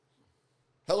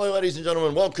Hello, ladies and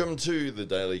gentlemen. Welcome to the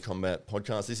Daily Combat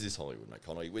Podcast. This is Hollywood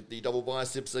McConnelly with the double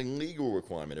biceps and legal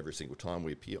requirement every single time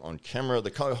we appear on camera.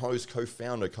 The co-host,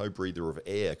 co-founder, co-breather of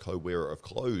air, co-wearer of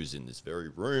clothes in this very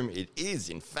room. It is,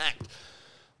 in fact,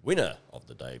 winner of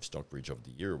the Dave Stockbridge of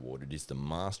the Year Award. It is the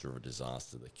master of a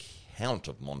disaster, the Count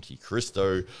of Monte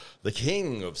Cristo, the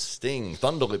king of Sting,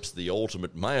 Thunderlips, the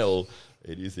ultimate male.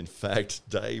 It is, in fact,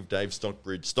 Dave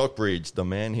Stockbridge, the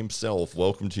man himself.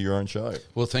 Welcome to your own show.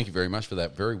 Well, thank you very much for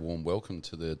that very warm welcome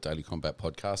to the Daily Combat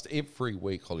Podcast. Every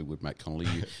week, Hollywood Matt Connolly,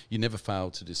 you never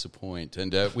fail to disappoint.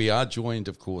 And we are joined,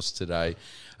 of course, today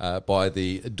by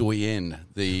the doyen,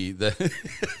 the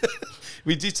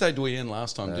we did say doyen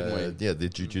last time, didn't we? Yeah, the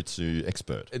jiu-jitsu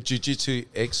expert. A jiu-jitsu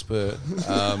expert,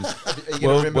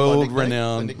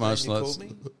 world-renowned martial arts.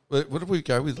 What did we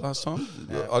go with last time?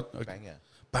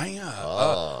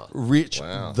 Banger. Rich,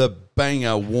 wow. The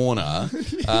Banger Warner.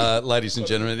 Ladies and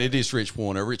gentlemen, it is Rich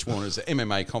Warner. Rich Warner is an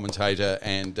MMA commentator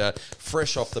and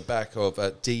fresh off the back of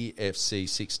DFC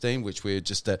 16, which we're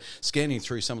just scanning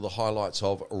through some of the highlights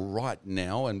of right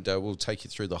now, and we'll take you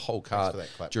through the whole card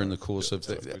during the course of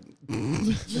the...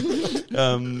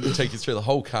 take you through the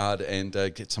whole card and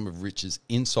get some of Rich's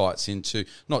insights into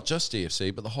not just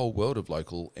DFC, but the whole world of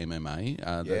local MMA,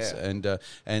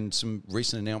 and some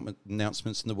recent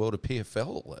announcements in the world of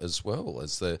PFL as well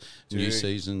as the new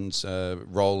seasons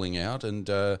rolling out. And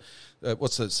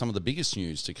what's some of the biggest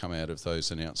news to come out of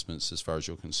those announcements as far as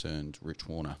you're concerned, Rich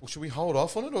Warner? Well, should we hold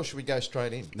off on it or should we go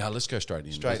straight in? No, let's go straight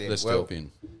in. Let's well, delve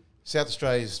in. South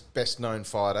Australia's best-known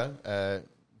fighter,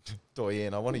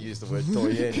 doyen. I want to use the word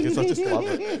doyen because I just love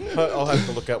it. I'll have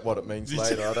to look up what it means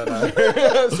later. I don't know.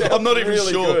 I'm not even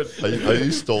really sure. Are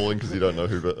you stalling because you don't know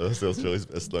who South Australia's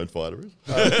best-known fighter is?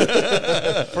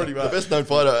 Pretty much. The best-known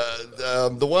fighter,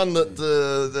 the one that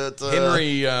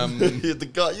Henry, the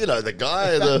guy, the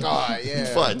guy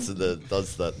yeah. fights and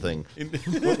does that thing.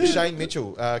 Shane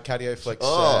Mitchell, Cardioflex,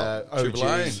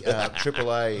 OG,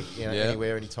 Triple A,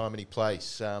 anywhere, anytime, any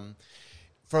place.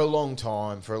 For a long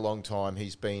time,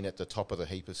 he's been at the top of the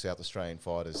heap of South Australian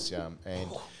fighters, and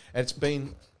it's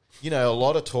been, a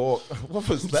lot of talk. What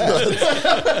was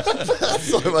that?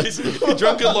 So much. He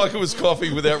drank it like it was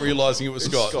coffee without realising it was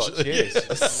scotch.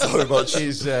 Yes. So much.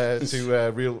 Cheers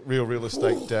to real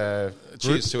estate.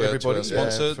 Cheers to our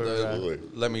sponsor, for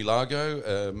Lemmy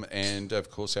Largo, and of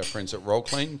course our friends at Roll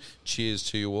Clean. Cheers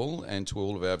to you all and to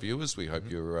all of our viewers. We hope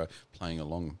you're playing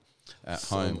along at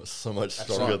home. So much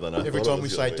stronger than I thought. Every time we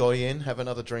say doyen, have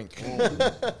another drink.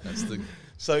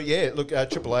 So, look,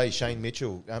 Triple A, Shane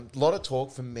Mitchell. A lot of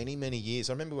talk for many, many years.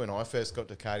 I remember when I first got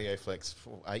to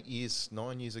Cardioflex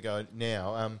 9 years ago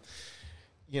now.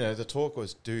 The talk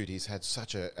was, dude, he's had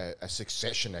such a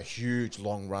succession, a huge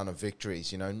long run of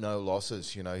victories, no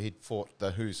losses. He'd fought the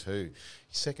who's who.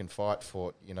 His second fight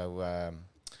fought,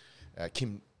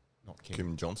 Kim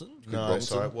Johnson? No,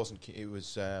 sorry, it wasn't Kim. It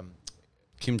was...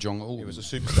 Kim Jong-il. It was a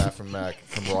superstar from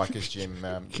Rikers Gym.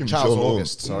 Charles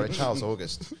August. Sorry, Charles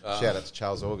August. Shout out to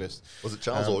Charles August. Was it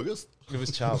Charles August? It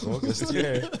was Charles August,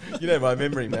 yeah. My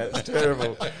memory, Matt, it's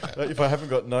terrible. If I haven't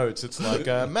got notes, it's like,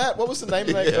 Matt, what was the name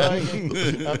of that guy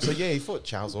again? He fought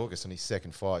Charles August in his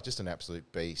second fight. Just an absolute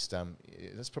beast.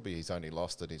 That's probably his only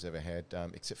loss that he's ever had,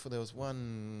 except for there was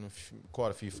one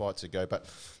quite a few fights ago. But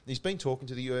he's been talking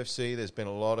to the UFC. There's been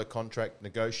a lot of contract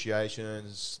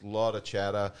negotiations, a lot of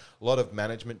chatter, a lot of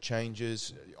management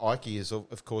changes. Ike has,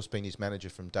 of course, been his manager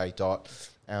from day dot.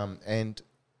 And...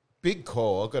 big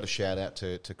call. I've got a shout out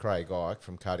to Craig Ike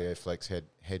from Cardioflex,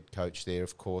 head coach there,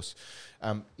 of course,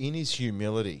 in his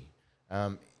humility,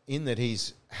 in that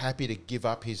he's happy to give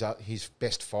up his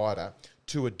best fighter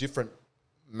to a different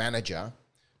manager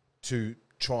to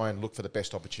try and look for the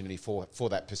best opportunity for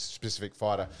that specific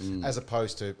fighter, as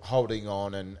opposed to holding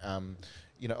on and.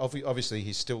 Obviously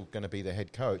he's still going to be the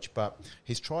head coach, but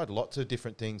he's tried lots of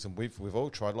different things, and we've all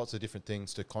tried lots of different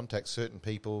things to contact certain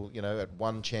people. At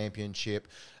one championship,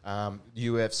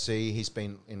 UFC. He's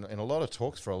been in a lot of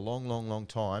talks for a long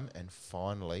time, and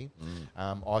finally,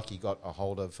 Ike got a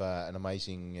hold of an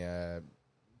amazing,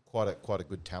 quite a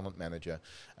good talent manager,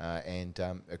 and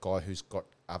a guy who's got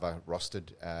other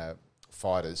rostered.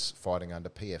 Fighters fighting under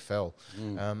PFL,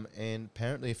 and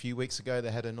apparently a few weeks ago they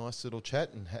had a nice little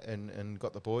chat and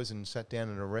got the boys and sat down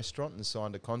in a restaurant and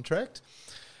signed a contract.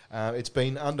 It's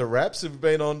been under wraps. We've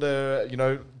been on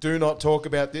to do not talk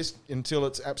about this until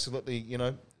it's absolutely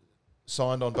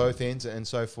signed on both ends and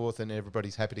so forth, and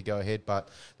everybody's happy to go ahead. But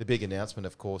the big announcement,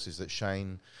 of course, is that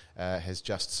Shane has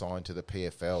just signed to the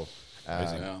PFL.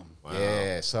 Wow.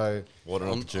 Yeah, so what an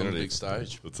opportunity! On a big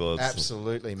stage,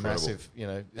 absolutely incredible. Massive.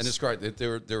 And it's great.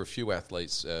 There are a few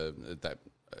athletes that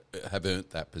have earned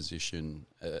that position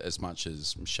as much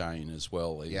as Shane as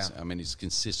well. I mean, he's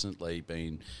consistently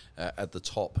been at the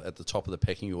top of the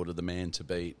pecking order, the man to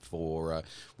beat for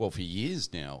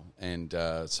years now, and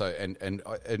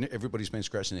everybody's been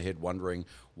scratching their head wondering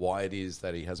why it is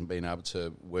that he hasn't been able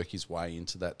to work his way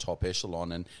into that top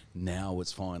echelon, and now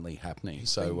it's finally happening.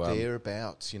 He's been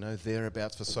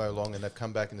thereabouts for so long, and they've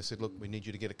come back and they said, look, we need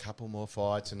you to get a couple more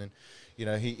fights, and then,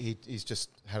 he's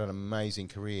just had an amazing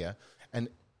career, and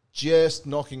just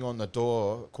knocking on the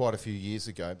door quite a few years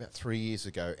ago, about 3 years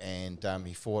ago, and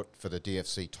he fought for the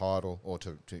DFC title, or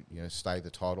to stay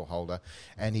the title holder,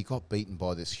 and he got beaten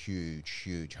by this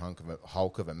huge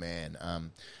hulk of a man,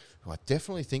 who I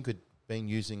definitely think had been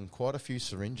using quite a few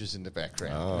syringes in the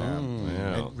background,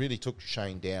 and really took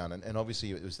Shane down, and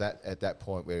obviously it was at that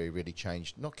point where he really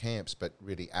changed, not camps, but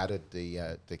really added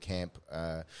the camp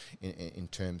in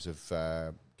terms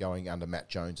of going under Matt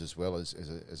Jones as well as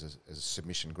a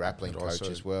submission grappling coach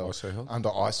as well. ISO Health? Under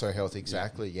ISO Health,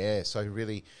 exactly, yeah. So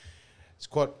really, it's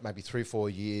quite maybe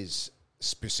 3-4 years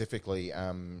specifically,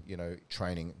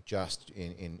 training just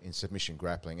in submission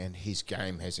grappling, and his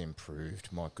game has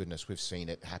improved. My goodness, we've seen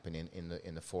it happen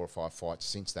in the 4 or 5 fights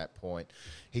since that point.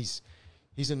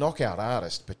 He's a knockout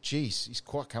artist, but geez, he's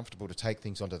quite comfortable to take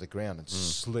things onto the ground and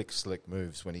slick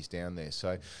moves when he's down there.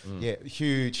 So,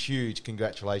 huge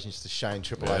congratulations to Shane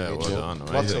Triple A Mitchell. Well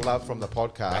done, lots of love from the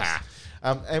podcast.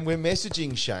 And we're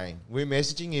messaging Shane. We're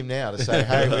messaging him now to say,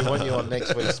 hey, we want you on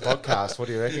next week's podcast. What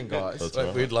do you reckon, guys?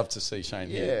 We'd love to see Shane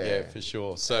here. Yeah, for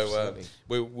sure. So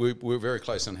we're very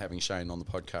close on having Shane on the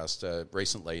podcast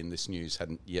recently, and this news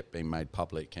hadn't yet been made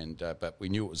public, and but we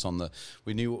knew it was on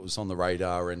the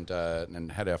radar,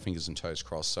 and had our fingers and toes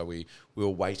crossed. So we were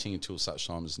waiting until such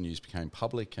time as the news became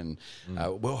public, and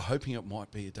we were hoping it might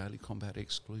be a Daily Combat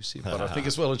exclusive, but I think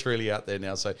it's well and truly out there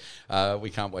now. So we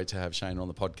can't wait to have Shane on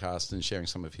the podcast and sharing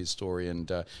some of his story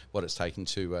and what it's taken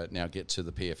to now get to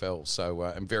the PFL. So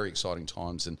and very exciting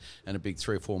times, and a big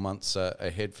 3 or 4 months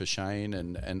ahead for Shane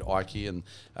and Ike, and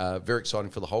very exciting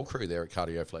for the whole crew there at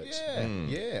Cardio Flex.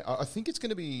 Yeah. I think it's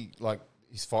going to be like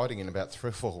he's fighting in about 3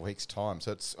 or 4 weeks' time.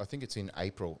 So I think it's in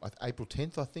April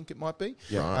 10th, I think it might be.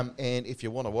 Yeah. And if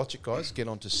you want to watch it, guys, get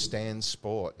onto Stan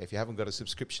Sport. If you haven't got a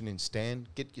subscription in Stan,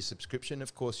 get your subscription.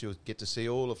 Of course, you'll get to see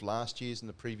all of last year's and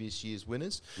the previous year's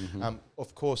winners.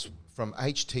 Of course, from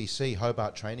HTC,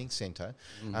 Hobart Training Centre,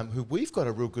 who we've got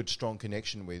a real good, strong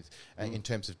connection with in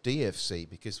terms of DFC,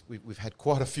 because we've had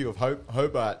quite a few of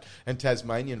Hobart and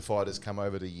Tasmanian fighters come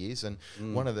over the years. And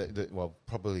one of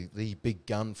probably the big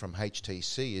gun from HTC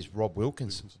is Rob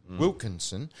Wilkinson,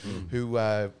 who,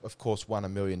 of course, won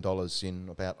 $1 million in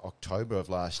about October of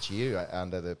last year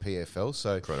under the PFL.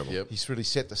 So incredible. He's really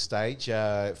set the stage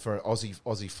for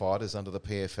Aussie fighters under the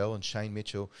PFL. And Shane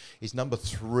Mitchell is number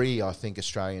 3, I think,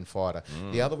 Australian fighter.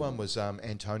 The other one was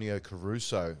Antonio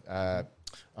Caruso.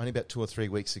 Only about 2 or 3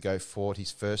 weeks ago, fought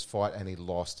his first fight and he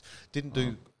lost. Didn't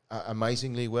do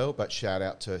amazingly well, but shout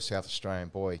out to South Australian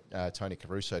boy Tony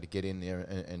Caruso to get in there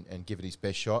and give it his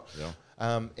best shot.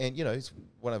 And he's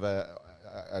one of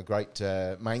a great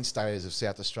mainstays of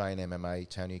South Australian MMA,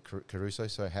 Tony Caruso,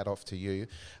 so hat off to you.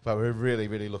 But we're really,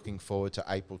 really looking forward to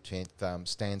April 10th.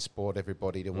 Stan Sport,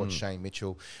 everybody, to watch Shane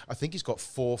Mitchell. I think he's got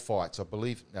 4 fights, I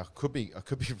believe. Now, I could be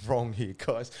wrong here,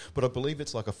 guys, but I believe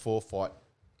it's like a 4-fight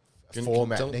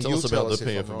format. Tell us about the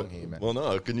PFL. Here, Matt. Well,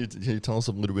 no, can you tell us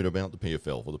a little bit about the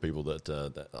PFL for the people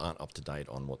that aren't up to date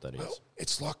on what that is? Well,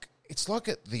 it's like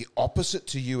the opposite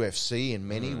to UFC in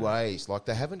many ways. Like,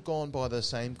 they haven't gone by the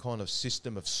same kind of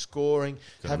system of scoring.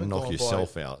 Haven't knock gone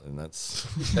yourself out, and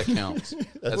that counts.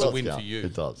 That's a win for you.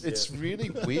 It does. It's really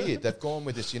weird. They've gone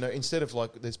with this, instead of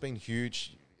like, there's been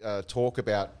huge talk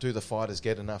about, do the fighters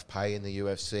get enough pay in the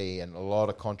UFC, and a lot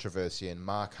of controversy, and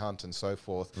Mark Hunt and so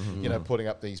forth, putting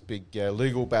up these big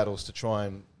legal battles to try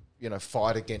and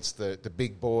fight against the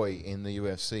big boy in the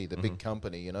UFC, the big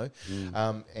company, and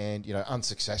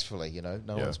unsuccessfully, no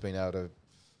one's been able to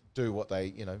do what they,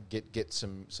 get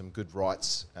some good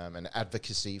rights and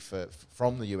advocacy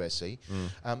from the UFC.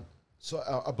 So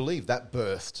I believe that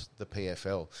birthed the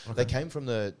PFL. Okay. They came from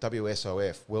the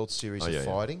WSOF, World Series of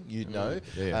Fighting,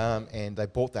 and they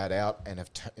bought that out and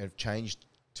have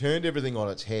turned everything on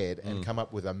its head and come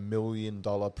up with $1 million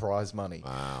prize money.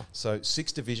 Wow. So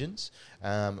 6 divisions,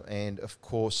 and of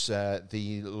course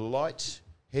the light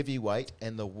heavyweight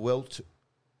and the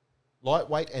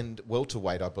lightweight and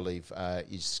welterweight, I believe,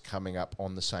 is coming up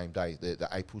on the same day, the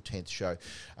April 10th show.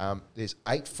 There's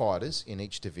 8 fighters in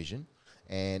each division,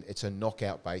 and it's a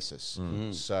knockout basis.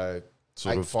 So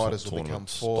sort 8 fighters will become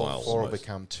 4, 4 will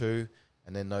become 2,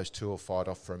 and then those 2 will fight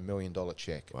off for $1 million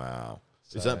check. Wow.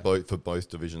 So Is that both for both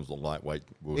divisions? The lightweight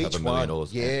will have each $1 million. one,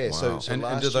 yeah. Wow. So And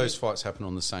last do those year, fights happen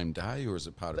on the same day, or is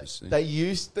it part of a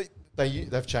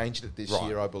they've changed it this Right.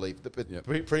 year, I believe. But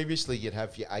Yep. previously, you'd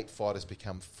have your 8 fighters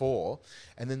become 4,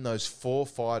 and then those 4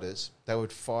 fighters they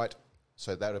would fight.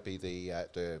 So that would be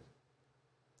the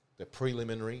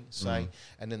preliminary, say,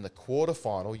 and then the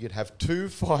quarterfinal. You'd have 2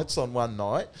 fights on one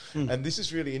night, and this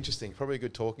is really interesting. Probably a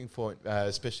good talking point,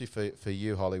 especially for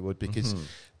you, Hollywood, because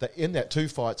in that 2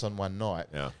 fights on one night.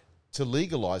 Yeah. To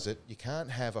legalise it, you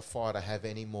can't have a fighter have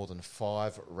any more than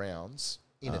 5 rounds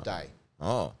in a day.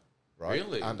 Oh. Right?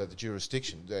 Really? Under the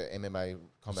jurisdiction, the MMA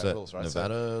combat Is that rules, right?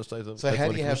 Nevada So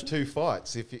how do you have 2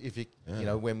 fights if you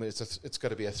when it's got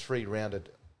to be a 3-rounded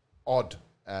odd,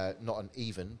 not an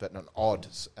even, but an odd,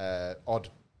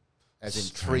 as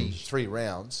in three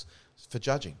rounds for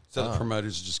judging. So the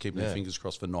promoters are just keeping their fingers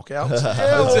crossed for knockouts.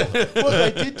 What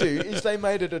they did do is they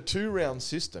made it a 2-round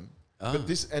system.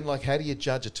 But how do you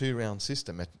judge a 2-round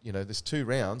system? There's 2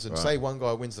 rounds, and say one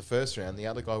guy wins the first round, the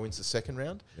other guy wins the second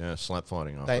round. Yeah, slap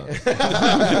fighting.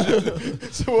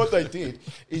 So what they did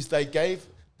is they gave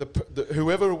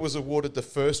whoever was awarded the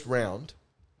first round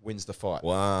wins the fight.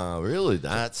 Wow, really?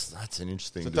 That's an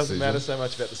interesting. So it doesn't decision. matter so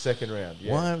much about the second round.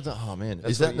 Yeah. Why? Oh man,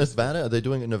 That's is that what you used to Nevada? Are they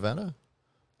doing it in Nevada?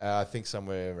 I think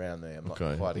somewhere around there. I'm not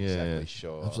quite yeah, exactly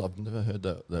sure. I've never heard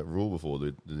that rule before.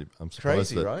 I'm surprised.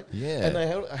 Crazy, that, right? Yeah. And they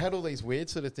had all these weird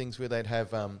sort of things where they'd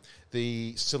have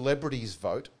the celebrities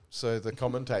vote. So the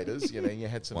commentators, you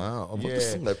had some. Wow. Yeah.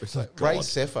 Ray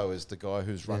Sefo is the guy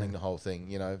who's running the whole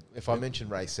thing. If I mention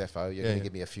Ray Sefo, you're going to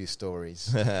give me a few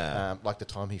stories. Like the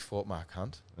time he fought Mark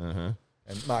Hunt. Uh-huh.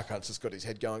 And Mark Hunt's just got his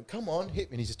head going, come on, hit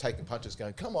me. And he's just taking punches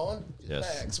going, come on,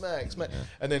 smack. Yeah.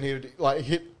 And then he would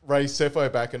hit Ray Sefo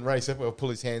back, and Ray Sefo would pull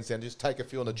his hands down, just take a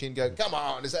few on the chin, go, come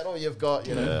on, is that all you've got?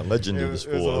 Yeah, legend of the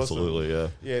sport, awesome. absolutely, yeah.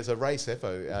 Yeah, so Ray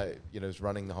Sefo, was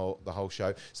running the whole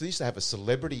show. So they used to have a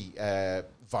celebrity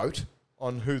vote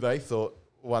on who they thought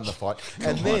won the fight,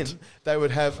 and then they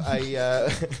would have Could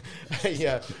you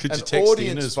an text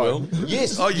audience in as vote. well?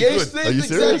 Yes, Oh, you yes, could. that's Are you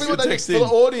exactly serious? what they Text did. For the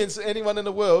in. audience, anyone in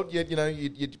the world,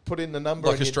 you'd put in the number,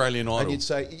 Like and Australian Idol. and you'd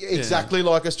say exactly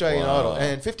like Australian Wow. Idol,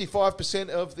 and 55%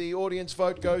 of the audience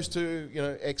vote goes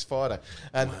to X fighter,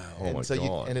 and Oh my so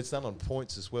God. and it's done on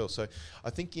points as well. So I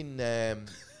think in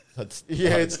That's,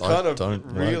 it's kind of don't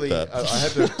really. like that. I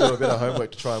had to do a bit of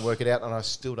homework to try and work it out, and I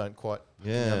still don't quite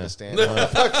understand what the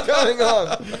fuck's going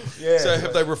on. Yeah. So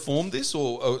have they reformed this,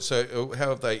 or how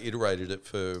have they iterated it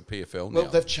for PFL now?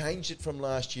 Well, they've changed it from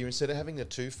last year. Instead of having the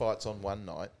 2 fights on one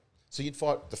night, so you'd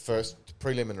fight the first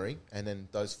preliminary, and then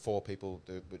those 4 people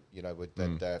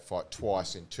would fight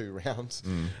twice in 2 rounds,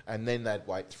 and then they'd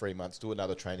wait 3 months, do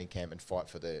another training camp, and fight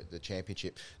for the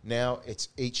championship. Now it's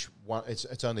each one.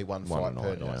 It's only one fight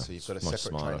per night, so you've got a Much separate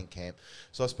smarter. training camp.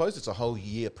 So I suppose it's a whole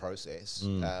year process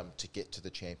to get to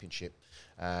the championship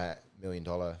 $1 million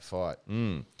fight.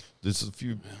 There's a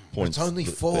few points. It's only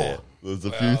 4. there. There's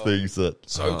a few things that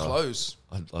so close.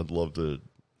 I'd love to.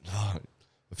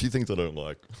 A few things I don't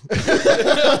like.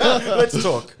 Let's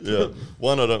talk. Yeah,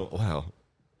 one I don't. Wow,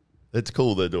 it's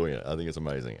cool they're doing it. I think it's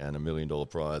amazing, and $1 million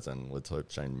prize. And let's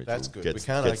hope Shane Mitchell That's good. We gets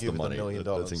can't argue the with the money. $1 million.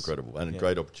 That's incredible, and a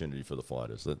great opportunity for the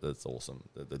fighters. That's awesome.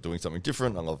 They're doing something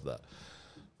different. I love that.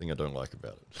 Thing I don't like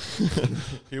about it.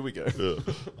 Here we go.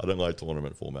 Yeah. I don't like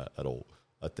tournament format at all.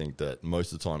 I think that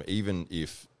most of the time, even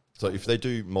if they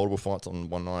do multiple fights on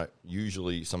one night,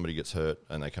 usually somebody gets hurt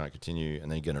and they can't continue,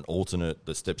 and they get an alternate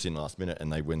that steps in last minute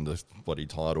and they win the bloody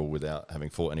title without having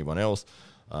fought anyone else.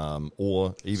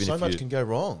 Or even so if much can go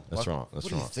wrong. That's right.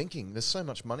 What are you thinking? There's so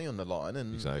much money on the line,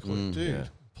 and Exactly, dude. Yeah.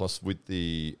 Plus, with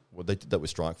they did that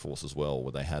with Strikeforce as well,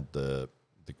 where they had the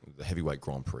heavyweight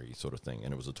Grand Prix sort of thing,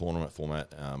 and it was a tournament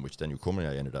format, which Daniel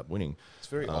Cormier ended up winning. It's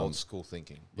very old school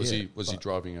thinking. Was he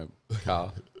driving a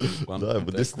car? No,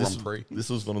 but this Grand Prix. this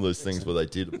was one of those things where they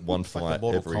did one fight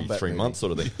Mortal every Kombat 3 movie. months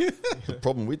sort of thing. The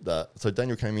problem with that, so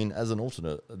Daniel came in as an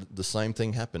alternate. The same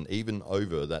thing happened, even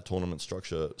over that tournament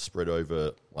structure spread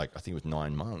over, I think it was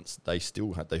 9 months. They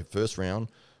still had their first round,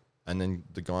 and then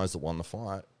the guys that won the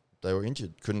fight, they were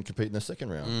injured, couldn't compete in the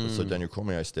second round. So Daniel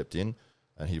Cormier stepped in,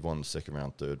 and he won the second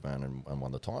round, third round, and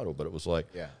won the title. But it was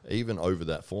even over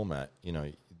that format,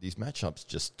 these matchups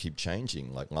just keep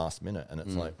changing last minute, and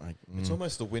it's It's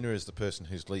almost the winner is the person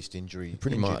who's least injured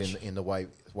much. in the way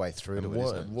through and to it,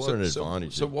 isn't it? what an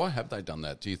advantage. So why have they done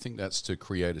that? Do you think that's to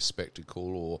create a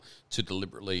spectacle, or to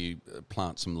deliberately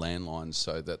plant some landlines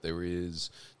so that there's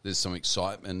some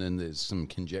excitement and there's some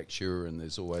conjecture and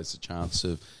there's always a chance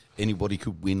of anybody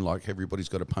could win, like everybody's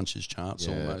got a puncher's chance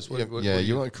almost?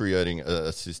 You aren't creating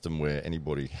a system where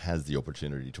anybody has the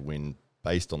opportunity to win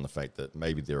based on the fact that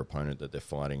maybe their opponent that they're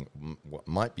fighting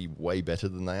might be way better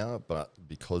than they are, but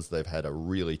because they've had a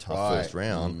really tough first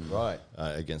round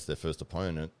against their first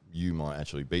opponent, you might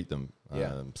actually beat them.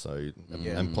 And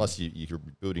plus you're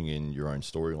building in your own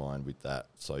storyline with that.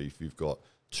 So if you've got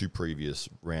 2 previous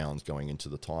rounds going into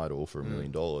the title for $1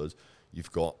 million,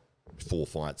 you've got 4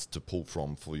 fights to pull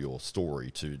from for your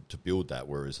story to build that.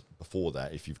 Whereas before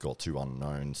that, if you've got 2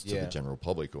 unknowns to the general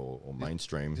public or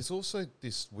mainstream. There's also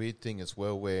this weird thing as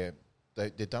well where they're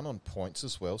done on points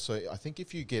as well. So I think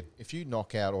if you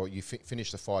knock out or you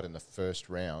finish the fight in the first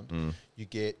round, you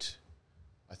get,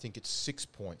 I think it's 6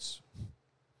 points.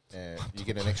 You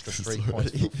get an extra 3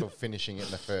 points for finishing it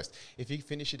in the first. If you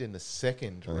finish it in the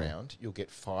second round, you'll get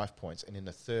 5 points. And in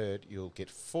the third, you'll get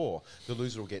 4. The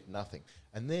loser will get nothing.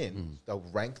 And then they'll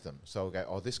rank them. So they'll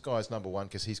go, this guy's number 1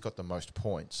 because he's got the most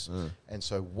points. And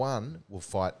so 1 will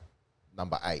fight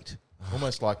number 8.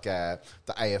 Almost like the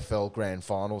AFL Grand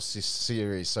Final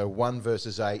series. So 1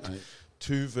 versus 8,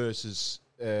 2 versus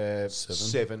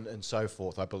 7 and so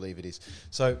forth, I believe it is.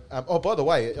 So, by the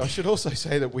way, I should also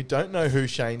say that we don't know who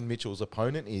Shane Mitchell's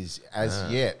opponent is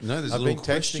as yet. No, there's a little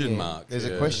question mark. There's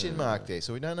a question mark there,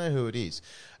 so we don't know who it is.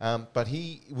 But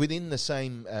within the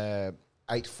same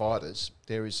 8 fighters,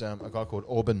 there is a guy called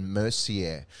Aubin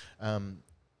Mercier,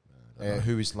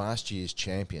 who is last year's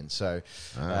champion. So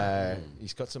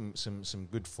he's got some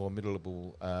good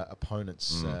formidable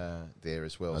opponents there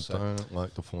as well. I don't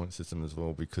like the point system as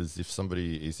well, because if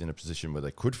somebody is in a position where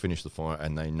they could finish the fight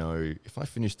and they know, if I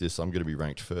finish this, I'm going to be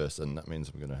ranked first, and that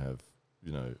means I'm going to have,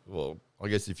 I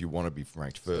guess if you want to be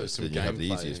ranked first, then you have the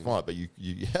easiest fight, but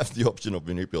you have the option of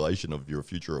manipulation of your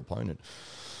future opponent.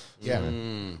 Yeah.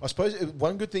 I suppose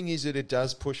one good thing is that it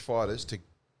does push fighters to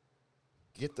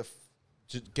get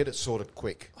it sorted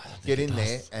quick. Get in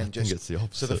there and just... it's the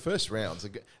opposite. So the first rounds,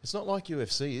 it's not like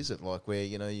UFC, is it? Like where,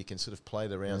 you can sort of play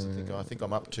the rounds and think, I think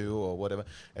I'm up 2 or whatever.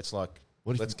 It's like,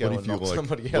 let's go and knock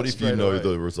somebody out. What if you know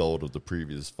the result of the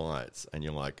previous fights and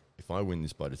you're like, if I win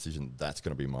this by decision, that's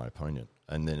going to be my opponent.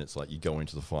 And then it's like you go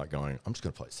into the fight going, I'm just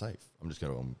going to play safe. I'm just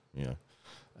going to,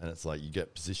 And it's like you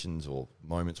get positions or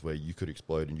moments where you could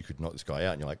explode and you could knock this guy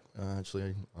out, and you're like,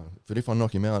 but if I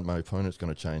knock him out, my opponent's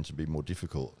going to change and be more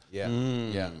difficult. Yeah,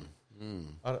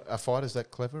 Are fighters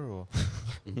that clever, or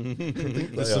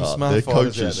there's some smart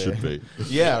fighters coaches out there. Should be.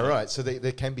 Yeah, right. So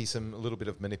there can be a little bit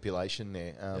of manipulation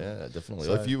there. Yeah, definitely.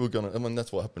 So if you were going to,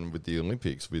 that's what happened with the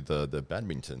Olympics with the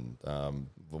badminton.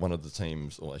 One of the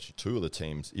teams, or actually 2 of the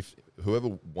teams, if whoever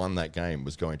won that game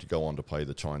was going to go on to play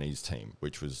the Chinese team,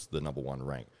 which was the number 1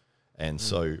 rank. And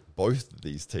so both of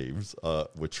these teams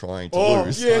were trying to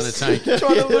lose. Yes. Trying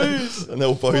to lose. And they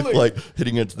were both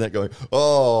hitting into that going,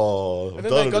 and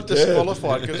then they got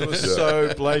disqualified because it was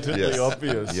so blatantly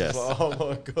obvious. Yes. Like, oh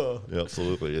my God. Yeah,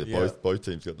 absolutely. Yeah. Both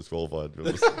teams got disqualified.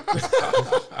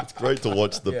 It's great to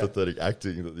watch the pathetic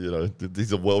acting that,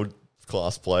 these are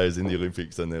world-class players in the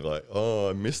Olympics, and they're like,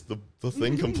 I missed the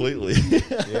thing completely.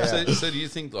 So do you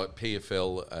think like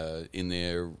PFL in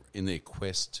their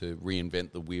quest to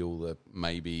reinvent the wheel that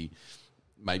maybe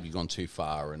gone too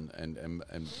far and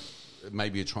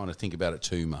maybe you're trying to think about it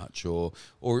too much,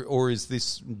 or is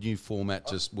this new format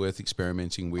just worth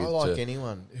experimenting with? I like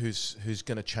anyone who's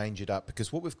going to change it up,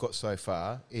 because what we've got so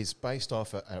far is based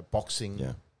off a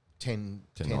boxing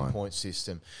 10-point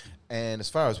system. And as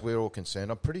far as we're all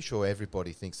concerned, I'm pretty sure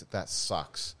everybody thinks that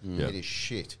sucks. It is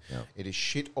shit. It is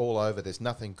shit all over. There's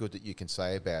nothing good that you can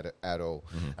say about it at all.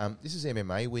 This is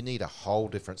MMA. We need a whole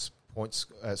different points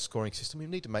scoring system. We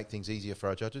need to make things easier for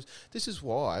our judges. This is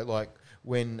why, like,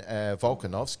 when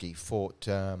Volkanovski fought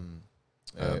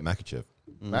Makachev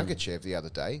the other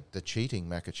day, the cheating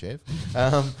Makachev,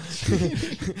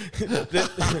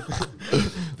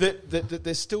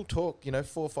 there's still talk, 4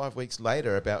 or 5 weeks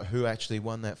later, about who actually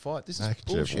won that fight. This is Makachev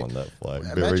bullshit. won that fight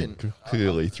very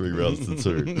clearly, 3 rounds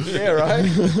to 2. Yeah, right.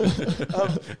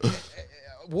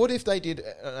 What if they did?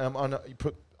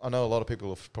 I know a lot of people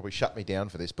will probably shut me down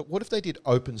for this, but what if they did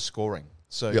open scoring?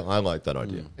 So I like that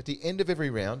idea. At the end of every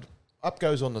round, up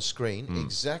goes on the screen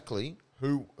exactly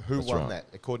who won that,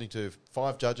 according to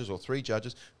 5 judges or 3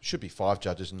 judges. Should be 5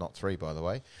 judges and not 3, by the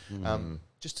way.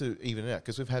 Just to even it out,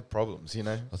 because we've had problems,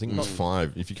 I think it's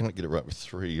 5. If you can't get it right with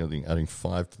 3, I think adding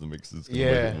 5 to the mix is going to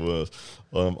make it worse.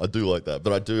 I do like that,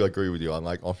 but I do agree with you. I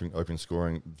like open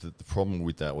scoring. The problem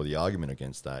with that, or the argument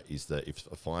against that, is that if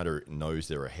a fighter knows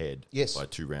they're ahead by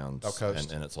 2 rounds,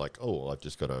 and it's like, I've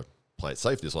just got to play it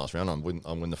safe this last round, I'm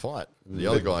win the fight. The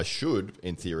other guy should,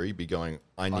 in theory, be going,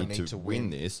 I need to win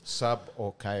this. Sub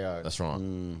or KO. That's right.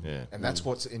 Yeah. And that's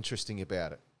what's interesting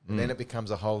about it. And then it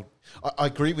becomes a whole... I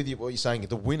agree with you what you're saying.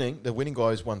 The winning guy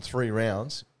who's won 3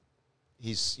 rounds,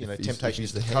 his if temptation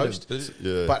he's is to the head coast.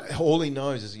 of- But all he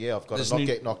knows is, I've got There's to not new-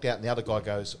 get knocked out. And the other guy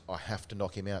goes, I have to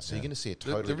knock him out. So you're going to see a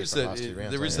totally different last 2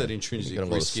 rounds. There is that You intrinsic get a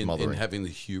lot of risk in smothering. having the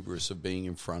hubris of being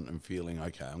in front and feeling,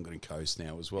 okay, I'm going to coast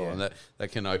now as well. Yeah. And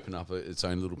that can open up its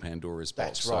own little Pandora's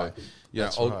box. That's right. So,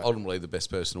 That's right. ultimately the best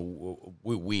person will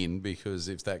win, because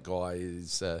if that guy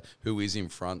is who is in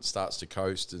front starts to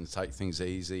coast and take things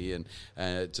easy and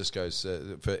it just goes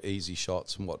for easy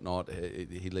shots and whatnot,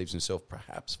 he leaves himself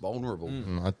perhaps vulnerable.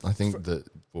 I think that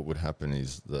what would happen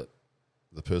is that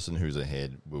the person who's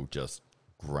ahead will just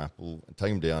grapple,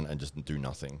 take him down, and just do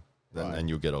nothing. Right. And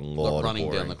you'll get a lot of running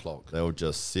down boring. the clock. They'll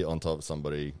just sit on top of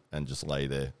somebody and just lay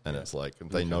there, and it's like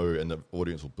they know, and the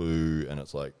audience will boo, and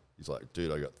it's like he's like,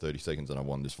 dude, I got 30 seconds and I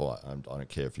won this fight. I don't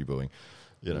care if you're booing,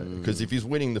 because if he's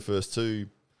winning the first two,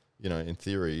 in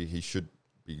theory he should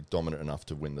be dominant enough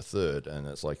to win the third, and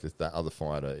it's like if that other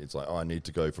fighter, it's like, I need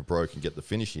to go for broke and get the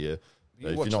finish here.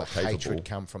 You watch the hatred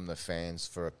come from the fans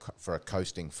for a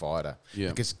coasting fighter.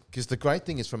 Yeah. Because the great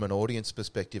thing is, from an audience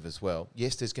perspective as well,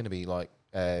 yes, there's going to be like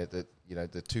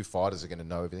the two fighters are going to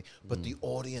know everything, but the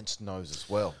audience knows as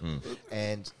well.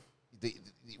 And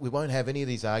we won't have any of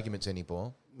these arguments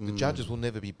anymore. The judges will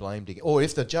never be blamed again. Or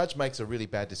if the judge makes a really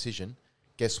bad decision,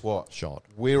 guess what? Shot.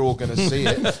 We're all going to see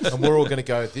it, and we're all going to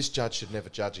go, this judge should never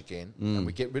judge again. And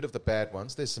we get rid of the bad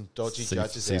ones. There's some dodgy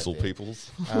judges Cecil out there.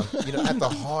 Peoples. At the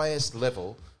highest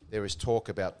level, there is talk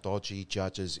about dodgy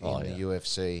judges in the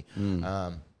UFC.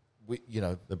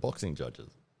 They're boxing judges.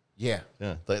 Yeah.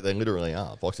 Yeah, they literally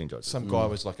are boxing judges. Some guy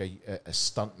was like a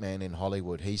stunt man in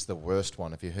Hollywood. He's the worst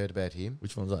one. Have you heard about him?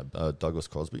 Which one's that? Douglas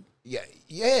Crosby?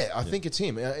 Yeah. I think it's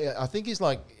him. I think he's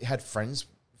had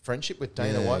friendship with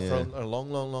Dana White for a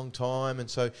long, long, long time, and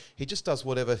so he just does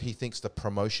whatever he thinks the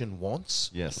promotion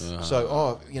wants. Yes.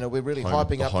 So, we're really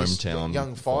hyping up this hometown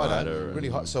young fighter. and- Really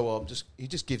high, so he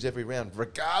just gives every round,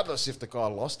 regardless if the guy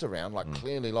lost a round,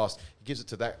 clearly lost. He gives it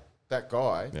to that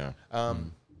guy. Yeah.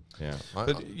 Yeah.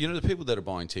 But the people that are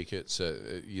buying tickets,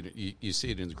 you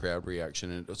see it in the crowd reaction,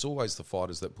 and it's always the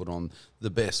fighters that put on the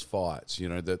best fights.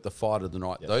 The fight of the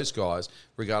night. Yep. Those guys,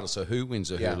 regardless of who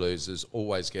wins or who loses,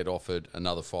 always get offered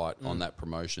another fight on that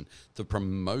promotion. The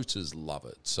promoters love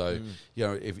it. So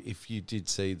if you did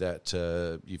see that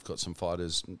you've got some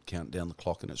fighters counting down the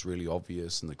clock and it's really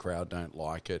obvious and the crowd don't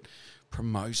like it,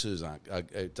 promoters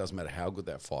it doesn't matter how good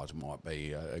that fighter might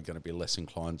be, are going to be less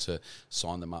inclined to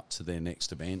sign them up to their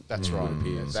next event. That's right.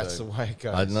 That's the way it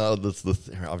goes. I know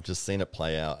I've just seen it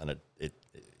play out, and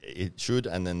it should.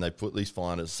 And then they put these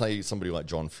fighters, say somebody like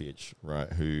John Fitch,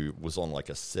 right, who was on like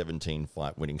a 17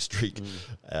 fight winning streak,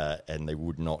 and they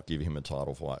would not give him a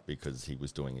title fight because he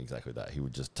was doing exactly that. He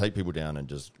would just take people down and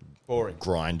just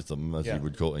grind them, as he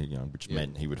would call it, which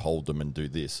meant he would hold them and do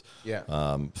this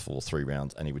for 3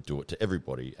 rounds, and he would do it to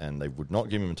everybody. And they would not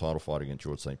give him a title fight against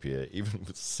George St. Pierre, even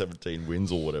with 17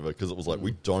 wins or whatever, because it was like,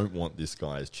 we don't want this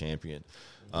guy as champion.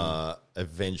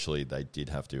 Eventually they did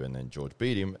have to, and then George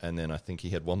beat him, and then I think he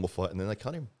had one more fight, and then they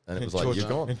cut him, and it was like, you're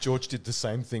gone. And George did the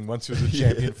same thing once he was a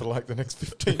champion for like the next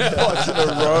 15 fights in a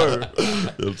row.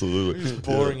 Absolutely. It was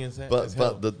boring as hell.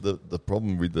 But the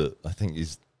problem with I think,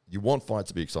 is you want fights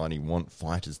to be exciting, you want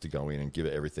fighters to go in and give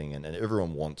it everything, and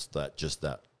everyone wants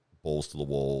that balls to the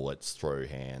wall, let's throw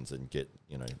hands and get,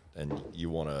 and you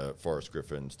want a Forrest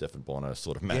Griffin, Stephen Bonner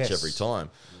sort of match every time.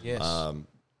 Yes.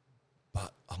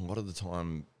 But a lot of the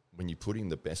time, when you put in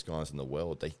the best guys in the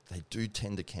world, they do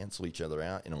tend to cancel each other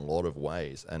out in a lot of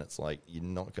ways. And it's like, you're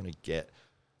not going to get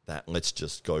that let's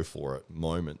just go for it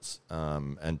moments.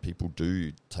 And people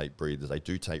do take breathers. They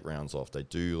do take rounds off. They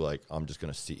do like, I'm just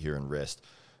going to sit here and rest.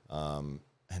 And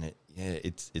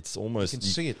it's almost... You can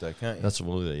see it though, can't you?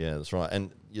 That's right.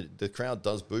 And the crowd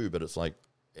does boo, but it's like,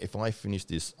 if I finish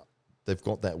this, they've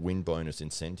got that win bonus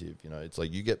incentive. It's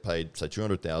like you get paid, say,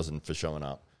 $200,000 for showing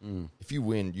up. If you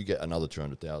win, you get another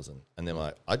 $200,000, and they're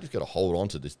like, I just got to hold on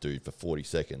to this dude for 40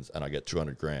 seconds, and I get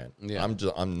 $200,000. Yeah.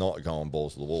 I'm not going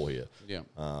balls to the wall here. Yeah.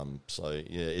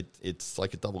 It's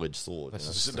like a double-edged sword.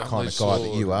 That's the kind of guy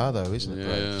that you are, though, isn't it?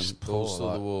 Yeah, Just balls to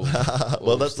the wall.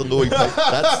 Well, that's the Louis.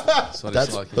 That's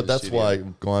studio. why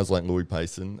guys like Louis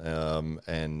Payson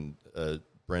and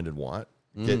Brandon White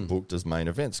get booked as main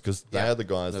events, because they are the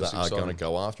guys that are going to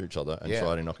go after each other and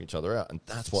try to knock each other out, and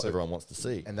that's what everyone wants to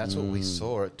see. And that's what we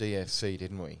saw at DFC,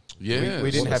 didn't we? Yeah. We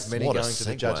didn't have many what a going to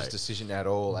the segue. judge's decision at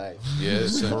all, eh? Yeah,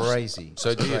 It's crazy.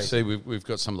 So DFC, we've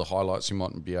got some of the highlights. You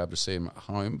mightn't be able to see them at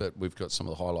home, but we've got some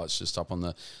of the highlights just up on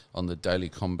the Daily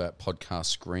Combat podcast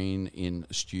screen in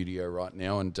studio right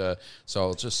now. And so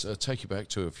I'll just take you back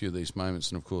to a few of these moments.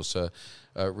 And of course,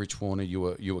 Rich Warner, you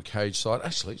were cage side.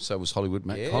 Actually, so was Hollywood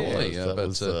Matt Connolly.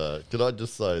 Could I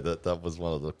just say that was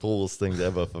one of the coolest things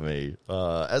ever for me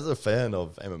as a fan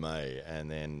of MMA,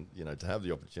 and then to have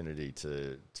the opportunity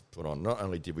to put on. Not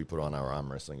only did we put on our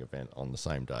arm wrestling event on the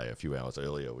same day, a few hours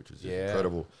earlier, which was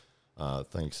incredible.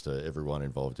 Thanks to everyone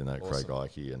involved in that, awesome. Craig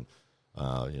Ike and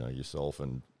yourself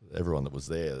and everyone that was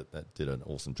there that did an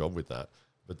awesome job with that.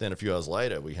 But then a few hours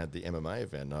later, we had the MMA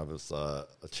event, and I was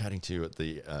chatting to you at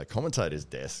the commentator's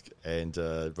desk, and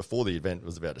before the event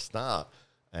was about to start,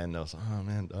 and I was like, oh,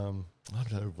 man, I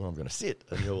don't know where I'm going to sit.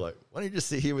 And you're like, why don't you just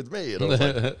sit here with me? And I was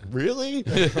like, really?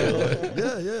 Like,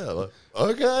 yeah. Like,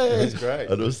 okay. That's great.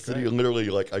 And I was sitting literally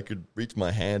like I could reach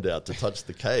my hand out to touch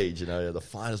the cage. The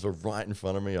fighters were right in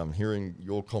front of me. I'm hearing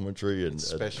your commentary and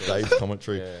Dave's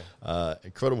commentary.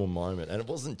 Incredible moment. And it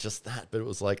wasn't just that, but it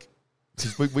was like,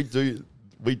 because we do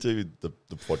the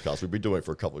podcast. We've been doing it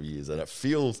for a couple of years, and it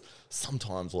feels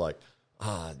sometimes like,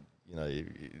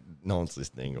 no one's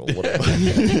listening or whatever,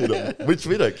 which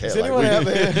we don't care. Is anyone out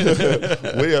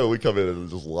there? we come in and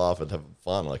just laugh and have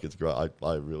fun. Like, it's great. I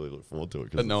really look forward to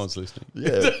it. But no one's listening.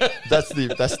 Yeah, that's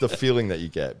the feeling that you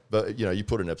get. But you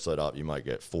put an episode up, you might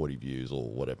get 40 views or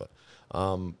whatever.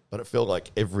 But it felt like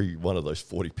every one of those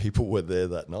 40 people were there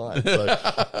that night. So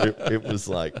it was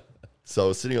like. So I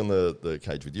was sitting on the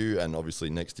cage with you, and obviously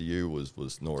next to you was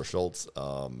Nora Schultz,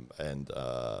 and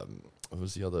what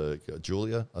was the other?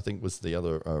 Julia, I think, was the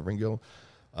other ring girl.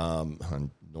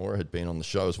 And Nora had been on the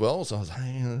show as well, so I was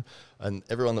hey, and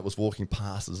everyone that was walking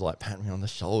past was like patting me on the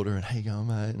shoulder and, hey, you going,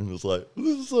 mate? And it was like,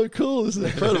 this is so cool, this is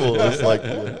incredible. It was like,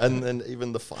 and then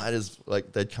even the fighters,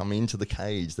 like, they'd come into the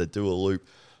cage, they'd do a loop.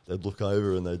 They'd look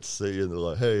over and they'd see, and they're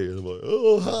like, hey. And I'm like,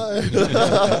 oh, hi.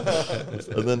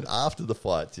 And then after the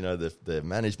fights, the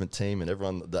management team and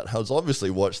everyone that has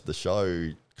obviously watched the show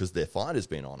because their fighter's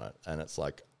been on it. And it's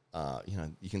like,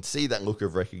 you can see that look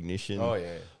of recognition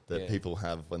that people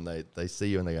have when they see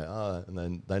you and they go, and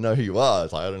then they know who you are.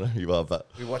 It's like, I don't know who you are, but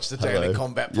we watch the Daily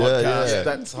Combat podcast. Yeah.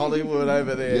 That's Hollywood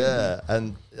over there. Yeah,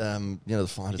 and the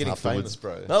fighters getting afterwards. Famous,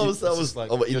 bro. That was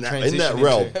like in that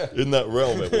realm. In that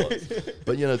realm, it was.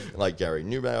 But like Gary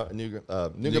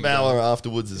Neugebauer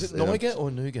afterwards is it Neuger or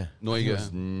Neuger? Neuger.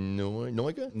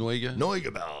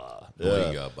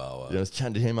 Neugebauer. I was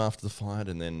chatting to him after the fight,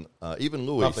 and then even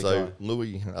Louis. Lovely guy.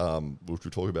 Louis, which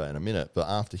we'll talk about in a minute, but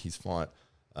after his fight,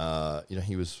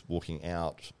 he was walking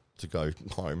out to go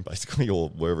home, basically, or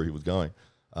wherever he was going,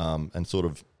 and sort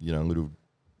of, little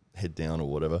head down or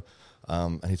whatever.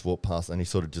 And he's walked past, and he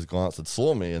sort of just glanced and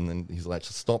saw me, and then he's like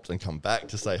just stopped and come back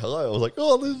to say hello. I was like,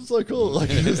 oh, this is so cool!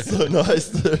 Like, it's so nice,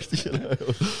 So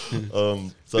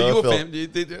but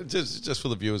you're just for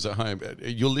the viewers at home,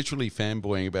 you're literally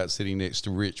fanboying about sitting next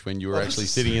to Rich when you were actually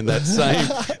sitting in that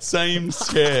same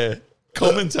chair,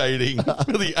 commentating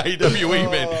for the AWE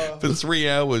event for 3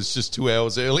 hours, just 2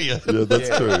 hours earlier. Yeah, that's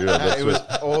true. Yeah, it was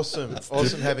awesome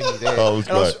having you there. Oh, it was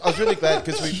great. I was really glad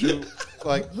because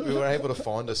we were able to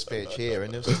find a spare chair,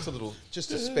 and there was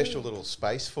just a special little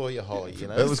space for you, Holly.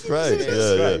 It was great.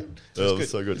 It was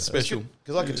so good. Special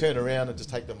because I could turn around and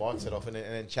just take the mic set off and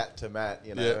then chat to Matt,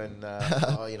 and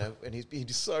and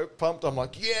he's so pumped. I'm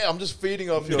like, yeah, I'm just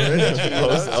feeding off your energy.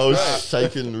 I was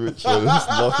shaking Rich.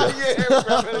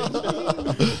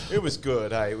 It was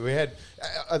good. Hey, we had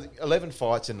 11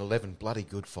 fights and 11 bloody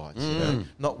good fights.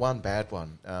 Not one bad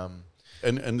one.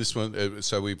 And this one,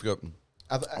 so we've got.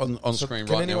 On screen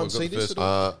right now, we've got the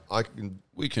first.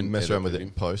 We can mess around with it in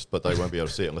post, but they won't be able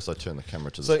to see it unless I turn the camera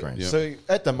to the screen. So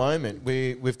at the moment,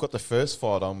 we've got the first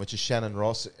fight on, which is Shannon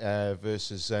Ross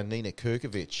versus Nina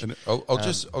Kurkovic. And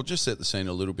I'll just set the scene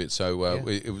a little bit. So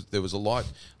there was a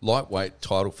lightweight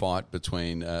title fight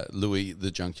between Louis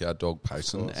the Junkyard Dog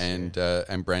Payson and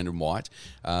Brandon White.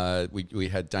 We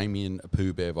had Damien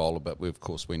Apu Vola, but of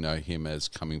course we know him as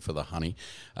coming for the honey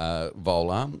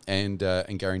Vola and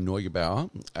Gary Neugebauer.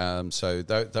 So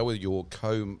they were your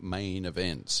co-main events,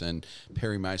 and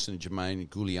Perry Mason and Jermaine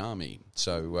Guglielmi.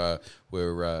 So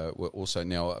we're also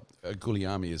now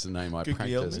Guglielmi is the name I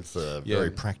practice. It's a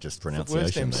very practiced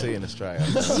pronunciation. Worst MC in Australia.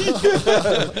 He's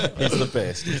the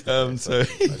best.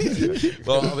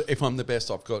 Well, if I'm the best,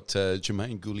 I've got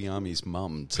Jermaine Guglielmi's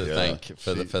mum to thank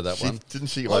for that one. Didn't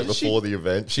she before the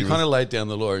event? She kind of laid down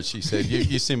the law and she said,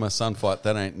 "You see my son fight?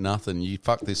 That ain't nothing. You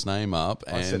fucked this name up."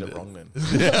 I said it wrong then.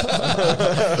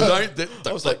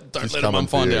 Don't let mum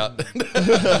find out.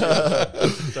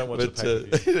 Don't watch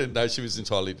the no, she was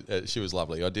entirely. She was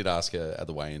lovely. I did ask her at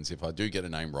the weigh-ins if I do get a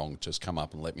name wrong, just come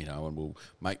up and let me know, and we'll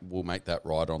make that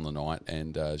right on the night.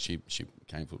 And she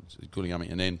came for Guglielmi,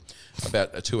 and then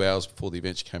about 2 hours before the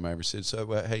event, she came over and said, "So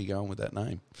how you going with that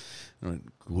name?" And I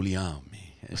went, Guglielmi.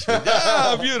 And she went,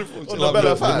 "Ah, beautiful." Well, no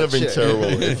matter Wouldn't it have been shit. terrible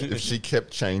if she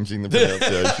kept changing the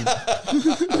pronunciation?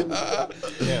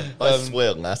 I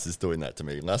swear, Lass is doing that to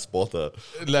me. Lass Botha.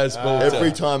 Les Botha.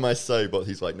 Every time I say Botha,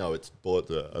 he's like, "No, it's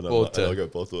Botha," and, Botha. I go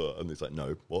Botha, and he's like,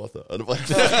 "No, Botha." And I'm like,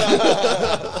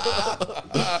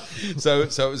 So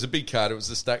it was a big card. It was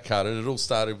a stack card, and it all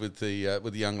started with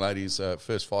the young lady's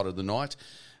first fight of the night,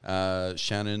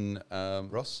 Shannon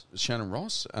Ross,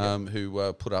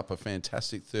 who put up a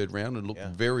fantastic third round and looked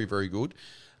very, very good.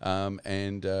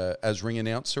 And as ring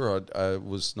announcer, I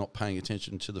was not paying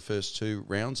attention to the first two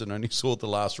rounds and only saw the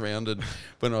last round. And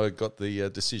when I got the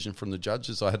decision from the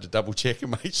judges, I had to double check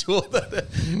and make sure that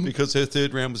because her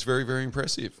third round was very, very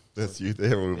impressive. "That's you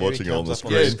there. We're watching on the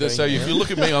screen." Yeah, so if you look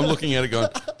at me, I'm looking at it going,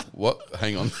 "What?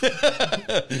 Hang on."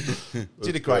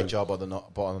 Did a great job on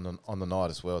the night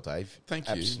as well, Dave. Thank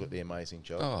you. Absolutely amazing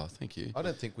job. Oh, thank you. I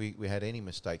don't think we had any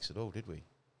mistakes at all, did we?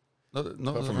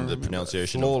 Not From the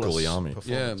pronunciation Flawless of Guliami.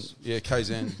 performance. Yeah,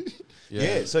 Kazan.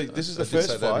 Yeah, so this is the I did first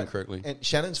say that fight. incorrectly. And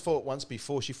Shannon's fought once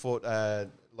before. She fought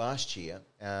last year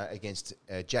against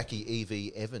Jackie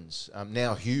Evie Evans.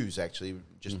 Now Hughes, actually,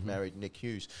 just married Nick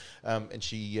Hughes. And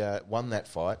she won that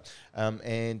fight.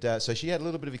 So she had a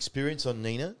little bit of experience on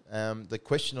Nina. The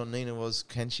question on Nina was,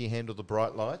 can she handle the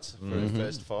bright lights for her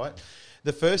first fight?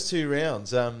 The first two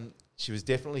rounds, she was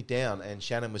definitely down, and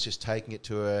Shannon was just taking it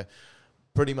to her,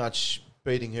 pretty much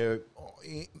beating her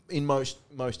in most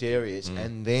areas.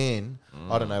 And then,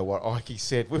 I don't know what Ike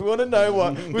said. We want to know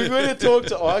what. We're going to talk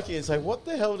to Ike and say, what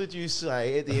the hell did you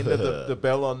say at the end of the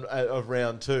bell of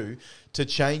round two to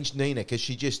change Nina? Because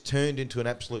she just turned into an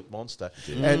absolute monster.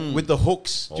 And with the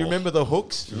hooks, do you remember the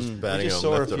hooks? We just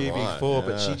saw her a few before,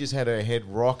 but she just had her head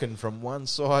rocking from one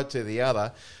side to the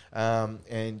other.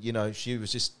 And, you know, she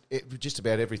was just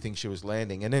about everything she was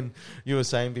landing. And then you were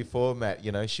saying before, Matt,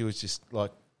 you know, she was just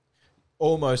like,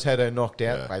 almost had her knocked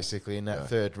out basically in that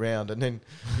third round, and then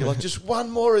you're like, just one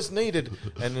more is needed,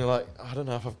 and you're like, I don't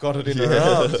know if I've got it in her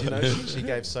arms. You know, she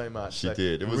gave so much. She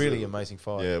did. It was really amazing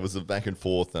fight. Yeah, it was a back and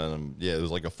forth, and it was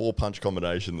like a 4-punch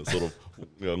combination that sort of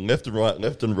left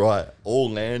and right, all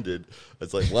landed.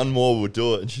 It's like one more would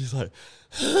do it, and she's like,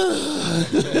 I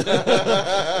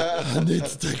need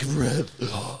to take a breath.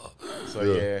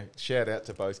 So shout out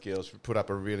to both girls for put up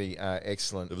a really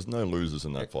excellent. There was no losers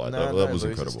in that fight. No That was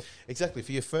losers. incredible. Exactly,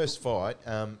 for your first fight,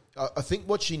 I think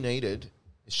what she needed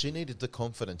the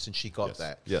confidence, and she got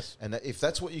that. Yes. And if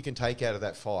that's what you can take out of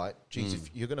that fight, geez, if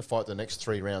you're going to fight the next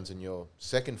 3 rounds in your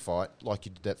second fight like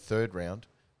you did that third round,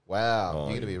 wow, you're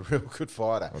going to be a real good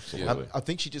fighter. Absolutely. I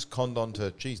think she just conned on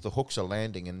to, the hooks are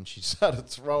landing, and she started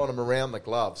throwing them around the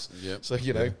gloves. Yep. So,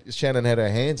 Shannon had her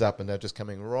hands up, and they're just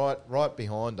coming right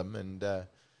behind them, and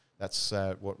that's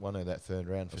what won her that third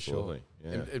round for Absolutely.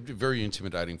 sure. Yeah. It'd be very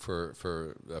intimidating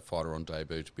for a fighter on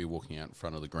debut to be walking out in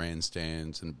front of the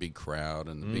grandstands and a big crowd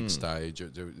and the big stage.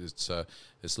 It's a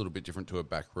little bit different to a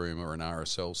back room or an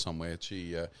RSL somewhere.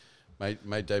 She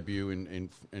made debut in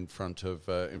front of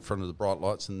the bright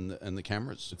lights and the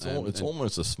cameras. It's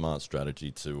almost a smart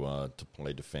strategy to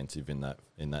play defensive in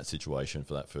that situation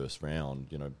for that first round.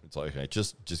 You know, it's like, okay,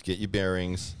 just get your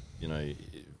bearings. You know,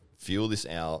 feel this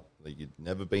out. Like, you've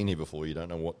never been here before. You don't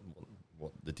know what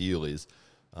the deal is.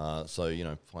 So, you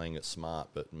know, playing it smart,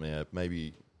 but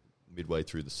maybe midway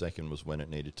through the second was when it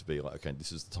needed to be like, okay,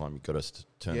 this is the time you've got us to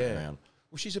turn it around.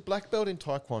 Well, she's a black belt in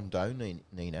Taekwondo,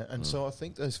 Nina, and so I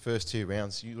think those first 2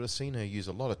 rounds, you would have seen her use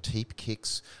a lot of teep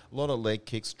kicks, a lot of leg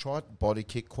kicks, tried body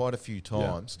kick quite a few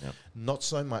times, not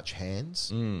so much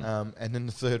hands, and then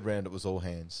the third round it was all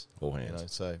hands. All hands. You know,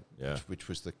 so which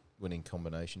was the winning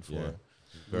combination for her.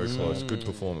 Very close. Good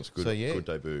performance. Good, good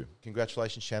debut.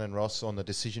 Congratulations, Shannon Ross, on the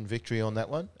decision victory on that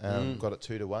one. Got it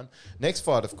 2-1. Next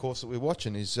fight, of course, that we're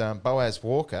watching is Boaz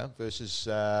Walker versus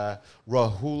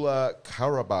Rahula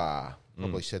Karabar.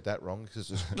 Probably said that wrong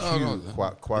because it's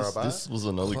Karabar. This was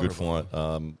another good fight.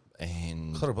 And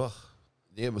Karabar.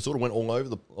 Yeah, we sort of went all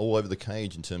over the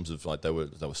cage in terms of, like, they were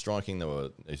striking. They were,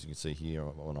 as you can see here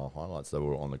on our highlights, they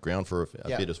were on the ground for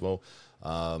a bit as well.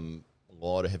 A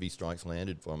lot of heavy strikes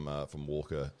landed from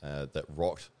Walker that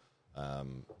rocked. How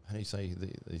do you say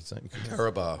his name?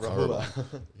 Karabar.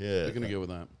 Yeah, We're going to go with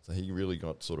that. So he really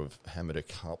got sort of hammered a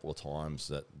couple of times.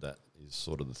 That is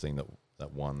sort of the thing that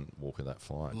won Walker that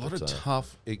fight. A lot of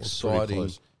tough,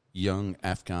 exciting young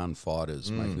Afghan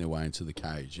fighters making their way into the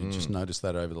cage. You just noticed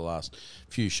that over the last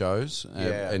few shows,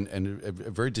 and a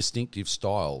very distinctive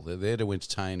style. They're there to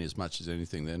entertain as much as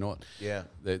anything. They're not. Yeah,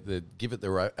 they give it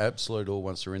their absolute all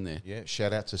once they're in there. Yeah,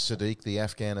 shout out to Sadiq, the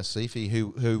Afghan Asifi,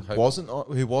 who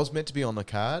was meant to be on the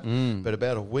card, but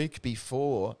about a week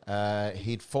before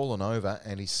he'd fallen over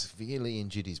and he severely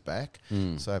injured his back.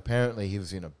 So apparently he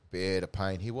was in a bit of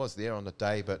pain. He was there on the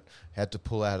day, but had to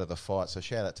pull out of the fight. So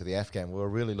shout out to the Afghan. We were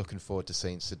really looking forward to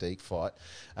seeing Sadiq fight.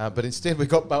 But instead we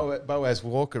got Boaz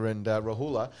Walker and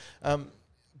Rahula.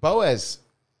 Boaz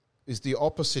is the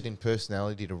opposite in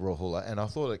personality to Rahula, and I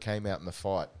thought it came out in the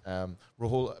fight.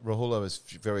 Rahula was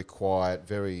very quiet,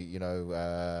 very,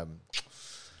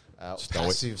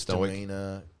 passive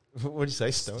demeanour. What do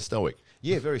you say? Stoic.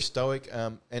 Yeah, very stoic.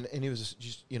 And he was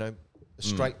just, a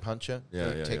straight puncher,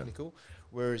 very technical. Yeah.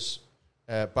 Whereas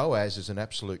Boaz is an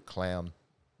absolute clown.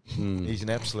 He's an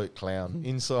absolute clown.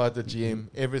 Inside the gym,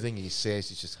 everything he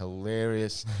says is just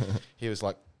hilarious. He was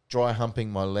like dry humping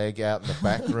my leg out in the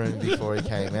back room before he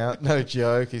came out. No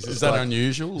joke. Is that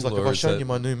unusual? He's like, have I shown you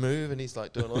my new move? And he's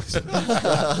like doing all this.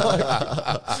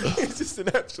 He's just an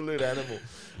absolute animal.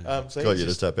 So got you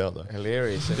to tap out though.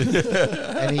 Hilarious.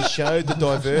 And he showed the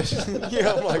diversity.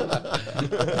 Yeah,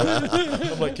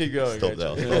 I'm like, keep going. Stop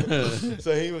that.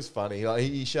 So he was funny.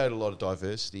 He showed a lot of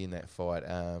diversity in that fight.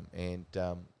 And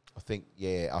I think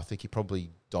he probably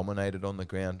dominated on the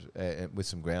ground with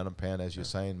some ground and pound, as you're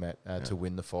saying, Matt, to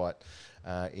win the fight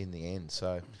in the end.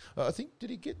 So I think did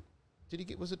he get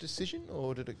was it a decision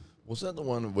or did it? Was that the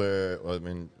one where I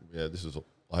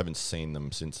haven't seen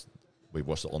them since we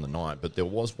watched it on the night, but there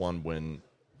was one when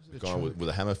the guy with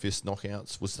the hammer fist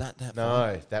knockouts. Was that No,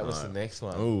 fight? That was the next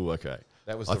one. Oh, okay.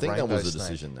 That was. I think that was a Snake.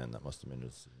 decision. Then that must have been a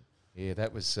decision. Yeah,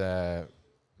 that was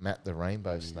Matt the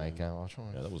Rainbow Snake. I'll try.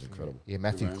 Yeah, that was incredible. Yeah,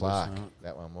 Matthew Clark.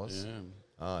 That one was.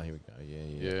 Yeah. Here we go.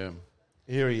 Yeah.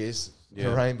 Here he is, the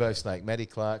Rainbow Snake, Matty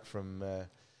Clark from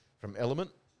Element.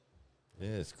 Yeah,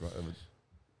 it's great.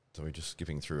 So we're just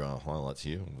skipping through our highlights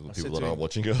here. The people that are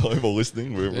watching at home or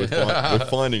listening, we're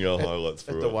finding our highlights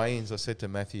for at the weigh-ins. I said to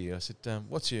Matthew, I said,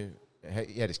 "What's your?"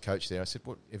 He had his coach there. I said,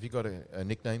 "What have you got a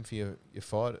nickname for your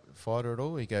fighter at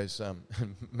all?" He goes,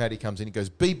 Matty comes in. He goes,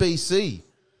 BBC.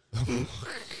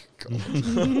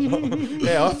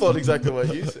 Yeah, I thought exactly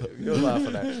what you said. You're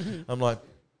laughing at. I'm like,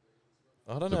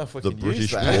 I don't know if we can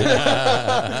use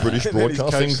that. British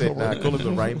broadcasting. His coach said, "No, call him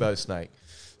the Rainbow Snake."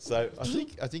 So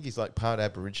I think he's like part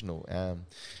Aboriginal,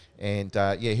 and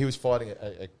he was fighting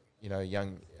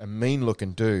a mean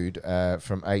looking dude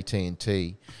from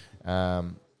AT&T.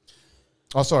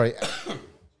 Sorry.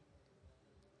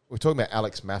 We're talking about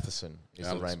Alex Matheson is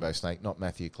the Rainbow Snake, not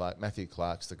Matthew Clark. Matthew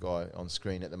Clark's the guy on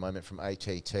screen at the moment from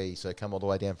ATT, so come all the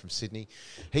way down from Sydney.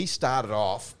 He started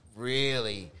off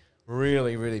really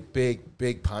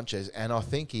big punches, and I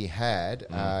think he had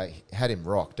him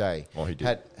rocked, eh? Oh, he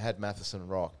did. Had Matheson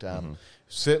rocked.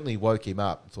 Certainly woke him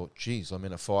up. Thought, geez, I'm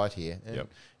in a fight here.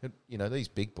 And, these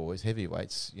big boys,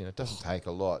 heavyweights, it doesn't take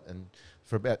a lot. And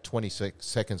for about 20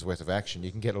 seconds worth of action,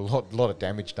 you can get a lot of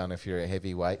damage done if you're a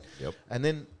heavyweight. Yep. And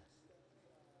then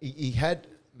he had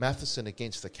Matheson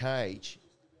against the cage,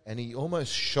 and he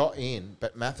almost shot in,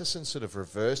 but Matheson sort of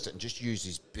reversed it and just used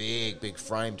his big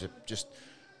frame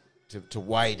to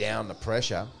weigh down the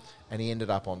pressure, and he ended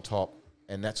up on top.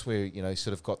 And that's where, he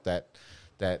sort of got that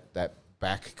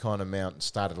back kind of mount and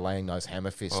started laying those hammer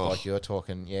fists like you're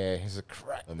talking. Yeah, it's a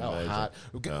crack. No, hard.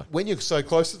 Yeah. When you're so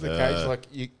close to the cage, like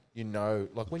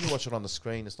like when you watch it on the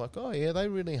screen, it's like, oh yeah, they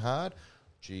really hard.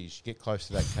 Geez, you get close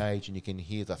to that cage and you can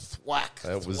hear the thwack.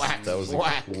 That was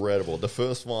incredible. The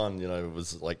first one,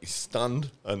 was like stunned,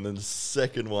 and then the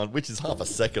second one, which is half a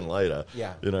second later,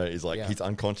 he's like he's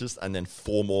unconscious, and then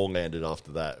 4 more landed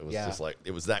after that. It was just like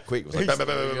it was that quick. It was like bang, bang,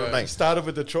 bang, bang, bang. He started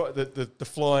with the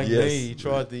flying knee. He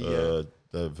tried the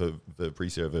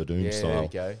Fabricio Verdun style. There you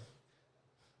go.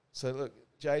 So look,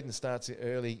 Jaden starts it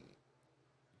early,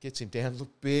 gets him down.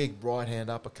 Look, big right hand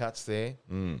uppercuts there.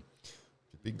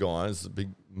 Big guys, big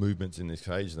movements in this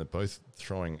cage, and they're both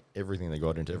throwing everything they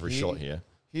got into every shot here.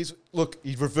 He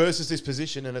reverses this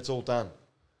position, and it's all done.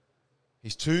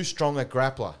 He's too strong a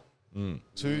grappler.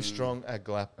 Too strong a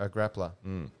grappler.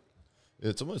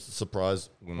 It's almost a surprise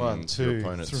when 1, 2, your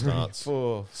opponent 3, starts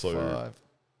 4, so 5.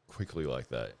 quickly like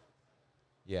that.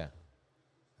 Yeah.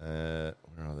 Where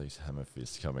are these hammer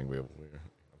fists coming? I'm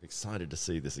excited to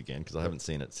see this again because I haven't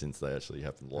seen it since they actually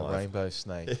happened live. The Rainbow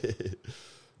Snake.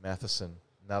 Matheson.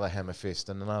 Another hammer fist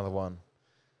and another one.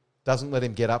 Doesn't let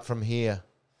him get up from here.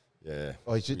 Yeah.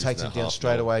 Oh, he takes him down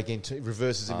straight away again.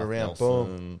 Reverses him around.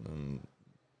 Boom.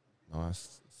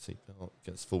 Nice. Seatbelt.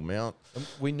 Gets full mount.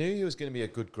 We knew he was going to be a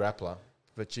good grappler,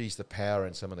 but geez, the power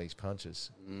in some of these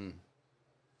punches.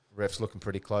 Ref's looking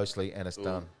pretty closely, and it's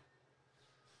done.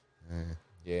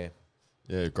 Yeah.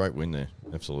 Yeah, great win there.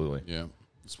 Absolutely. Yeah.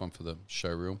 This one for the show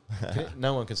reel.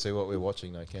 No one can see what we're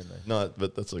watching, though, can they? No,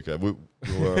 but that's okay. We're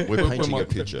painting a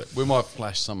picture. We might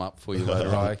flash some up for you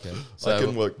later on. Okay. So, I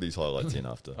can work these highlights in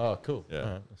after. Oh, cool.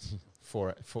 Yeah. All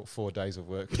right. 4 days of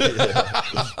work.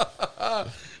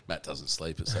 Matt doesn't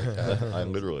sleep. It's okay. I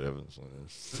literally haven't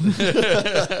seen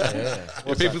Yeah,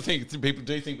 people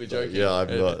do think we're joking. Yeah, I'm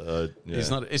not.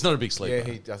 He's not a big sleeper. Yeah,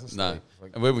 he doesn't sleep. No.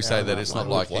 Like, And when we say that, it's not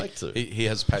like like to. he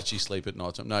has patchy sleep at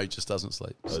night time. No, he just doesn't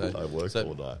sleep. I work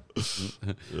all night.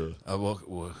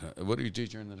 What do you do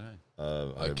during the day?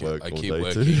 I keep work all day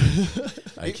working. too.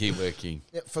 I keep working.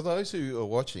 Yeah, for those who are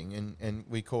watching, and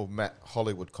we call Matt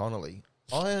Hollywood Connolly,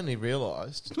 I only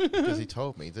realised, because he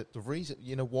told me, that the reason,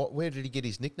 where did he get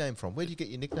his nickname from? Where did you get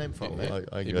your nickname from, Matt?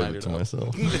 I He gave made it it to up.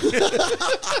 myself.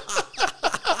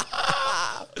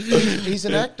 He's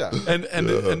an actor.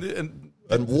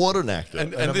 And what an actor.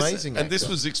 And An this, amazing and this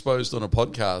actor. was exposed on a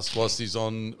podcast whilst he's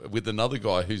on with another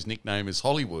guy whose nickname is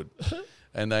Hollywood.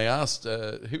 And they asked,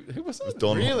 who was that?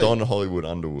 Don Hollywood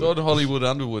Underwood. Don Hollywood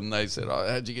Underwood. And they said,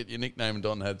 how'd you get your nickname? And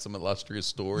Don had some illustrious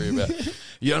story about,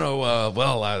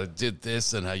 I did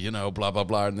this and, blah, blah,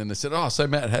 blah. And then they said, so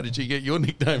Matt, how did you get your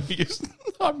nickname? He goes,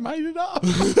 I made it up.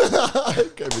 I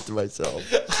gave it to myself.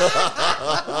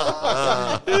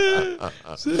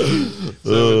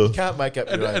 So you can't make up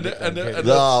your own nickname, can you?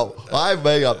 No, I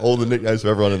make up all the nicknames for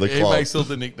everyone in the He club. makes all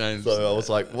the nicknames. So I was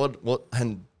like, what?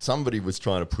 And somebody was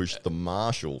trying to push the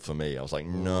Marshall for me. I was like,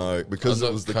 no, because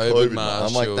it was the COVID Marshall.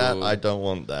 I'm like, that, I don't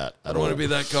want that. I don't want to be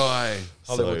that guy.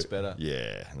 Hollywood's better.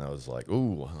 Yeah, and I was like,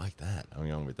 ooh, I like that. I'm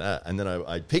going with that. And then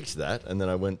I picked that, and then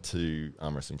I went to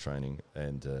arm wrestling training,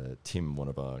 and Tim, one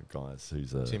of our guys,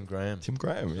 who's Tim Graham. Tim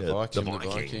Graham, yeah, Viking. The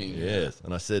Viking, yes.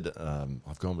 And I said,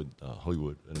 I've gone with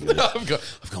Hollywood. And he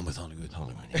goes, I've gone with Hollywood.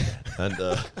 yeah. And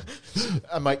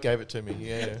A mate gave it to me,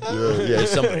 yeah. yeah,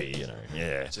 somebody,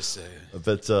 yeah. Just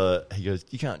But he goes,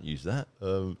 you can't use that.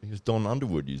 He goes, Don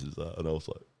Underwood uses that, and I was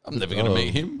like, I'm never going to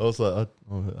meet him. I was like,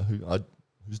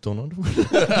 who's Don Underwood?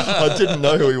 I didn't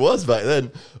know who he was back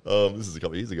then. This is a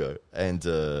couple of years ago. And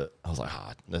I was like,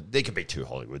 there could be 2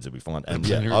 Hollywoods, it'll be fine. And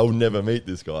yeah, I'll never meet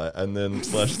this guy. And then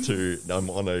flash to, I'm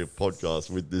on a podcast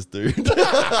with this dude.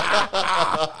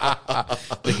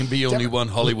 There can be only one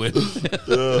Hollywood.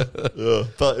 yeah.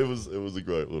 But it was a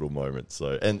great little moment.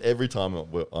 So, and every time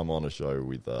I'm on a show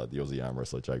with the Aussie arm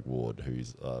wrestler Jake Ward,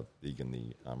 who's big in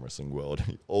the arm wrestling world,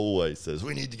 he always says,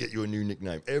 we need to get you a new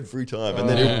nickname every time. And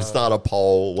then he'll start a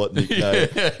poll, what nickname.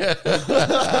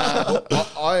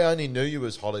 I only knew you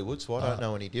as Hollywood, so I don't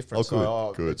know any difference.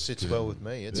 Good. It sits well with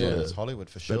me. It's Hollywood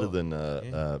for sure. Better than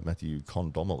Matthew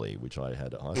Condomely, which I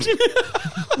had at high school.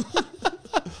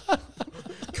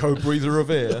 Co-breather of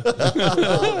air.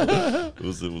 It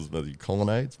was Matthew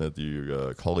Colonnades,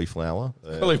 Matthew Cauliflower.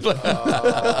 But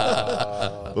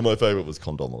my favourite was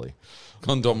Condomely.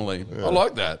 Condomely. I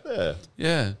like that.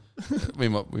 Yeah. We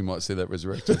might see that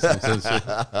resurrected.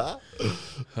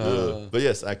 But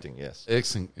yes, acting, yes.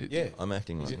 Excellent. Yeah. I'm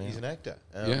acting right now. He's an actor.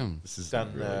 This is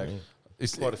done really me.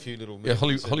 quite a few little Yeah,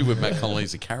 movies. Hollywood Matt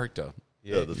Connolly's a character.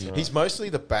 Yeah, that's right. He's mostly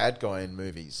the bad guy in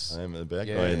movies. I am the bad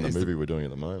Yeah. guy in the He's movie we're doing at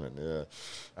the moment, yeah.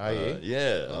 Are you?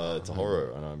 It's a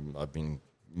horror, and I've been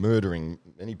murdering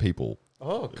many people.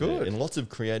 Oh, good. In lots of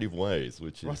creative ways,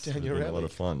 which Right is down your been a lot alley.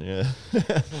 of fun, yeah.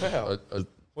 Wow.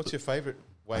 What's your favourite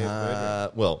way of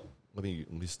murdering? Well, let me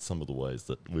list some of the ways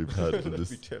that we've had in Let this.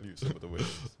 me tell you some of the ways.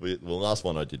 Last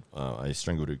one I did, I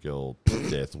strangled a girl to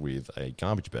death with a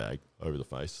garbage bag over the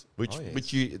face, which Oh,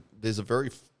 yes. there's a very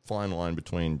fine line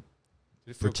between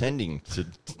pretending to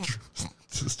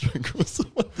strangle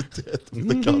someone to death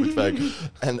with a garbage bag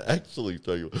and actually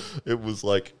strangle. It was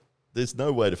like, there's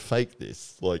no way to fake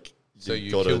this. Like, So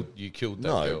you killed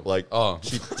that girl?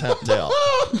 She tapped out.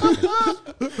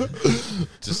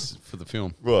 Just for the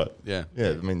film. Right. Yeah. Yeah,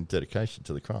 I mean, dedication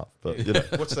to the craft. But,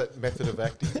 What's that method of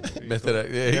acting? Method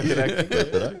acting.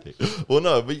 Method acting. Well,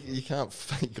 no, but you can't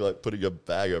fake, like, putting a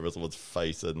bag over someone's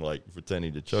face and, like,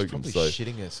 pretending to choke him. Probably So,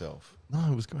 shitting herself. no,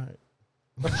 it was great.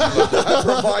 From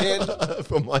my end.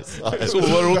 From my side. That's what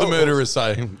all the murderers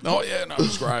say. Oh, yeah, no,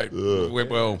 it's great. Went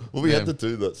well. Well, we had to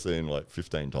do that scene like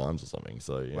 15 times or something.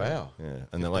 So yeah, Wow. yeah.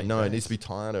 And they're like, no, it needs to be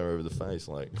tighter over the face,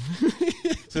 like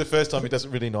So the first time he does it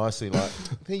really nicely, like,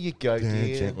 there you go,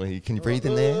 dear. gently. Can you breathe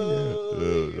in there?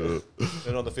 Yeah.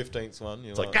 And on the 15th one,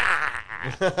 you're like,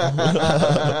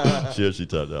 She actually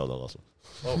tapped out on the last one.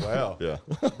 oh, wow. Yeah,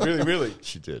 Really?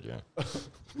 she did. Yeah,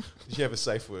 Did you have a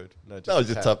safe word? No, no, I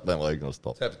just tapped that leg and I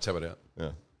stopped. Tap it out.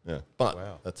 Yeah. But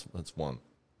Wow. that's one.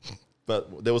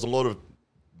 But there was a lot of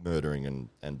murdering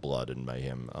and blood and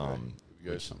mayhem. Here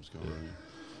we go, something's going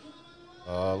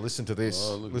on. Listen to this.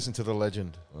 Listen to the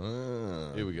legend.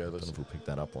 Here we go. I don't know if we'll pick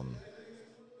that up on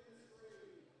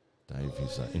Dave,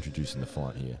 who's introducing the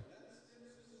fight here.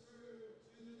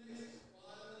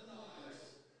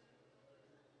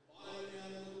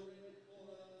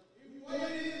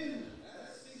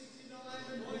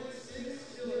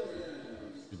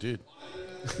 You did.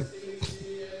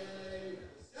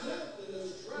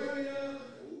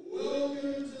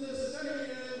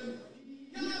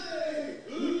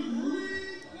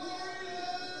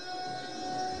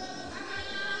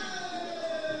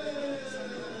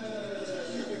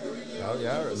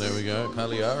 There we go,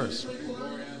 Palliaris.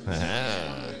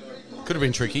 Could have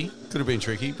been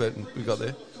tricky, but we got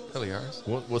there. Palliaris.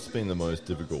 What's been the most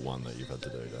difficult one that you've had to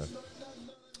do,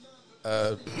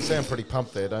 Dave? Sound pretty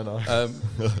pumped there, don't I?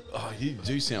 You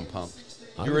do sound pumped.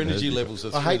 Your energy levels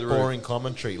are through I hate the roof. boring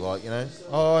commentary, like,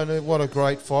 what a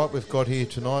great fight we've got here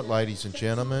tonight, ladies and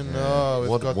gentlemen. Oh,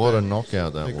 what a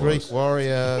knockout that the was. Greek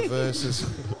warrior versus...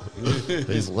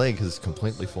 His leg has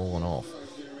completely fallen off.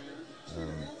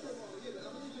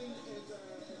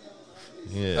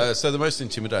 Yeah. So the most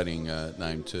intimidating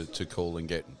name to call and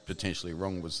get potentially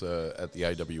wrong was at the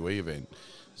AWE event.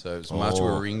 So it was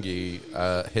Matuaringi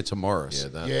Hetamoris.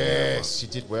 Yes, you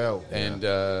did well. And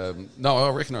no, I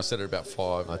reckon I said it about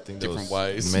 5 different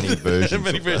ways. Many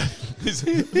versions.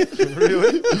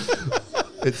 Really?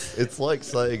 It's like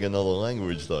saying another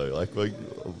language though.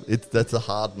 That's a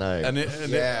hard name. And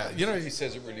he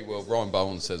says it really well. Ryan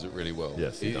Bowen says it really well.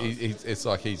 Yes, he does. It's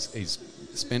like he's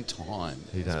spent time.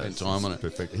 He has. Spent time on it.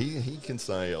 Perfect. He can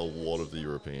say a lot of the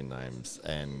European names,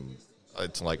 and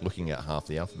it's like looking at half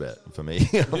the alphabet for me.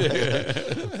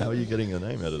 How are you getting a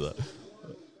name out of that?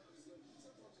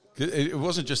 It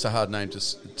wasn't just a hard name to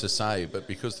say, but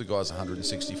because the guy's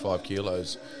 165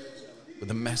 kilos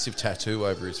with a massive tattoo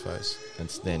over his face and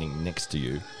standing next to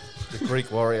you, the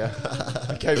Greek warrior.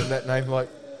 I gave him that name like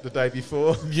the day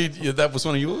before. That was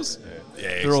one of yours?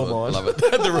 Yeah, they're all mine. Love it.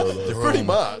 they're pretty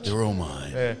much. They're all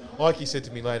mine. Yeah. Mikey said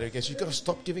to me later, he goes, "You've got to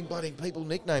stop giving bloody people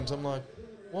nicknames." I'm like,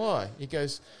 "Why?" He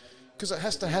goes, "Because it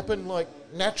has to happen like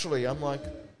naturally." I'm like,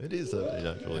 "It is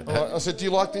naturally." I said, "Do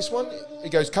you like this one?" He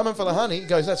goes, "Coming for the honey." He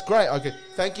goes, "That's great." I go,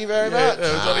 "Thank you very much."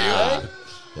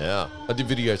 Yeah. I did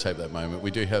videotape that moment. We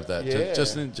do have that. Yeah.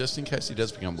 Just in case he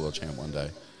does become world champ one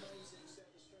day.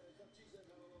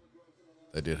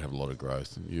 They did have a lot of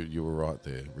growth. You were right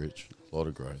there, Rich. A lot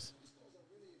of growth.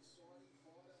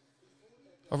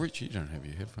 Oh, Rich, you don't have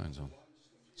your headphones on.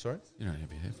 Sorry? You don't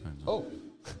have your headphones on. Oh.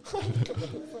 I've got my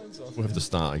headphones on. We'll have to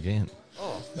start again.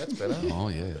 Oh, that's better. Oh,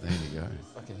 yeah, there you go.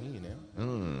 I can hear you now.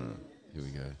 Here we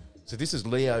go. So this is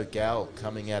Leo Gal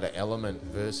coming out of Element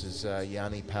versus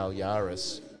Yanni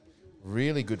Palliaris.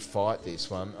 Really good fight, this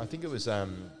one. I think it was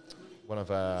one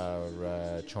of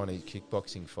our Chinese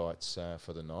kickboxing fights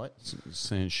for the night.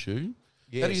 Sanshu?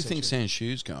 Yeah, how do you think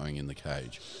Sanshu's going in the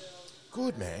cage?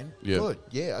 Good, man. Yeah. Good.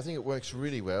 Yeah, I think it works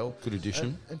really well. Good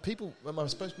addition. And people, I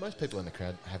suppose most people in the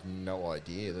crowd have no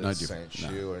idea that it's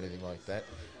Sanshu or anything like that.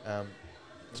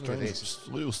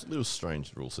 Little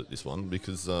strange rule set, this one,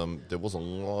 because there was a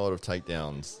lot of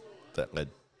takedowns that led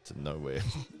to nowhere.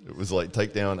 It was like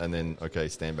takedown and then,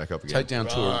 stand back up again. Takedown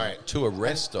to a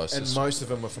rest, I suspect. And most of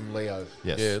them were from Leo.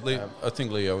 Yes. Yeah, I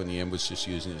think Leo in the end was just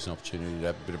using it as an opportunity to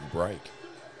have a bit of a break.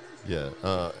 Yeah.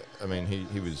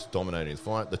 He was dominating the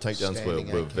fight. The takedowns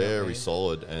were very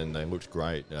solid and they looked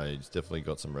great. He's definitely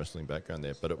got some wrestling background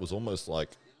there, but it was almost like,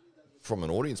 from an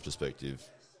audience perspective,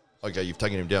 okay, you've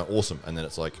taken him down, awesome. And then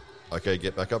it's like, okay,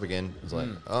 get back up again. It's like,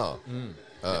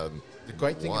 the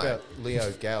great thing about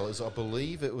Leo Gal is I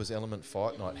believe it was Element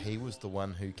Fight Night. He was the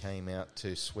one who came out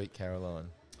to Sweet Caroline.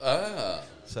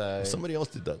 So somebody else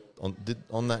did that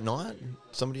on that night.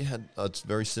 Somebody had a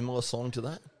very similar song to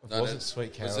that. It wasn't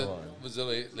Sweet Caroline. Was it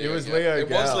Leo? It was Leo Gal. It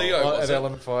was Leo at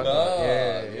Element Fight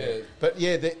Night. Yeah. But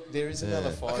there is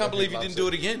another fight. I can't believe you didn't do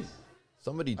it again.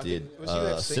 Somebody did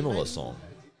a similar song.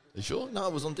 Are you sure? No,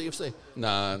 it was on DFC.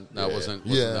 No, it wasn't.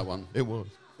 Wasn't that one? It was.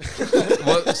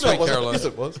 Sweet Caroline. Yes,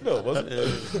 it was. No, it wasn't.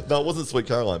 No, it wasn't Sweet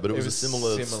Caroline, but it was a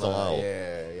similar style.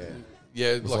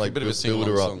 Yeah, like a bit of a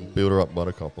sing-along song. Build her up,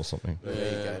 Buttercup, or something. There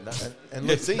you go. And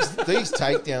look, these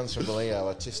takedowns from Leo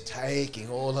are just taking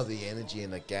all of the energy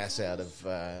and the gas out of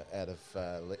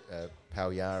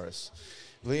Palliaris.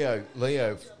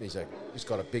 Leo, he's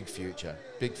got a big future.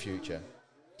 Big future.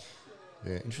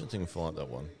 Yeah, interesting fight, that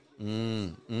one.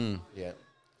 Yeah.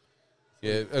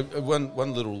 Yeah,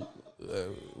 one little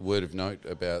word of note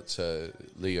about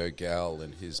Leo Gal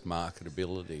and his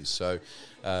marketability. So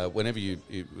whenever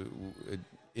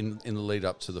in the lead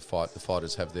up to the fight, the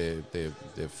fighters have their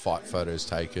fight photos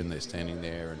taken. They're standing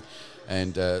there,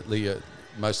 and Leo,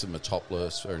 most of them are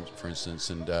topless, for instance,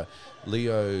 and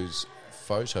Leo's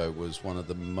photo was one of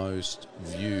the most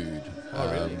viewed.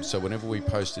 Really? So whenever we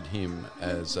posted him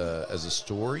as a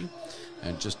story,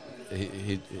 and just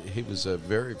he was a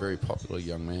very, very popular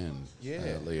young man,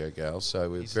 Leo Gale.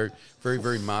 So a very, very,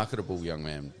 very marketable young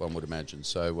man, one would imagine.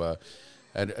 So.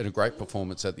 And a great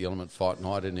performance at the Element Fight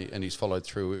Night, and he's followed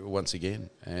through once again,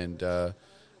 and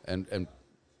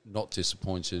not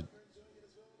disappointed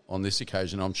on this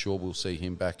occasion. I'm sure we'll see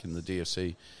him back in the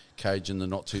DFC cage in the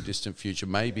not too distant future.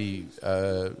 Maybe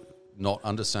not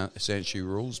under Sanshu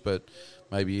rules, but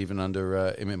maybe even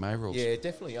under MMA rules. Yeah,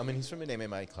 definitely. I mean, he's from an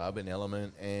MMA club, an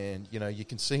Element, and, you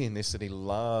can see in this that he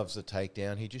loves the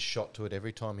takedown. He just shot to it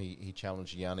every time he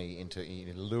challenged Yanni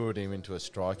he lured him into a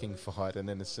striking fight, and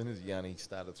then as soon as Yanni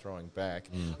started throwing back,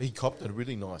 he copped a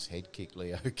really nice head kick,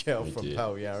 Leo Cal, from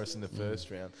Pau Yaris in the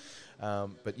first round.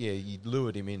 But yeah, he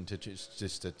lured him in to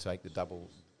just to take the double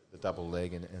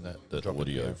leg and that drop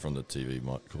audio from the TV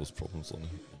might cause problems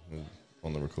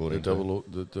on the recording.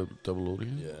 The double audio?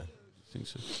 Yeah. I think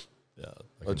so. Yeah,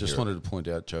 I just wanted to point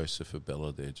out Joseph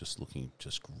Abella there, just looking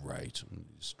just great, and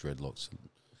his dreadlocks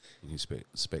looking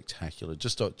spectacular.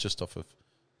 Just off of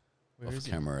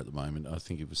camera at the moment. I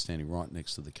think he was standing right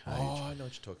next to the cage. Oh, I know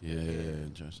what you're talking about.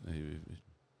 Yeah, he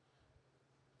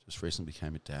just recently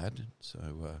became a dad, so.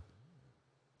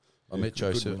 I met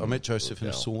Joseph in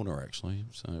a sauna, actually.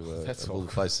 So that's all the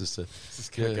places to. This is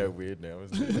going to go weird now,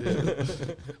 isn't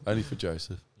it? Only for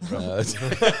Joseph. Here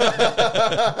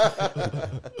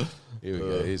we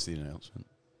go. Here's the announcement.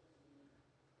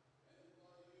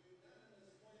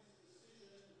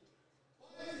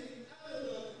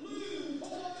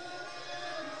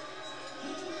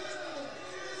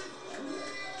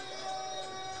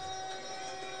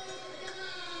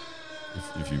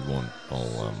 If you want,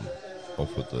 I'll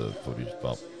put the footage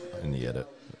up in the edit.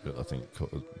 I think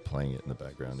playing it in the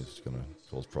background is going to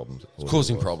cause problems. It's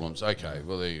causing problems. Okay,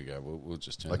 well there you go. We'll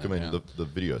just turn that down. The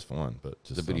video's fine, but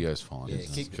just the video's fine. Yeah,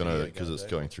 because it's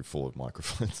going through forward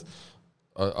microphones.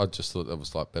 I just thought that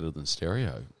was like better than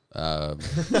stereo.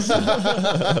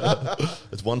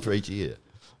 It's one for each ear.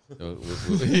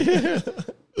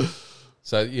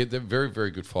 So, yeah, they're very,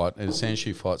 very good fight. And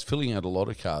Sanshu fights, filling out a lot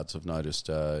of cards, I've noticed,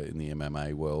 in the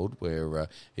MMA world, where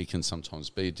it can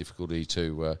sometimes be a difficulty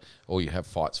to, or you have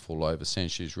fights fall over.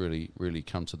 Sanshu's really, really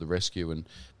come to the rescue and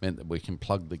meant that we can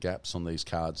plug the gaps on these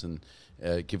cards and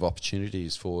give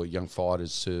opportunities for young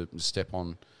fighters to step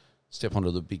onto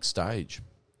the big stage.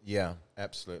 Yeah,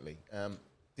 absolutely.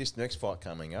 This next fight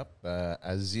coming up,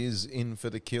 Aziz in for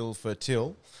the kill for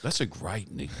Till. That's a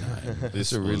great nickname.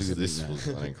 This was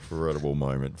an incredible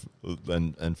moment,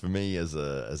 and for me as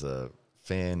a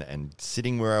fan and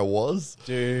sitting where I was,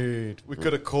 dude, we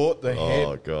could have caught the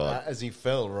head as he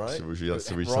fell. Right? Should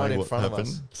we say what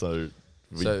happened? So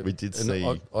we did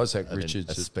see Isaac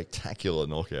Richards a spectacular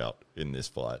knockout in this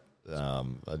fight.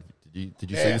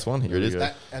 Did you see this one? Here it is.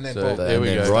 And then there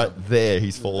we go. Right there,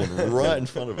 he's fallen right in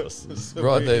front of us.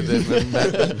 Right there.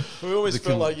 We always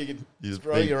felt like you could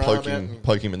throw your arm out and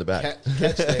poke him in the back.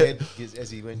 Catch the head as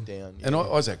he went down. And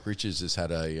Isaac Richards has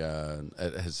had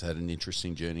an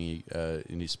interesting journey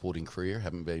in his sporting career,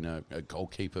 having been a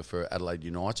goalkeeper for Adelaide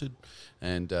United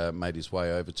and made his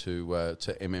way over to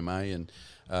MMA,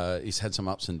 and he's had some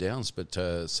ups and downs, but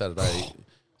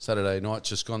Saturday night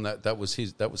just gone. That was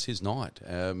his night.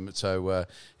 So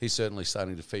he's certainly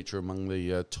starting to feature among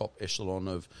the top echelon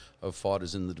of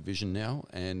fighters in the division now.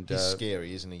 And he's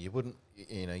scary, isn't he? You wouldn't,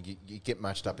 you get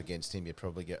matched up against him, you'd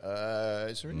probably go,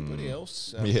 is there anybody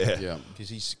else? Yeah, because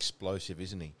he's explosive,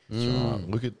 isn't he?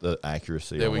 Look at the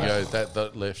accuracy. There we go.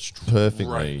 That left perfectly.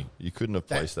 Right. You couldn't have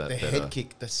placed that. The better. head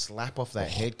kick, the slap off that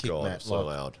head kick, God, Matt. so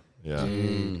loud. Yeah,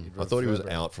 I thought he was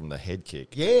out from the head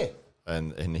kick. Yeah.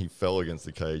 And he fell against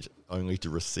the cage only to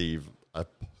receive a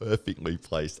perfectly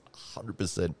placed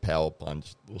 100% power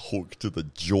punch hook to the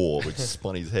jaw, which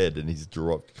spun his head, and he's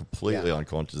dropped completely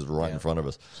unconscious right in front of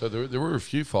us. So there were a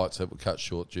few fights that were cut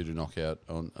short due to knockout.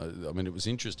 I mean, it was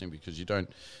interesting because you don't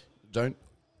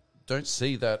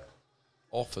see that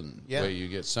often where you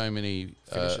get so many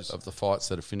of the fights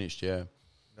that are finished. Yeah,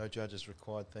 no judges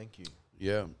required. Thank you.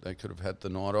 Yeah, they could have had the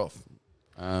night off.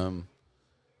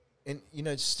 And,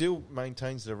 it still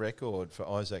maintains the record for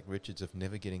Isaac Richards of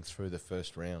never getting through the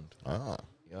first round. Ah.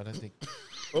 I don't think...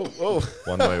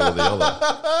 One way or the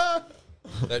other.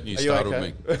 That news startled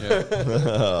me.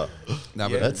 Yeah. No,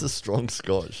 but that's a strong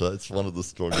Scotch. That's one of the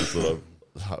strongest that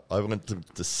I went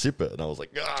to sip it, and I was like,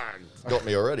 it's got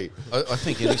me already. I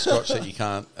think any scotch that you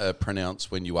can't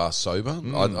pronounce when you are sober,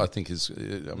 I think is.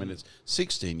 I mean, it's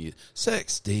 16 years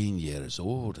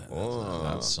old.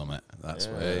 That's something. That's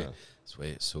where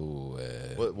it's so.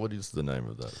 What is the name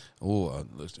of that?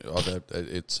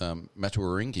 It's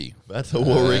Matawaringi.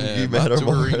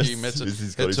 Matawaringi. It's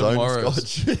He's got his own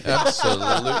scotch.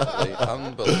 Absolutely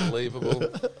unbelievable.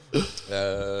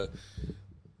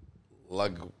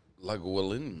 Lagwalin.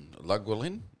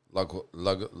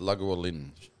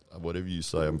 Whatever you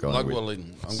say, I'm going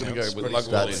Lagwalin. I'm going to go with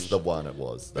Lagwalin. That's the one it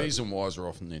was. B's and Y's are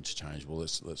often interchangeable.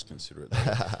 Let's consider it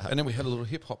that. And then we had a little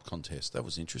hip hop contest. That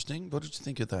was interesting. What did you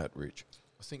think of that, Rich?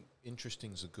 I think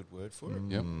interesting is a good word for it.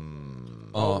 Yep.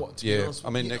 I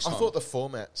mean, next time. I thought the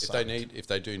format. If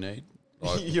they do need,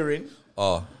 like, you're in.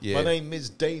 Oh, yeah. My name is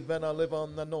Dave, and I live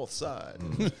on the north side.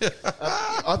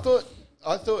 I thought.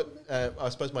 I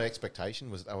suppose my expectation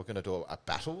was they were going to do a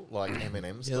battle like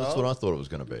Eminem style. Yeah, that's what I thought it was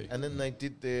going to be. And then they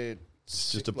did their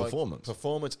just a performance,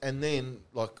 and then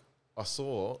like I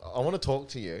want to talk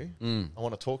to you. I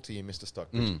want to talk to you, Mr.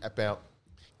 Stockbridge, about.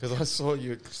 Because I saw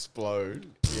you explode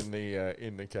in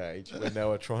the cage when they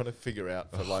were trying to figure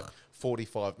out for like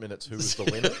 45 minutes who was the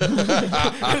winner.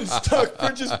 And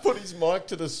Stockbridge just put his mic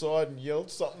to the side and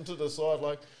yelled something to the side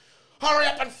like, "Hurry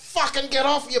up and fucking get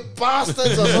off, you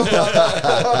bastards!" or something like that.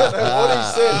 I don't know what he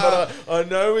said, but I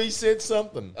know he said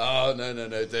something. Oh no!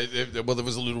 Well, there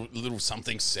was a little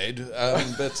something said,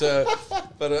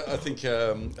 but I think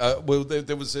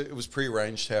it was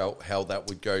prearranged how that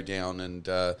would go down, and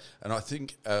I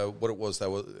think what it was they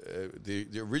were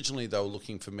originally they were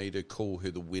looking for me to call who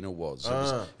the winner was.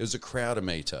 It was a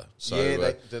crowdometer. So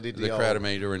yeah, they did the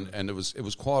crowdometer, and it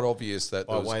was quite obvious that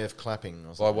by way of clapping,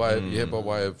 by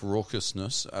way of raucousness,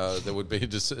 there would be a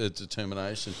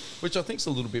determination, which I think is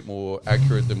a little bit more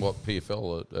accurate than what PFL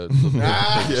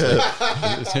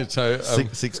so,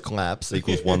 six claps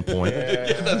equals 1 point.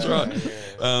 Yeah, that's right.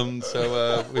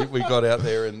 So we got out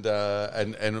there and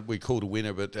we called a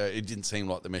winner, but it didn't seem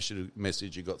like the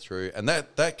message you got through, and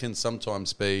that can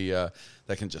sometimes be bright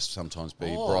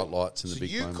lights in the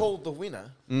big moment. So you called the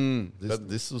winner,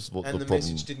 this is what and the problem.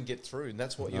 message didn't get through, and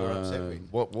that's what you were upset with.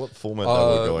 What format they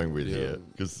were going with here?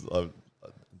 Because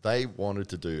they wanted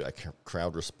to do a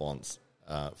crowd response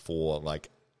for like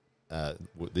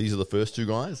these are the first two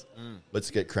guys.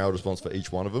 Let's get crowd response for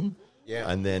each one of them. Yeah,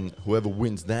 and then whoever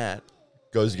wins that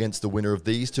goes against the winner of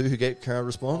these two who get crowd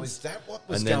response. Oh, is that what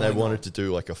was and then they wanted to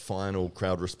do like a final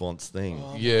crowd response thing.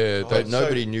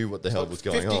 Nobody knew what the hell was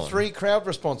going 53 on. 53 crowd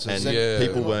responses. And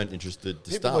people weren't interested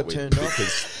to start with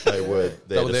because they were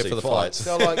there for the fights.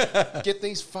 They're like, get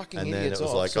these fucking and idiots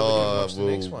off. And then it was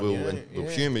like, we'll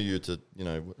humour you to,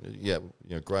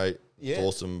 great. Yeah. It's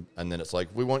awesome, and then it's like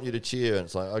we want you to cheer, and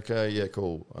it's like okay, yeah,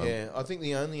 cool. I think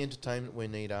the only entertainment we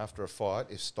need after a fight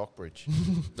is Stockbridge.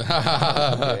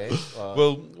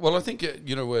 Well, I think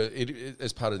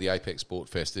as part of the Apex Sport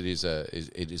Fest, it's a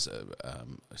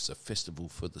festival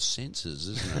for the senses,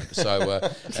 isn't it? So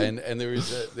and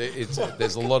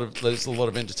there's a lot of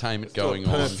entertainment going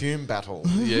on. Perfume battle.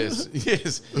 Yes.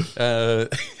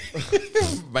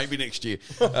 Maybe next year,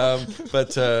 so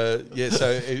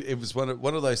it was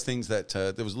one of those things that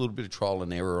there was a little bit of trial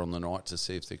and error on the night to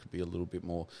see if there could be a little bit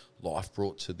more life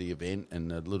brought to the event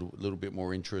and a little bit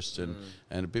more interest and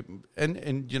a bit and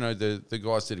the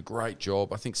guys did a great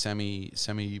job. I think Sammy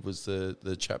was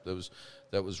the chap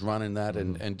that was running that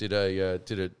and did a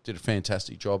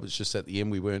fantastic job. It's just at the end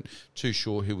we weren't too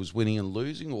sure who was winning and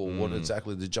losing or what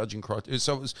exactly the judging criteria.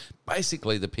 So it was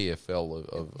basically the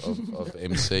PFL of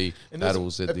MC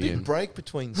battles at the end. A big break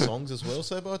between songs as well.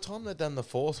 So by the time they'd done the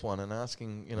fourth one and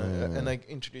asking, and they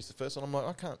introduced the first one, I'm like,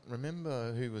 I can't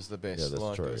remember who was the best. Yeah,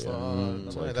 that's true.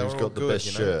 Who's got the best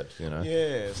shirt? Yeah,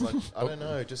 it's like I don't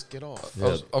know, just get off.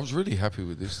 Yeah. I was really happy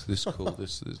with this call.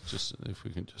 This is just if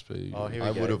we can just be. Oh, here we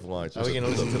I go. would have liked. Are we going to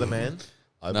listen to the man?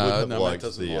 No, it doesn't like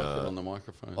it on the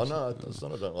microphone. Oh no, it's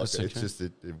not. I don't like it. It's just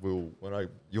it will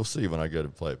you'll see when I go to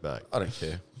play it back. I don't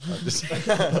care. I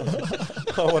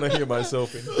want to hear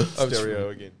myself in stereo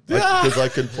again because I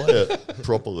can play it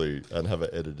properly and have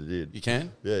it edited in. You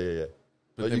can? Yeah.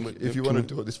 But if you want to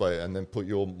do it this way and then put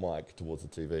your mic towards the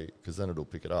TV, because then it'll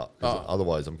pick it up.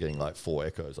 Otherwise, I'm getting like 4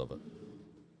 echoes of it.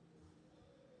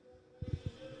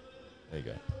 There you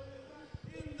go.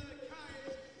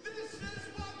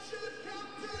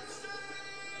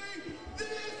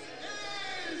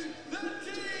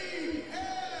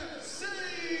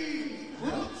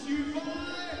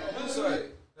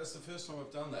 That's the first time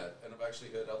I've done that, and I've actually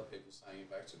heard other people saying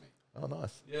it back to me. Oh,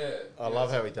 nice. Yeah. I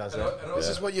love how he does that. This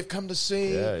is what you've come to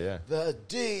see. Yeah. The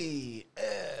DFC.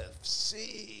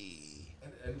 And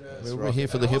We're here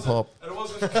for the hip hop.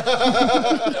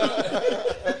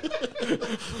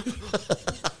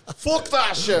 Fuck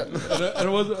that shit. I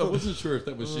wasn't sure if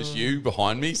that was just you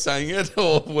behind me saying it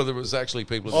or whether it was actually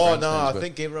people. Oh no, I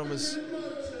think everyone was.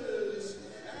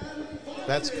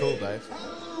 That's cool, Dave.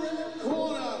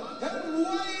 Corner and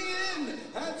weighing in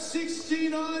at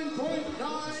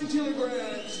 69.9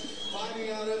 kilograms,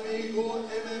 fighting out of Eagle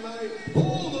MMA,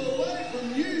 all the way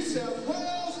from New South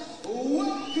Wales.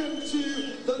 Welcome to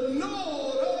the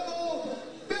Nordal,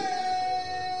 Ben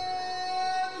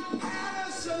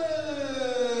Patterson.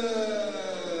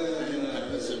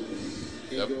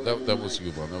 That was a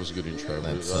good one. That was a good intro.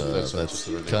 That's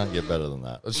can't get better than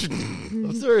that.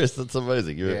 I'm serious. That's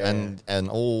amazing. And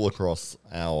all across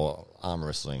our arm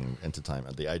wrestling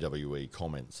entertainment, the AWE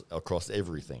comments across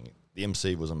everything. The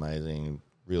MC was amazing.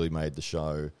 Really made the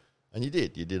show. And you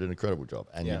did an incredible job.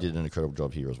 And you did an incredible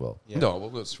job here as well. Yeah. No, well,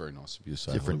 that's very nice of you to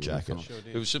say. Different jacket. Sure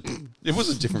it was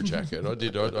a different jacket. I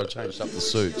changed up the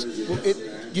suits. Well,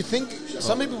 you think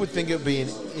some people would think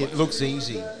it looks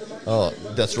easy. Oh,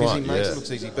 that's right. He makes it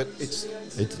look easy, but it's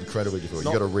incredibly difficult.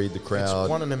 You got to read the crowd. It's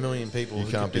 1 in a million people. You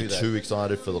can't be too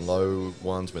excited for the low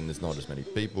ones when there's not as many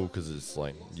people because it's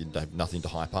like you have nothing to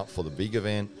hype up for the big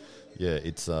event. Yeah,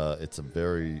 it's a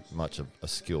very much a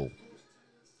skill.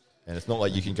 And it's not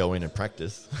like you can go in and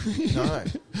practice. No.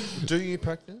 Do you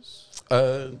practice?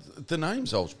 The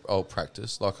names I'll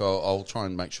practice. Like I'll try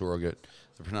and make sure I get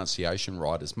the pronunciation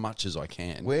right as much as I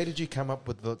can. Where did you come up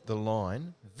with the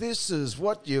line? This is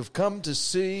what you've come to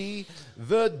see,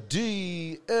 the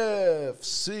DFC.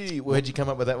 Where'd you come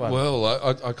up with that one? Well,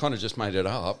 I kind of just made it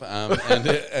up,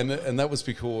 and that was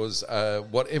because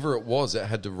whatever it was, it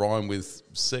had to rhyme with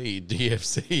C,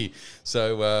 DFC.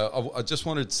 So I just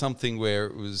wanted something where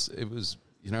it was it was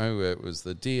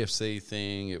the DFC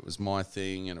thing, it was my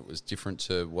thing, and it was different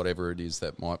to whatever it is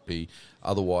that might be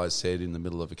otherwise said in the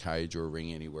middle of a cage or a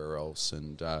ring anywhere else.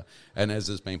 And as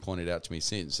has been pointed out to me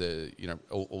since,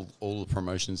 all the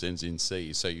promotions ends in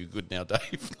C, so you're good now,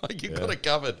 Dave. Like you've got it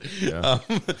covered. Yeah.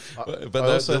 But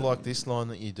I also like this line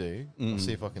that you do. I'll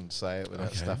see if I can say it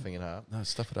without stuffing it up. No,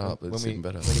 stuff it up. It's even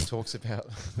better. When he talks about,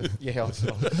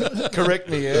 correct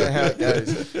me how it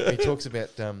goes. He talks about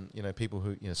people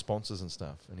who sponsors and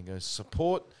stuff. And he goes,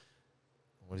 support.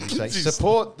 What did he say?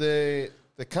 Support the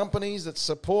companies that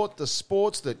support the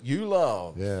sports that you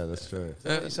love. Yeah, that's true. Is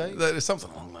that what you say? There's something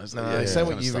along those lines. No, say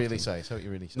what you really say. Say what you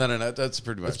really say. No. That's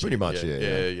pretty much. That's pretty much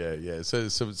it. Yeah. So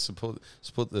support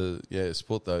those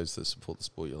that support the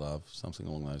sport you love. Something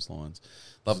along those lines.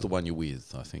 Love the one you're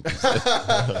with, I think.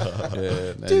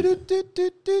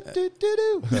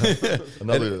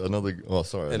 Another. Oh,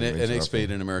 sorry. And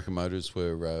NXP and American Motors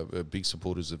were big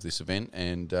supporters of this event,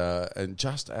 and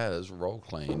just as Roll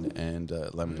Clean and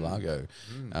Lammy Largo.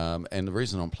 And the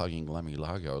reason I'm plugging Lammy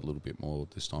Largo a little bit more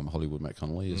this time, Hollywood Matt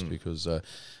Connolly, is because our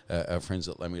friends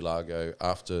at Lammy Largo,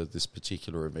 after this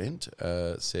particular event,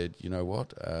 said, you know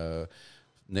what,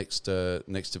 next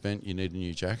event you need a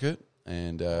new jacket.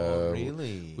 And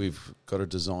really? We've got a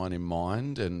design in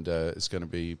mind, and it's going to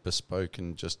be bespoke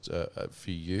and just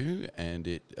for you. And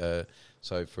it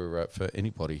so for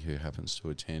anybody who happens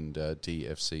to attend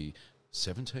DFC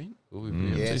 17,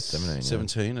 yes,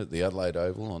 17 at the Adelaide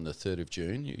Oval on the 3rd of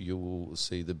June, you will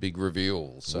see the big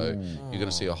reveal. So you're going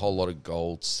to see a whole lot of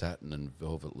gold satin and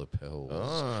velvet lapels,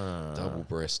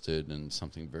 double-breasted, and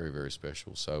something very, very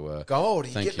special. So gold,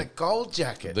 you're getting a gold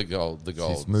jacket. The gold.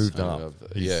 He's moved up.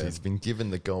 He's been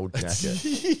given the gold jacket.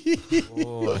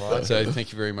 So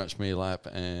thank you very much, Mia Lap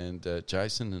and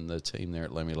Jason and the team there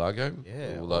at Lammy Largo.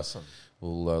 Yeah, awesome.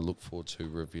 We'll look forward to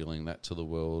revealing that to the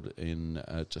world in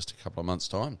just a couple of months'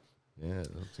 time. Yeah,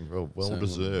 that's incredible. Well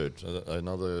deserved.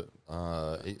 Another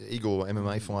Eagle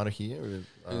MMA fighter here.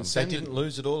 They didn't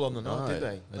lose it all on the night, did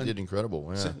they? They did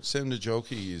incredible. Yeah. Sam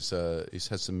Najolki has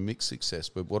had some mixed success,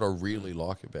 but what I really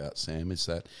like about Sam is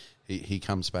that he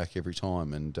comes back every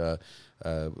time, and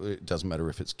it doesn't matter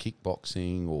if it's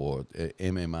kickboxing or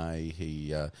MMA.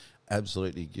 He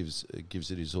absolutely gives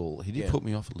it his all. He did put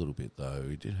me off a little bit, though.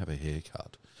 He did have a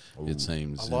haircut, it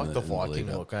seems. I like the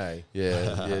Viking look, eh?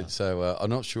 Yeah. So I'm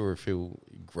not sure if he'll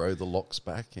grow the locks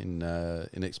back in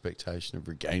expectation of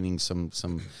regaining some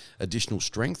additional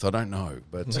strength. I don't know,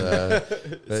 but it's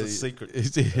a secret.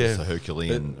 It's a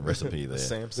Herculean recipe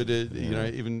there. But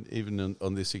even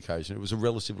on this occasion, it was a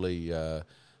relatively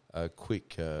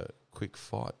quick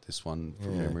fight. This one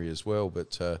from memory as well,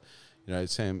 but.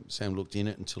 Sam looked in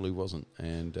it until he wasn't,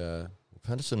 and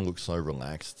Patterson looked so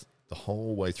relaxed the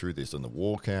whole way through this, and the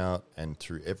walkout, and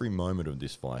through every moment of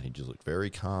this fight, he just looked very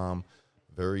calm,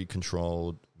 very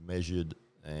controlled, measured,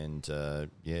 And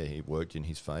he worked in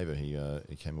his favour. He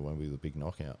came away with a big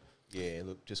knockout. Yeah,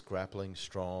 look, just grappling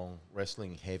strong,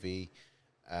 wrestling heavy.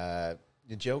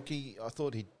 Njelki, I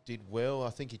thought he did well. I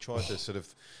think he tried to sort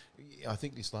of. I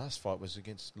think this last fight was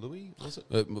against Louis, was it?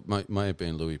 It may have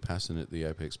been Louis Passon at the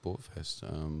Apex Sport Fest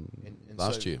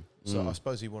last year. So I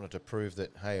suppose he wanted to prove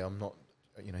that, hey, I'm not.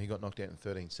 He got knocked out in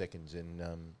 13 seconds, and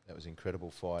that was an incredible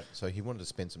fight. So he wanted to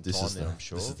spend some time there, I'm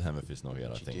sure. This is the hammer fist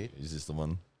knockout, I think. Did. Is this the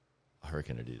one? I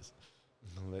reckon it is.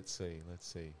 Let's see.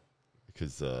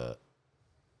 Because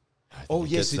oh,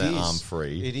 yes, it is. Arm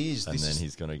free. It is. And then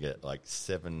he's going to get like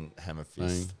 7 hammer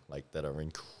fists that are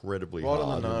incredibly right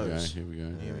hard. on the nose. Here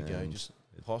we go. Just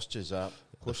postures up.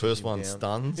 The first one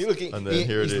stuns, and then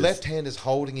here it is. His left hand is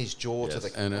holding his jaw to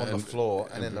Yes. on the floor,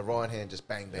 and then the right hand just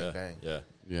bang, bang, bang. Yeah.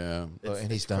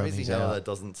 And he's It's done. crazy He's how out. that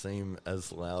doesn't seem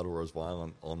as loud or as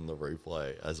violent on the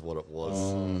replay as what it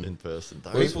was in person.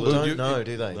 People Well, don't know,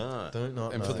 do they? No. Don't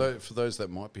not And know. for those that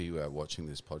might be watching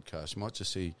this podcast, you might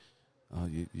just see,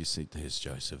 you see, there's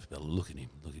Joseph. But look at him,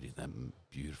 that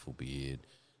beautiful beard.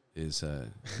 There's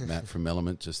Matt from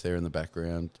Element just there in the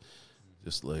background,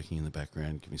 just lurking in the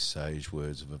background, giving sage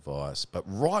words of advice. But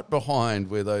right behind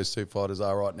where those two fighters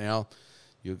are right now,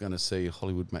 you're going to see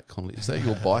Hollywood Matt Connolly. Is that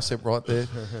your bicep right there?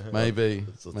 Maybe.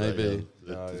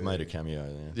 He's made a cameo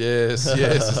there. Yes.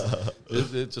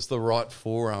 It's just the right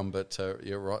forearm, but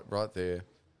right there.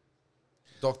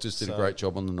 Doctors did a great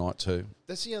job on the night too.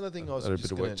 That's the other thing I was Had a just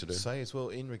bit of going work to to do. say as well,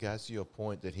 in regards to your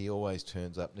point that he always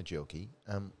turns up, Njelki.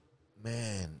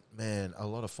 Man, a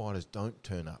lot of fighters don't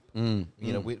turn up.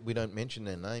 We don't mention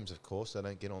their names, of course. They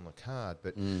don't get on the card.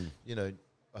 But,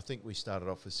 I think we started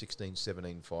off with 16,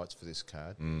 17 fights for this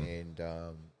card. And,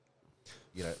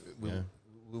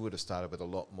 we would have started with a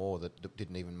lot more that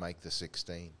didn't even make the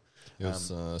 16. It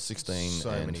was 16 so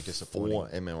and many 4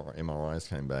 MRIs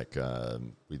came back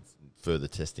with further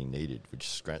testing needed, which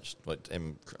scratched. Like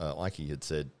Ike had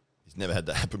said, he's never had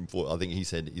that happen before. I think he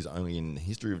said he's only in the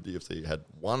history of DFC had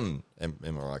 1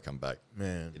 MRI come back.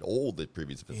 Man. In all the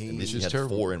previous events. And this is had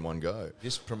terrible. 4 in one go.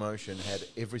 This promotion had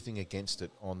everything against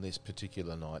it on this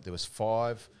particular night. There was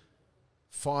five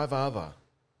other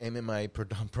MMA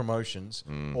promotions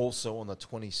also on the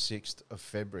 26th of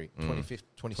February. 25th.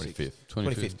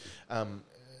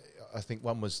 I think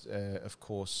one was, of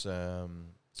course, was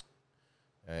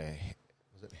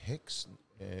it Hex?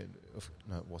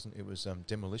 No, it wasn't. It was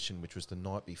Demolition, which was the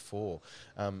night before.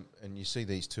 And you see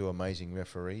these two amazing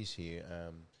referees here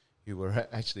who were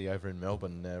actually over in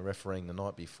Melbourne refereeing the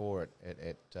night before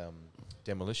at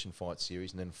Demolition Fight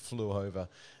Series, and then flew over.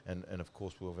 And of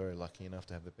course, we were very lucky enough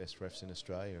to have the best refs in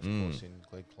Australia, of course, in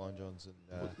Glenn Kleinjohns.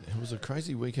 And It was a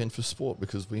crazy weekend for sport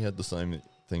because we had the same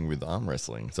thing with arm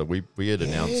wrestling. So we had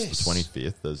announced the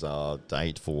 25th as our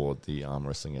date for the Arm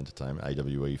Wrestling Entertainment,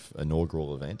 AWE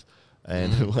inaugural event.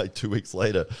 And like 2 weeks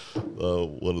later,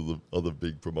 one of the other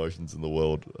big promotions in the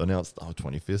world announced,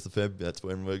 25th of Feb, that's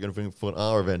when we're going to put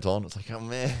our event on. It's like, oh,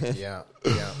 man. Yeah.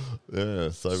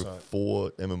 So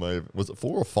 4 MMA, was it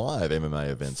 4 or 5 MMA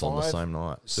events on the same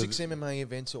night? 6 MMA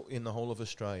events in the whole of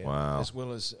Australia. Wow. As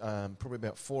well as probably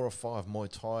about 4 or 5 Muay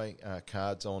Thai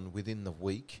cards on within the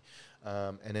week.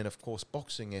 And then, of course,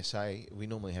 Boxing SA, we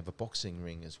normally have a boxing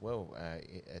ring as well at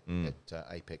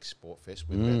Apex Sport Fest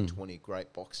with about 20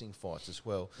 great boxing fights as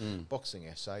well. Boxing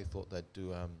SA thought they'd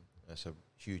do us a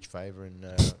huge favour in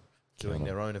doing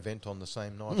their own event on the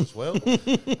same night as well.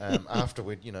 After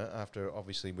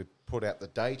obviously we put out the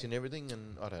date and everything,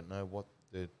 and I don't know what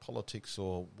the politics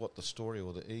or what the story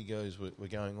or the egos were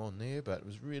going on there, but it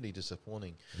was really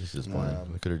disappointing. This is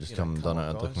we could have just come and done it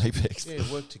at the Apex.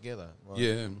 Yeah, work together.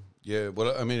 Yeah.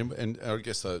 Well, I mean, and I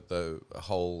guess the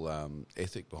whole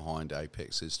ethic behind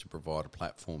Apex is to provide a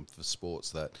platform for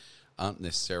sports that aren't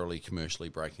necessarily commercially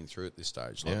breaking through at this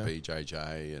stage, like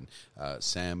BJJ and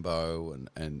Sambo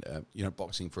and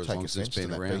boxing for as long as it's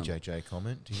been around. BJJ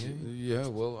comment, do you? Yeah,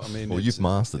 well, I mean... Well, you've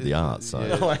mastered the art, so...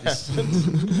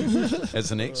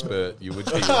 As an expert, you would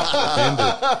be offended.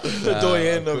 The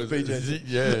doyen of BJJ.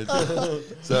 Yeah.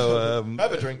 So...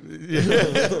 have a drink.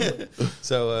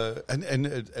 So, and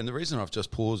the reason I've just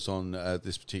paused on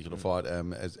this particular fight,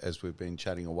 as we've been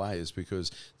chatting away, is because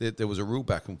there was a real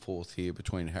back and forth here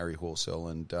between Harry Horsell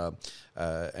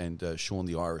and Sean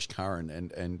the Irish Curran,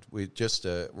 and we're just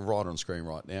right on screen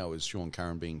right now is Sean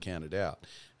Curran being counted out,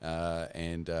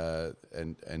 and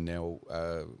now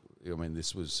I mean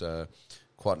this was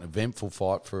quite an eventful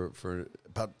fight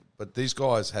but these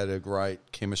guys had a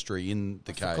great chemistry in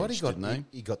the cage, didn't they?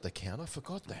 He got the count. I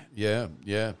forgot that. Yeah.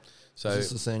 So Is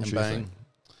this the Sanchu thing?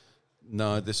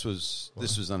 No, this was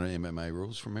under MMA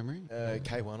rules from memory.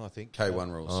 K1, I think.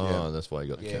 K1 rules. Oh, that's why you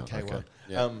got the count. K1. Okay.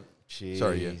 Yeah. Jeez.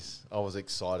 Sorry, yeah. I was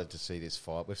excited to see this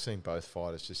fight. We've seen both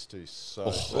fighters just do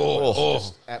so oh, well.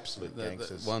 Just absolute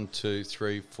gangsters. 1, 2,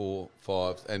 3, 4,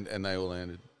 5, and they all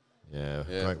landed. Yeah,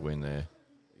 great win there.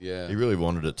 Yeah, he really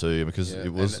wanted it too because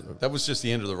it was. That was just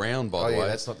the end of the round, by the way.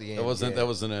 That's not the end. That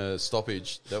wasn't a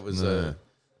stoppage. That was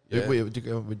Did we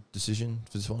go with decision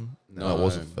for this one? No, it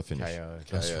wasn't a finish. KO.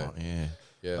 That's right.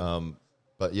 Yeah.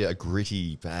 But yeah, a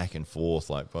gritty back and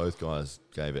forth. Like both guys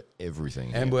gave it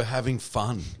everything, and we're having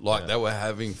fun. Like they were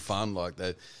having fun. Like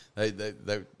they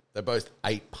both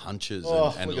ate punches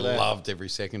and loved every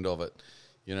second of it.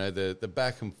 You know, the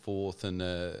back and forth and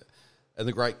the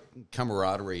great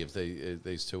camaraderie of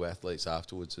these two athletes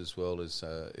afterwards as well is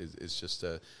just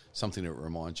something that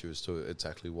reminds you as to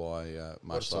exactly why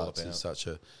martial arts is such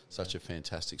a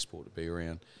fantastic sport to be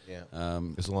around. Yeah,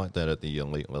 it's like that at the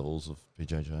elite levels of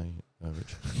BJJ.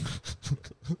 Rich.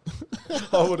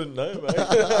 I wouldn't know,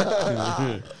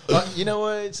 mate. But you know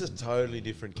what? It's a totally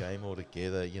different game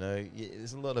altogether. You know,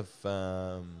 there's a lot of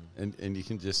and you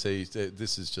can just see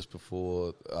this is just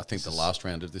before I think the last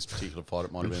round of this particular fight.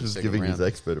 It might have been the Just second giving round. his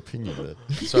expert opinion there.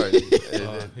 Sorry,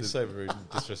 he's so rude and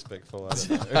disrespectful. I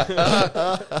don't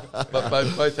know. But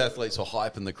both athletes are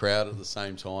hyping the crowd at the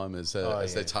same time as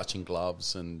they're touching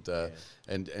gloves and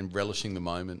relishing the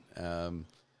moment.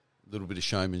 Little bit of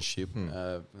showmanship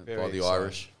by the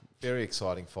Irish. Very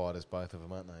exciting fighters, both of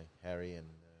them, aren't they? Harry and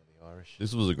the Irish.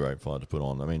 This was a great fight to put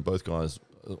on. I mean, both guys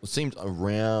seemed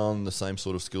around the same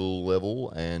sort of skill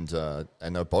level, and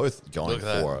they're both going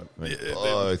for it. I mean,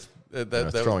 both.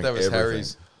 That was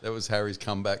Harry's. That was Harry's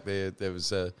comeback. There was.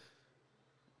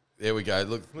 There we go.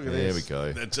 Look at there this. We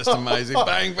go. That's just amazing.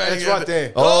 Bang, bang. That's right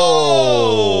there.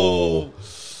 Oh.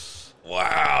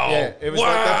 Wow. Yeah, it was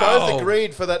like they both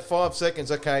agreed for that 5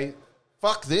 seconds. Okay,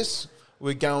 fuck this.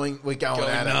 We're going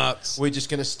at nuts. it. We're just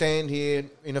going to stand here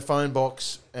in a phone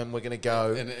box and we're going to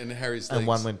go. And Harry's and legs.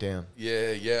 one went down.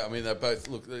 Yeah. I mean, they both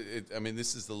look.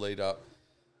 This is the lead up.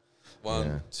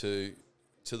 1, 2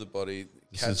 to the body.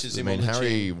 Catches him on the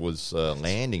Harry chin. was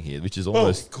landing here, which is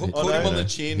almost put him on the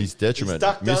chin. His detriment.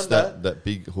 Missed that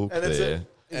big hook there.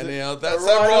 And now that's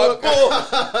that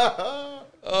right.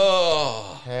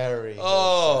 Oh, Harry.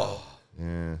 Oh,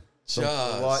 yeah.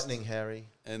 just lightning, Harry.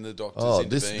 And the doctors. Oh,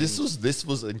 this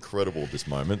was incredible. This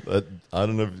moment. I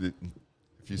don't know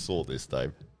if you saw this,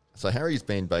 Dave. So Harry's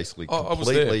been basically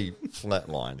completely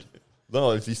flatlined.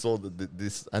 No, if you saw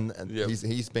this, and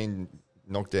he's been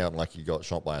knocked out like he got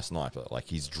shot by a sniper. Like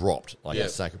he's dropped like a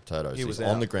sack of potatoes. He was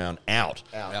on the ground, out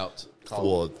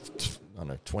for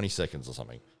 20 seconds or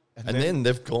something. And then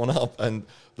they've gone up, and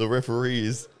the referee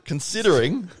is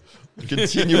considering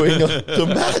continuing the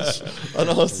match. And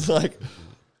I was like,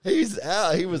 he's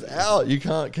out. He was out. You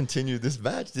can't continue this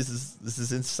match. This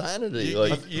is insanity.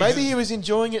 Maybe he was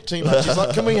enjoying it too much. He's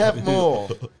like, can we have more?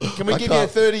 Can we give you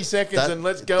 30 seconds and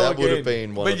let's go that again? Would have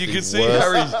been one but of you the can see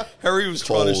Harry was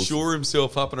trying to shore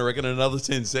himself up, and I reckon another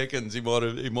 10 seconds he might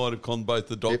have conned both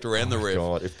the doctor and the ref.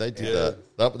 God, if they did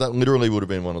that literally would have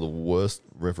been one of the worst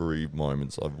referee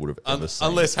moments I would have ever seen.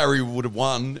 Unless Harry would have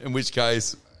won, in which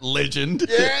case, legend.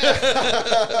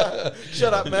 Yeah.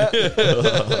 Shut up, Matt.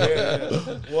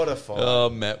 What a fight. Oh,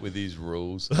 Matt with his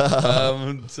rules.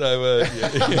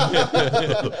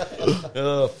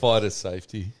 Fighter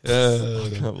safety. I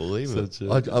can't believe it.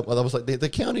 I was like, they're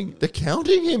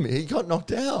counting him. He got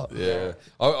knocked out. Yeah.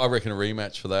 I reckon a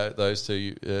rematch for those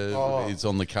two is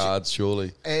on the cards,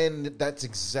 surely. And that's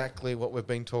exactly what we've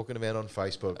been talking about on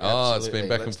Facebook. Oh, it's been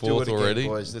back and forth already.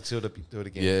 Boys. Let's do it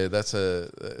again. Yeah,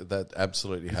 that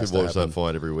absolutely You has could to watch happen. that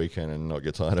fight every weekend and not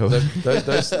get tired of it.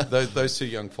 Those two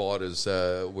young fighters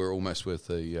were almost worth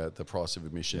the price of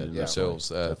admission in themselves.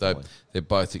 They're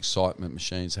both excitement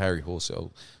machines. Harry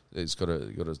Horsell has got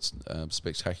a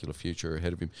spectacular future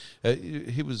ahead of him.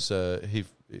 He was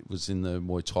in the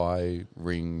Muay Thai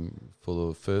ring for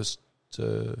the first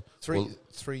three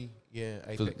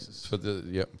Apexes.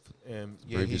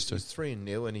 He's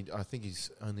 3-0, and I think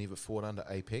he's only ever fought under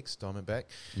Apex, Diamondback.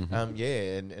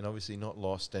 Mm-hmm. And obviously not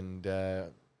lost. And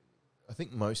I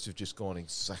think most have just gone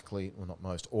not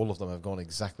most, all of them have gone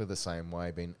exactly the same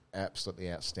way, been absolutely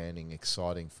outstanding,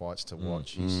 exciting fights to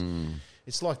watch.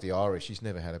 It's like the Irish. He's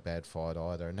never had a bad fight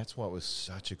either, and that's why it was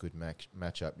such a good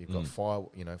matchup. You've got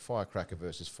Firecracker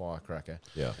versus Firecracker.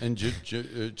 Yeah, and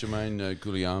Jermaine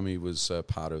Guglielmi was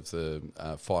part of the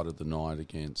fight of the night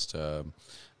against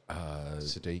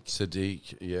Sadiq,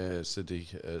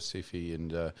 Sifi,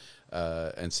 and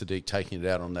Sadiq taking it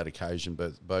out on that occasion.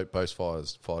 But both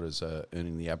fighters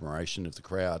earning the admiration of the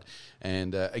crowd.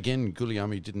 And again,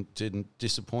 Guglielmi didn't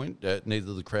disappoint,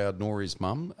 neither the crowd nor his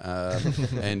mum,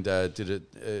 and did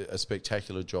a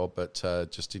spectacular job, but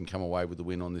just didn't come away with the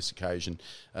win on this occasion.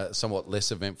 Somewhat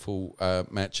less eventful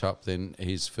matchup than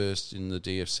his first in the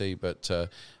DFC, but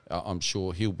I'm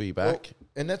sure he'll be back. Well,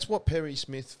 and that's what Perry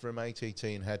Smith from ATT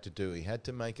had to do. He had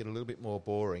to make it a little bit more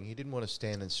boring. He didn't want to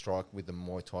stand and strike with the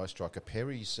Muay Thai striker.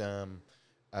 Perry's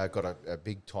got a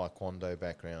big Taekwondo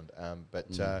background, but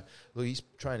look, he's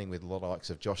training with a lot of likes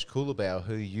of Josh Coolabau,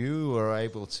 who you were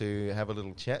able to have a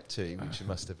little chat to, which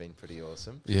must have been pretty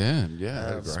awesome.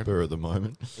 Yeah, Spur of the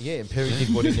moment. Yeah, and Perry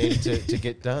did what he needed to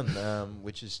get done,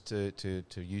 which is to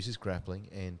use his grappling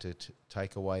and to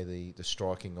take away the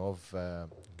striking of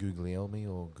Guglielmi.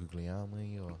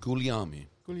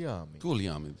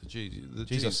 The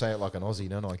G's, I say it like an Aussie,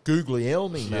 don't I?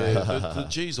 Guglielmi, mate. Yeah, the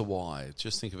G's are Y.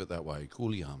 Just think of it that way.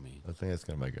 Guglielmi. I think that's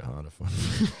going to make it harder for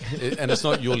him. And it's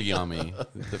not Guglielmi.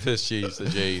 The first G is the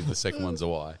G, the second one's a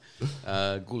Y.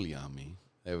 Guglielmi.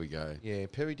 There we go. Yeah,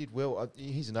 Perry did well.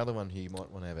 He's another one who you might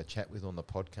want to have a chat with on the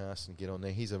podcast and get on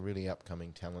there. He's a really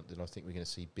upcoming talent that I think we're going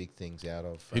to see big things out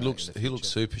of. He looks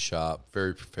super sharp,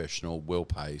 very professional, well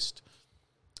paced.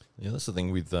 Yeah, that's the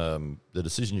thing with the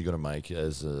decision you've got to make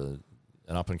as an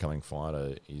up and coming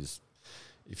fighter is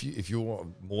if you're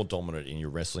more dominant in your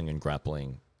wrestling and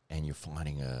grappling and you're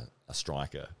fighting a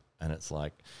striker and it's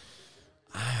like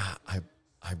I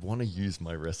want to use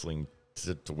my wrestling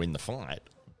to win the fight.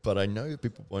 But I know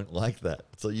people won't like that.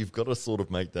 So you've got to sort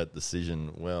of make that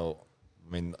decision. Well,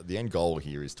 I mean, the end goal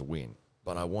here is to win,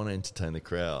 but I want to entertain the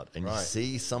crowd. And you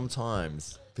see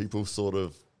sometimes people sort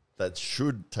of that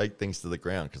should take things to the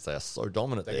ground because they are so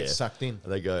dominant They get sucked in.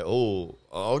 And they go, oh,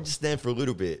 I'll just stand for a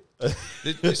little bit.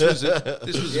 This was a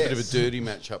bit of a dirty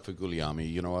matchup for Guglielmi.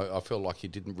 You know, I felt like he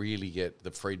didn't really get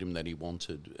the freedom that he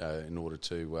wanted in order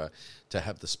to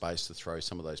have the space to throw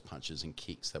some of those punches and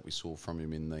kicks that we saw from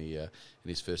him in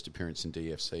his first appearance in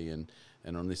DFC.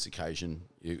 And on this occasion,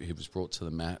 he was brought to the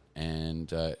mat. And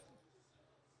there's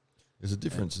a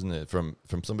difference, isn't there, from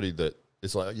somebody that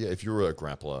it's like, yeah, if you're a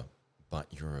grappler, but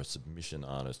you're a submission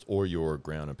artist or you're a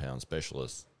ground and pound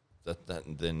specialist, that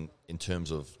then in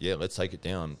terms of, yeah, let's take it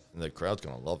down, and the crowd's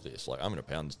going to love this. Like, I'm going to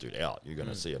pound this dude out. You're going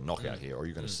to see a knockout here, or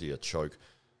you're going to see a choke.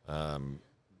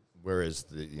 Whereas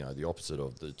the opposite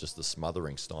of the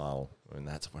smothering style, and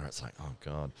that's where it's like, oh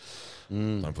God,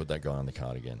 don't put that guy on the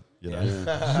card again. You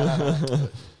know?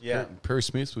 Yeah. Perry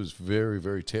Smith was very,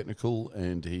 very technical,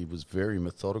 and he was very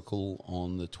methodical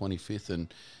on the 25th,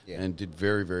 and did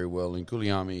very, very well. And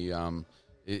Guglielmi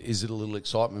is it a little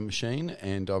excitement machine,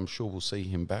 and I'm sure we'll see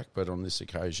him back. But on this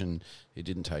occasion, he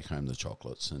didn't take home the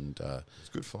chocolates. And it's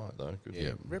a good fight, though.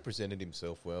 Good represented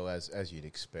himself well, as you'd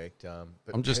expect.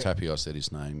 But I'm just happy I said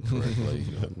his name correctly.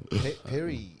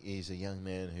 Perry is a young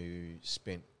man who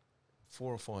spent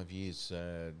 4 or 5 years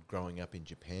growing up in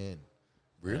Japan.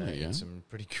 Really, in some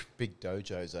pretty big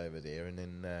dojos over there, and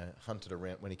then hunted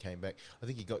around when he came back. I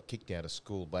think he got kicked out of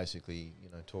school, basically,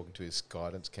 talking to his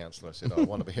guidance counsellor. I said, I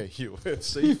want to be a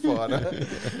UFC fighter.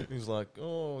 He was like,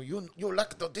 oh, you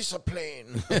lack the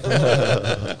discipline.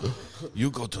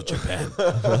 You go to Japan.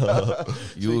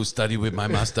 You study with my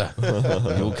master.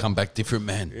 You'll come back different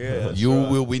man. Yeah, you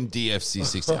will win DFC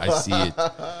 60. I see it.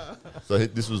 So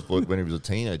this was when he was a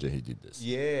teenager he did this?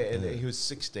 Yeah, and he was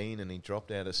 16 and he dropped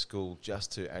out of school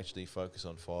just to actually focus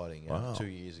on fighting 2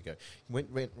 years ago. He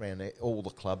went around all the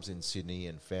clubs in Sydney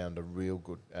and found a real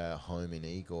good home in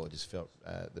Igor. Just felt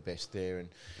the best there. And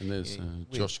there's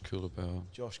Josh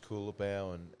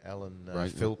Coolabau and Alan right,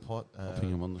 Philpott popping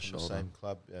him on the shoulder. The same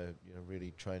club,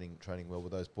 really training well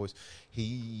with those boys.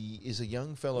 He is a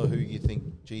young fellow who you think,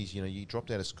 geez, you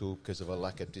dropped out of school because of a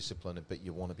lack of discipline, but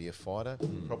you want to be a fighter.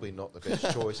 Probably not the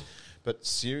best choice. But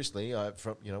seriously, I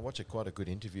watched quite a good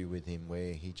interview with him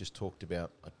where he just talked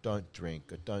about, I don't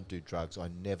drink, I don't do drugs, I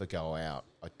never go out.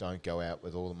 I don't go out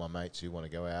with all of my mates who want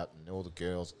to go out and all the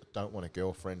girls. I don't want a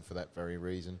girlfriend for that very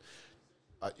reason.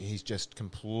 He's just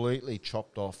completely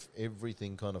chopped off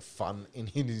everything kind of fun in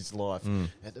his life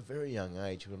at a very young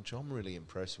age, which I'm really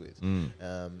impressed with.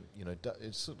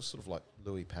 It's sort of like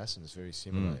Louis Passon's, very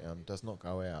similar. Does not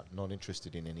go out, not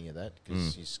interested in any of that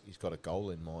because he's got a goal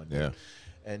in mind. Yeah.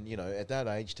 And at that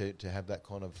age to have that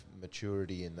kind of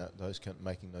maturity and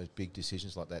making those big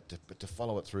decisions like that, but to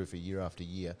follow it through for year after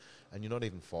year, and you're not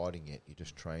even fighting yet, you're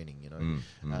just training.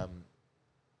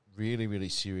 really, really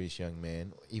serious young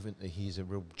man. Even he's a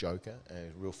real joker, a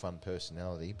real fun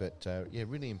personality. But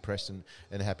really impressed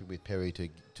and happy with Perry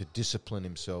to discipline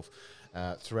himself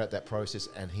throughout that process.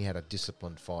 And he had a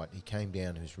disciplined fight. He came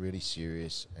down, he was really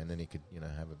serious, and then he could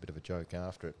have a bit of a joke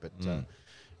after it. But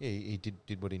he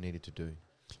did what he needed to do.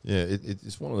 Yeah,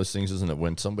 it's one of those things, isn't it?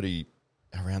 When somebody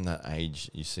around that age,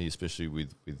 you see, especially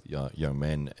with young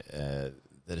men,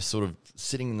 that are sort of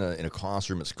sitting in a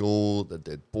classroom at school, that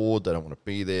they're bored, they don't want to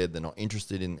be there, they're not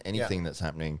interested in anything that's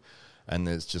happening, and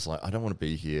there's just like, I don't want to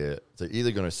be here. They're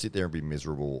either going to sit there and be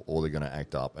miserable, or they're going to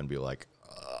act up and be like,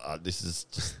 this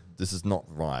is not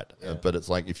right. Yeah. But it's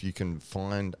like, if you can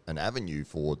find an avenue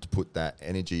to put that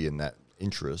energy and that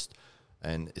interest,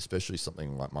 and especially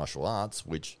something like martial arts,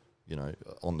 which,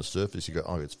 on the surface you go,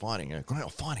 oh, it's fighting,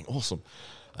 great, fighting, awesome.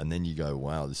 And then you go,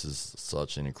 wow, this is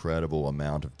such an incredible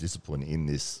amount of discipline in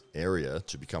this area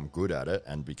to become good at it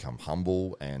and become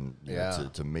humble and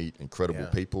to meet incredible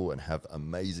people and have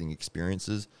amazing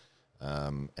experiences,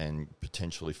 and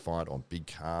potentially fight on big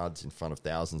cards in front of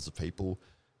thousands of people.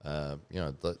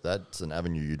 That's an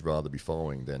avenue you'd rather be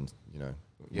following than,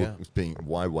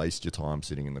 why waste your time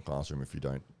sitting in the classroom if you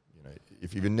don't,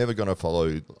 if you're never going to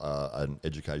follow an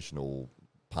educational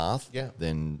path,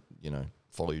 then,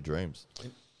 follow your dreams.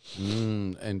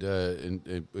 We're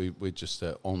just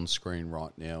on screen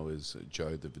right now is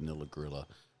Joe the Vanilla Gorilla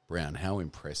Brown. How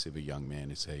impressive a young man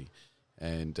is he?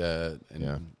 And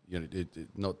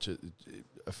not just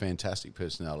a fantastic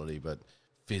personality, but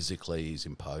physically he's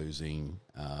imposing.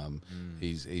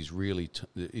 He's really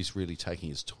taking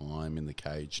his time in the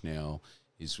cage now.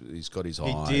 He's got his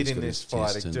eyes. He did in this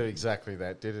fight do exactly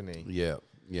that, didn't he? Yeah.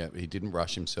 He didn't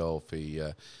rush himself. He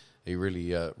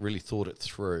really thought it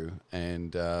through,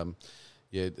 and Joe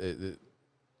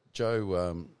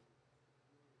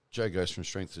goes from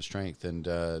strength to strength, and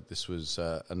this was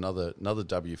another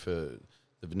W for the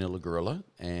Vanilla Gorilla,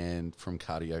 and from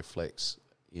Cardio Flex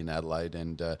in Adelaide,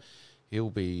 and he'll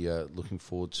be looking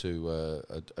forward to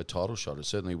a title shot. It's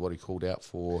certainly what he called out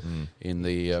for in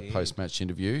the post-match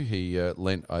interview. He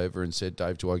leant over and said,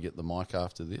 "Dave, do I get the mic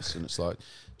after this?" And it's like,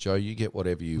 Joe, you get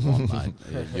whatever you want, mate.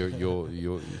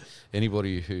 You're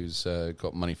anybody who's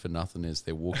got money for nothing as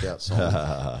their walkout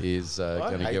song is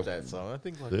going to get that song. I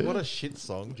think what a shit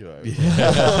song, Joe.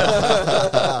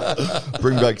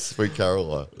 Bring back Sweet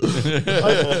Caroline. You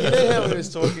know how we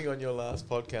was talking on your last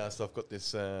podcast? I've got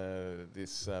this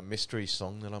mystery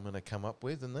song that I'm going to come up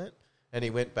with, and he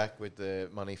went back with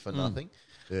the money for nothing.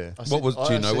 Yeah. Do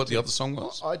you know what the other song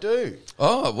was? I do.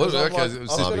 Oh, well, okay.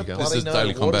 This is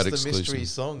Daily Combat exclusive. The mystery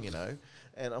song, and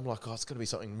I'm like, it's going to be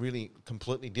something really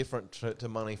completely different to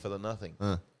Money for the Nothing.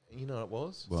 You know what it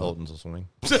was? Sultans or something.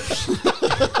 It's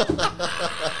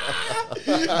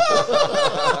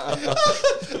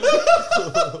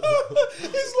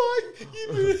like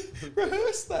you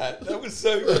rehearsed that. That was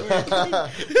so good.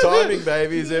 Timing,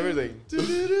 baby, is everything.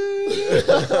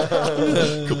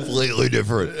 Completely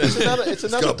different. It's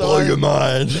another gonna blow your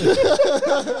mind.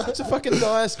 It's a fucking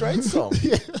Dire Straits song.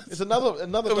 It's another.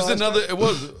 It was another. It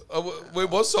was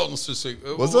Sultans to Sing.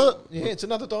 Was it? Yeah, it's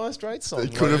another Dire Straits song.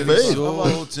 It could have been.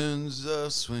 Sultans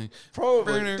swing.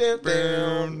 Probably. That's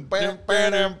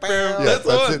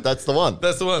the one.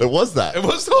 That's the one. It was that. It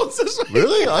was Sultans to Swing.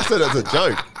 Really? I said it was a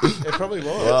joke. It probably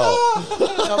was. Wow.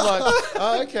 I'm like,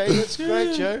 okay, that's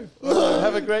great, Joe.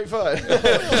 Have a great fight.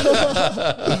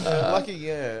 Lucky,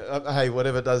 hey,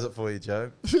 whatever does it for you,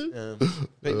 Joe. But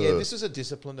this was a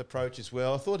disciplined approach as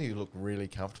well. I thought he looked really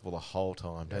comfortable the whole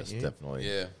time, don't you? Definitely.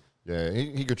 Yeah. Yeah,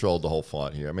 he controlled the whole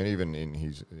fight here. I mean, even in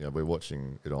his, we're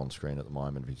watching it on screen at the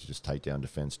moment. His just takedown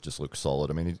defense just looks solid.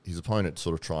 I mean, his opponent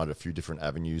sort of tried a few different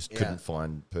avenues, couldn't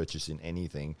find purchase in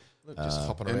anything. Just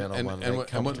hopping around on one leg,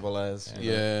 comfortable as.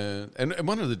 Yeah, and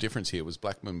one of the difference here was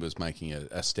Blackman was making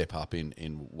a step up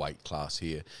in weight class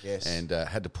here. Yes. And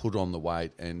had to put on the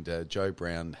weight, and Joe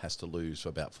Brown has to lose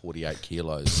about 48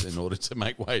 kilos in order to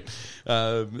make weight.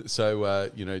 A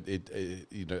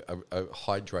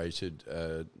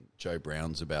hydrated Joe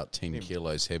Brown's about 10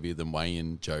 kilos heavier than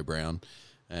weigh-in Joe Brown,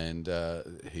 and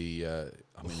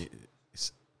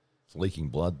it's leaking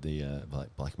blood. The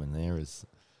Blackman there is.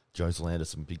 Joe's landed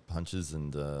some big punches,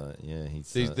 and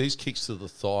he's these kicks to the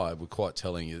thigh were quite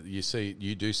telling.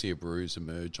 You do see a bruise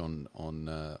emerge on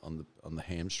the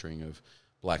hamstring of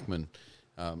Blackman.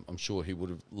 I'm sure he would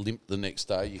have limped the next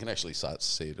day. You can actually start to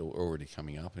see it already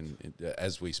coming up, and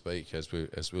as we speak, as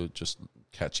we're just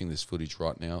catching this footage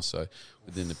right now. So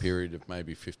within the period of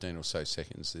maybe 15 or so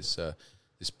seconds, this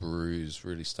bruise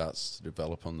really starts to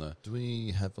develop on the. Do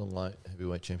we have a light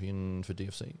heavyweight champion for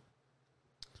DFC?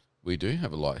 We do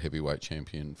have a light heavyweight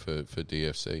champion for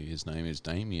DFC. His name is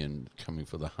Damien, coming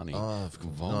for the Honey. Oh,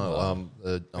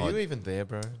 Are you even there,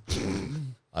 bro?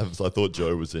 I thought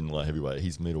Joe was in light heavyweight.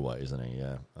 He's middleweight, isn't he?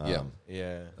 Yeah.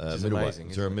 Yeah. Middleweight.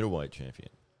 Amazing. Is there a middleweight champion?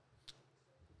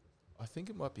 I think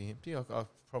it might be empty. I'm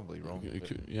probably wrong.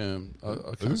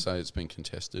 I can't say it's been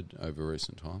contested over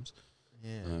recent times.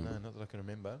 Yeah, no, not that I can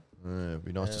remember. It'd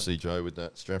be nice to see Joe with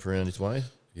that strap around his waist.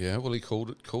 Yeah, well, he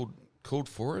called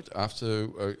for it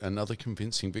after another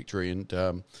convincing victory, and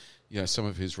some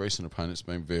of his recent opponents have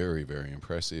been very, very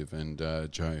impressive, and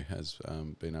Joe has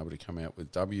been able to come out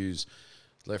with W's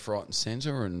left, right, and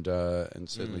centre, and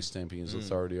certainly stamping his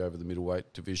authority over the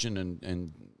middleweight division,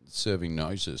 and serving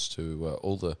notice to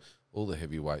all the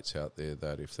heavyweights out there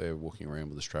that if they're walking around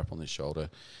with a strap on their shoulder,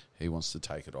 he wants to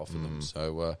take it off of them.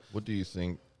 So, what do you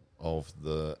think of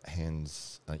the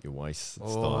hands at your waist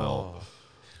style?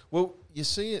 Well, you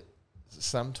see it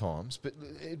sometimes, but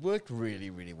it worked really,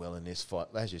 really well in this fight,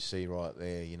 as you see right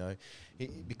there.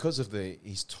 Because of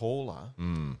he's taller.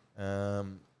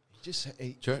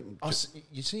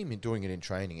 You see him doing it in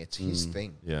training. It's his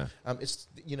thing. Yeah. It's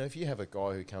if you have a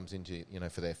guy who comes into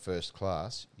for their first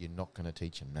class, you're not going to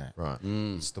teach him that. Right.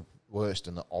 It's the worst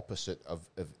and the opposite of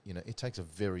it takes a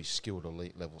very skilled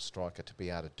elite level striker to be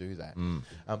able to do that.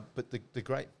 But the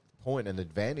great point and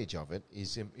advantage of it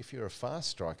is if you're a fast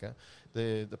striker,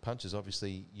 the punches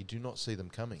obviously you do not see them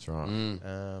coming. That's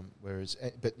right. Whereas,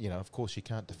 but of course you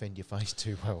can't defend your face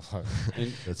too well.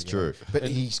 That's true.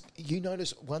 But you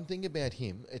notice one thing about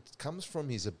him, it comes from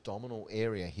his abdominal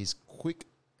area. His quick.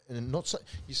 And not so.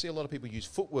 You see a lot of people use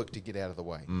footwork to get out of the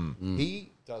way.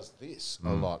 He does this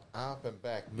a lot, up and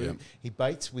back. Move. Yep. He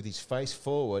baits with his face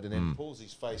forward and then pulls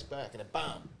his face back, and then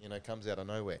bam, comes out of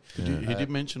nowhere. He did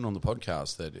mention on the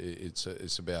podcast that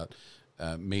it's about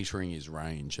metering his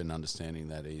range and understanding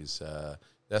that he's.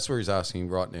 That's where he's asking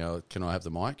right now. Can I have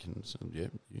the mic? And so, yeah,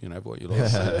 you can have what you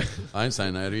like. I ain't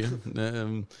saying no to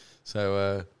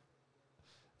you.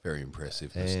 Very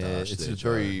impressive moustache. It's a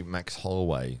very Max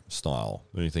Holloway style.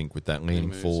 What do you think with that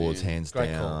leaning forwards, hands Great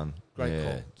down? Call. Great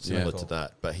call. Similar to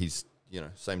that. But he's,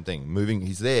 same thing. Moving,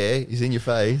 he's there, he's in your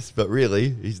face, but really,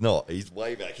 he's not. He's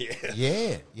way back here.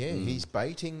 Yeah. He's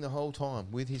baiting the whole time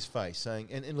with his face, saying,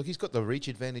 and look, he's got the reach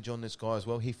advantage on this guy as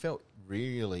well. He felt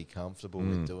really comfortable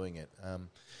with doing it.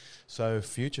 So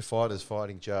future fighters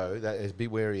fighting Joe, be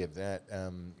wary of that.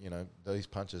 These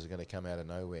punches are going to come out of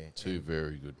nowhere. Two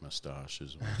very good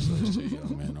moustaches amongst those two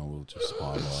young men. I will just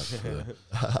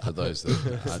highlight for those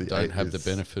that don't have the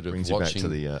benefit of brings watching.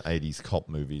 Brings you back to the 80s cop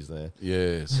movies there.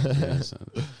 Yes.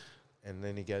 And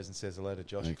then he goes and says hello to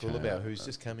Josh Coolabau, who's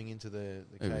just coming into the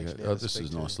cage now. This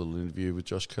is a nice little interview with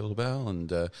Josh Coolabau,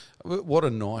 and what a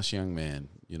nice young man.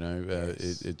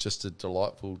 It's just a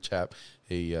delightful chap.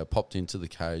 He popped into the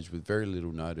cage with very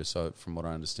little notice. So from what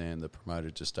I understand, the promoter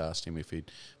just asked him if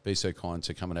he'd be so kind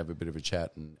to come and have a bit of a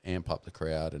chat and amp up the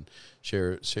crowd and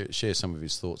share some of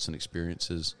his thoughts and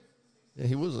experiences. Yeah,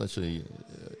 he was actually,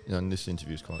 and this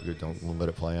interview is quite good. We'll let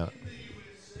it play out.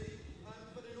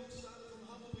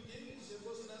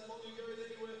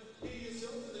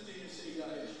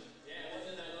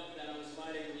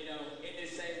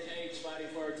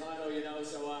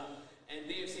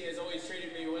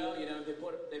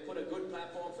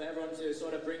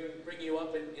 Sort of bring you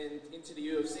up and into the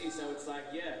UFC, so it's like,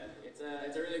 it's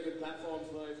a really good platform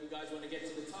for if you guys want to get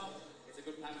to the top. It's a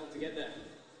good platform to get there.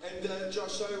 And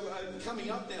Josh, so coming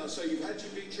up now, so you've had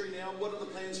your victory now. What are the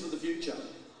plans for the future?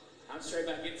 I'm straight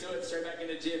back into it, straight back in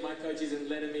the gym. My coach isn't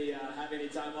letting me have any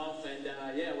time off, and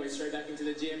we're straight back into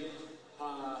the gym,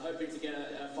 hoping to get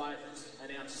a fight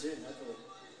announced soon, hopefully.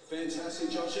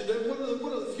 Fantastic, Josh. And what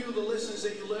are the few of the lessons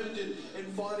that you learned in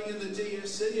fighting in the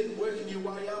DFC and working your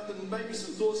way up, and maybe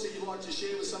some thoughts that you'd like to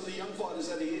share with some of the young fighters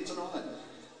that are here tonight?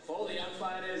 For all the young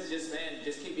fighters, just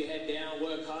keep your head down,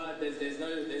 work hard. There's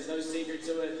no secret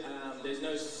to it. There's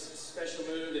no special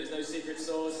move. There's no secret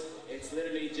sauce. It's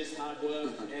literally just hard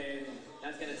work, and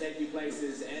that's going to take you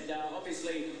places. And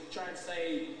obviously, try and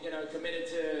stay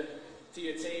committed to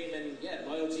your team and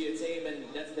loyal to your team, and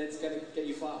that's going to get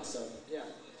you far. So yeah.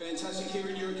 Fantastic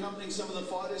hearing you're accompanying some of the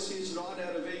fighters here tonight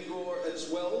out of Igor as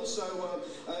well. So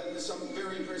some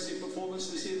very impressive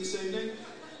performances here this evening.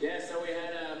 Yeah, so we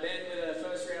had Ben with a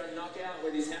first round knockout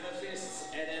with his hammer fists,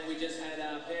 and then we just had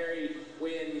Perry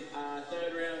win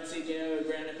third round TKO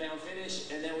ground and pound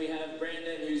finish, and then we have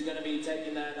Brandon who's going to be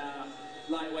taking that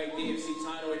lightweight DFC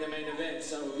title in the main event.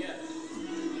 So yeah.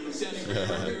 Sounding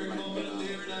very confident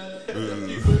there, and a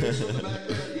few moves on the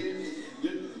background here.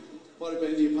 Might have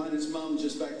been the opponent's mum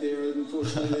just back there,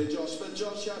 unfortunately, there, Josh. But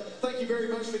Josh, thank you very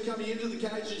much for coming into the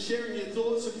cage and sharing your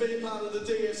thoughts and being part of the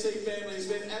DFC family. It's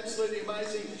been absolutely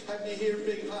amazing having you here and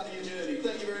being part of your journey.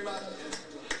 Thank you very much.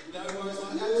 No worries, my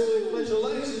absolute pleasure.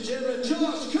 Ladies and gentlemen,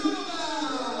 Josh Coolman!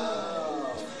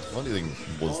 Funny thing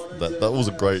was that was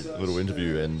a great little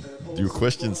interview, and your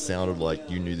questions sounded like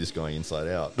you knew this guy inside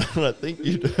out. And I think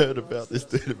you'd heard about this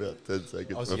dude about 10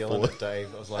 seconds I was before. yelling at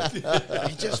Dave. I was like,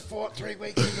 he just fought 3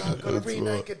 weeks ago. I've got a rear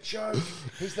naked joke.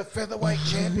 He's the featherweight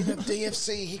champion of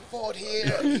DFC. He fought here.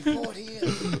 That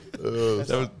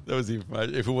was the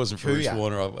information. If it wasn't for Bruce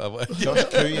Warner, Josh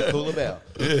Kuya Coolabell.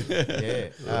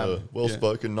 Yeah. Well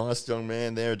spoken, nice young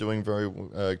man there, doing very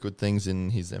good things in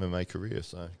his MMA career.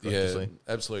 So great to see.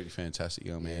 Absolutely fantastic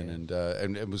young man, and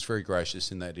was very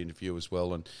gracious in that interview as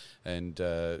well, and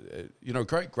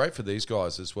great for these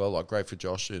guys as well. Like great for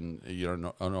Josh, and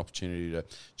an opportunity to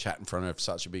chat in front of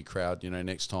such a big crowd.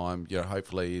 Next time,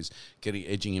 hopefully he's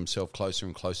edging himself closer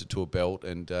and closer to a belt,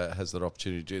 and has that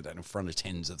opportunity to do that in front of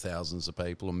tens of thousands of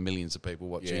people and millions of people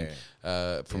watching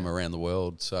from around the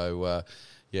world. So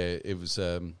it was.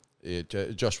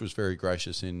 Josh was very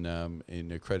gracious in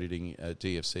accrediting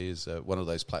DFC as one of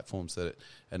those platforms that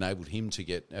enabled him to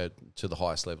get to the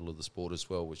highest level of the sport as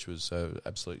well, which was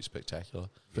absolutely spectacular.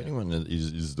 If anyone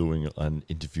is doing an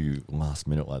interview last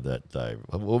minute like that, Dave,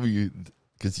 what were you?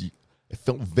 Because it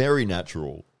felt very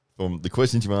natural from the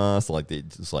questions you asked. Like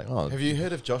it's like, oh, have you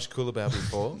heard of Josh Coolabell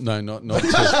before? No, not.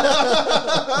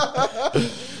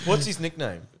 What's his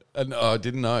nickname? No, I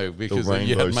didn't know because the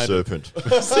rainbow serpent.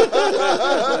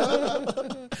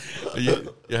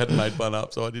 You hadn't made one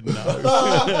up, so I didn't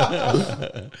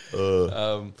know.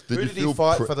 Who did he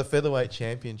fight for the featherweight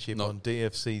championship on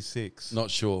DFC 6?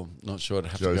 Not sure. I'd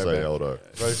have Jose to go Aldo.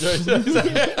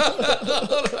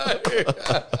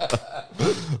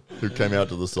 Who came out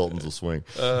to the Sultans of Swing.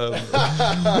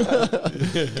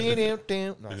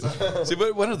 See,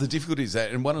 but one of the difficulties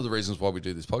and one of the reasons why we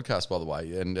do this podcast, by the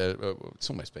way, and it's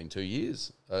almost been 2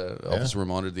 years. I was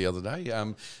reminded the other day.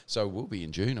 So we'll be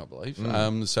in June, I believe.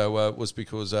 Was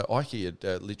because Ike had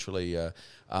literally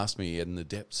asked me in the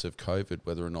depths of COVID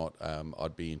whether or not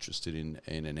I'd be interested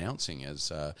in announcing,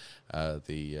 as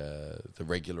the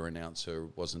regular announcer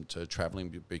wasn't travelling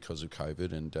because of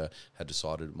COVID, and had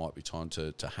decided it might be time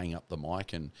to hang up the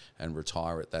mic and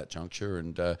retire at that juncture.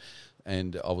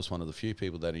 And I was one of the few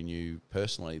people that he knew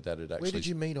personally that had actually... Where did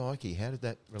you meet Ike? How did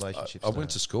that relationship I start?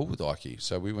 went to school with Ike.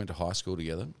 So we went to high school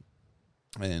together.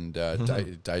 And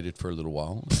dated for a little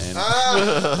while, and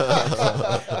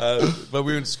but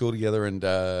we went to school together, and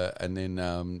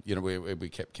then we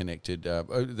kept connected.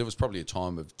 There was probably a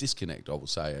time of disconnect, I will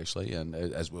say, actually, and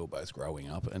as we were both growing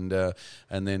up, and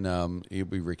then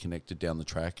we reconnected down the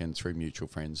track and through mutual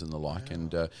friends and the like,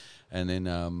 and then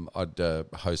I'd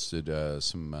hosted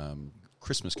some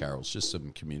Christmas carols, just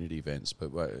some community events,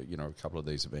 but a couple of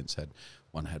these events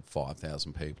one had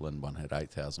 5,000 people and one had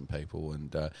 8,000 people,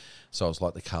 and so I was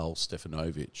like the Carl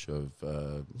Stefanovic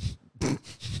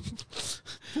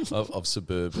of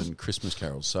suburban Christmas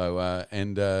carols. So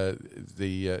and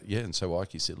so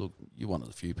Ike said, "Look, you're one of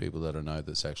the few people that I know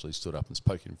that's actually stood up and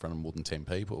spoken in front of more than 10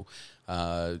 people.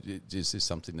 Is this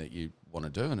something that you want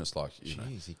to do?" And it's like,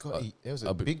 that was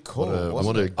a big call.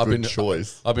 What a good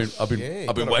choice. I've been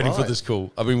waiting for this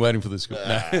call. I've been waiting for this call.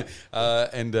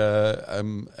 And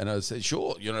I said, sure.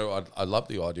 I love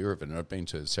the idea of it, and I've been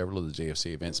to several of the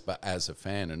DFC events, but as a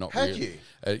fan and not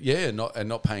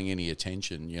not paying any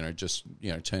attention. Just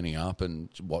turning up and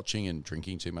watching and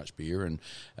drinking too much beer and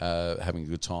having a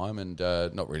good time, and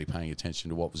not really paying attention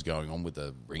to what was going on with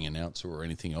the ring announcer or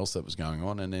anything else that was going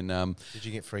on. And then, did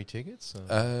you get free tickets?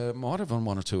 Might have on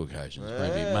one or two occasions,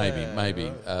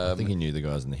 maybe. I think he knew the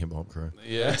guys in the hip hop crew.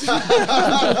 Yeah.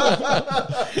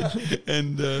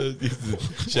 And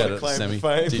shout out to Sammy,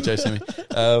 DJ Sammy.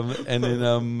 And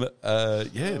then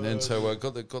so I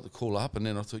got the call up, and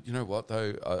then I thought, you know what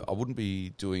though, I wouldn't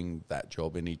be doing that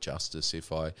job any justice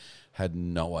if I had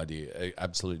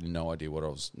absolutely no idea what I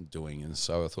was doing. And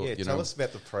so I thought, tell us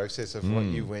about the process of what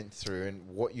you went through and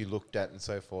what you looked at and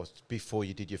so forth before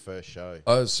you did your first show.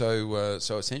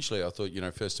 So essentially I thought,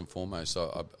 first and foremost,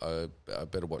 I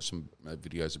better watch some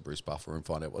videos of Bruce Buffer and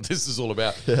find out what this is all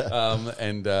about. I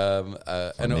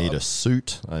need a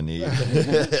suit. I need.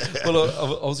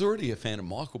 Well, I was already a fan of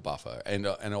Michael Buffer, and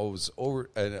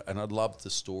I loved the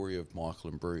story of Michael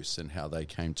and Bruce and how they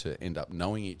came to end up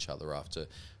knowing each other after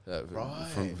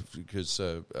Because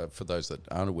for those that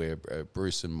aren't aware,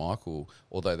 Bruce and Michael,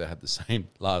 although they had the same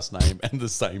last name and the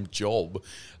same job,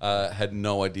 had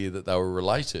no idea that they were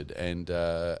related, and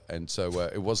so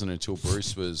it wasn't until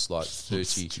Bruce was like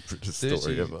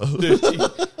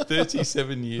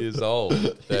 37 years old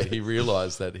that he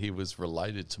realised that he was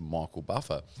related to Michael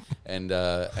Buffer, and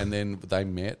then they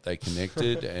met, they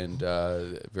connected, and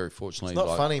very fortunately, it's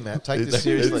not funny, Matt. Take this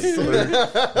seriously.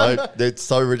 It's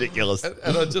so ridiculous.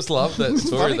 And I just love that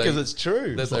story. Funny because it's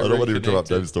true. I don't want to interrupt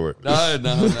Dave's story. No.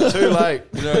 Too late.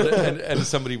 And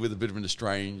somebody with a bit of an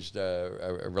estranged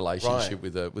relationship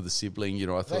with a sibling,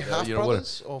 I thought half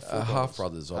brothers or full half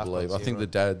brothers, I believe. I think the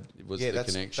dad was the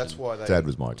connection. That's why Dad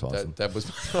was Mike Tyson. That was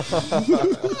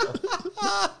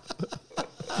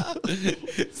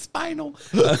spinal,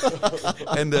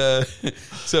 and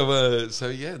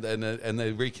and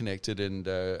they reconnected,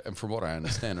 and from what I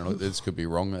understand, and this could be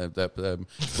wrong, that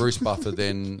Bruce Buffer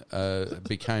then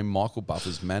became Michael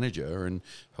Buffer's manager and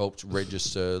helped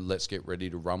register Let's Get Ready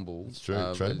to Rumble. It's true,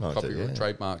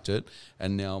 trademarked it,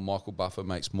 and now Michael Buffer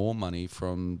makes more money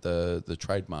from the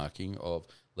trademarking of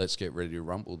Let's Get Ready to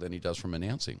Rumble than he does from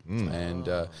announcing.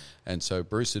 And so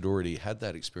Bruce had already had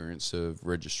that experience of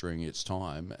registering its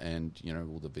time and,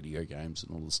 all the video games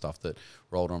and all the stuff that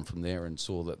rolled on from there, and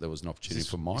saw that there was an opportunity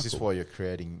for Michael. Is this why you're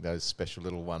creating those special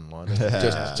little one-liners?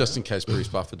 just in case Bruce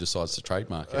Buffer decides to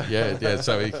trademark it. Yeah,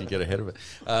 so he can get ahead of it.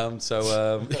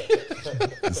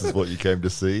 This is what you came to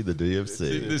see, the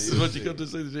DFC. This is what you got to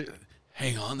see, the DFC.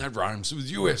 Hang on, that rhymes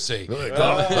with UFC.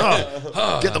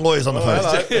 Get the lawyers on the phone.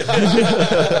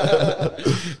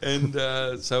 And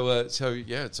so I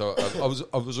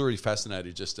was already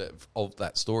fascinated just of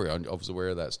that story. I was aware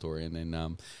of that story, and then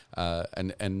I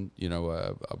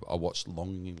watched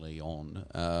longingly on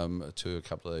to a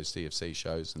couple of those DFC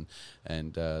shows,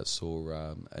 and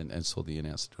saw the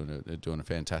announcer doing a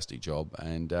fantastic job,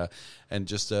 and when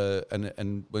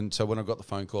I got the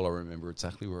phone call, I remember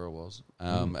exactly where I was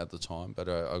at the time. But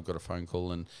I got a phone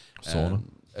call, and sauna.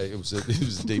 It was a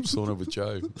deep sauna with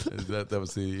Joe. That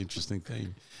was the interesting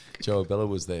thing. Joe Abella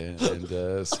was there and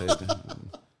said,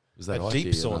 "Was that a Ike?"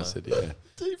 deep sauna? And I said, "Yeah."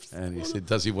 And he said,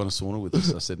 "Does he want a sauna with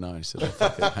us?" I said, "No." He said, "Oh,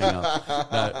 fuck it, hang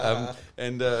up."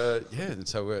 And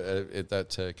so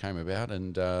that came about,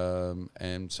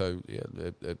 and so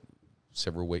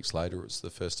several weeks later, it's the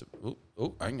first.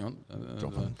 Hang on,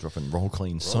 dropping roll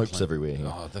clean soaps everywhere here.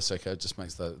 Oh, that's okay. It just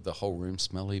makes the whole room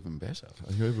smell even better.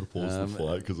 Are you able to pause the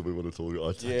fight because we want to talk?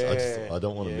 I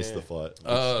don't want to miss the fight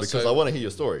because so I want to hear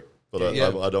your story, but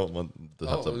I don't want to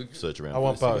have to search around. I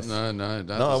want both.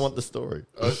 No. I want the story.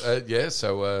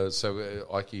 So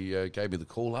Ike gave me the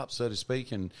call up, so to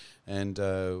speak, and when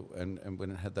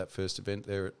it had that first event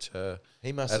there at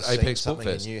he must at have Apex seen something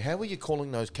Bookfest. in you. How were you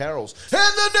calling those carols? And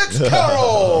the next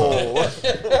carol.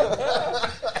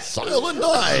 Silent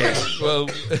night.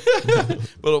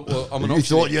 well, I'm an You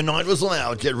thought your night was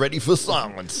loud. Get ready for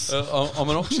silence. I'm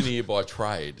an auctioneer by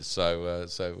trade, so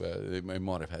it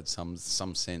might have had some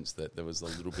sense that there was a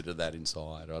little bit of that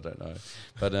inside. I don't know,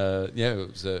 but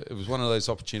it was one of those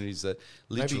opportunities that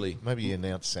literally maybe you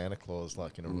announced Santa Claus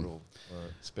like in a real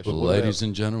special. Well, ladies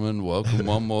and gentlemen, welcome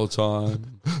one more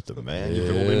time. The man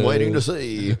you've all been waiting to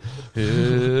see.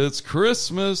 It's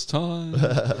Christmas time.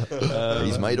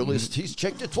 He's made a list. He's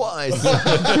checked it twice.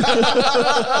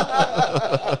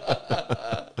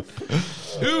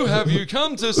 Who have you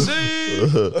come to see?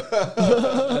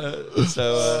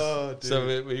 So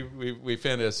we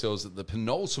found ourselves at the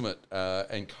penultimate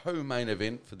and co-main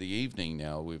event for the evening.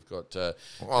 Now we've got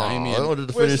Damien. I wanted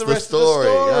to Where's finish the the rest of the story.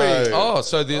 story? No.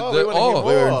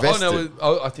 We're invested.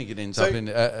 I think it ends up in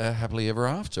happily ever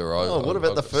after. What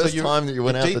about the first time that you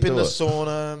went out deep to in do the it?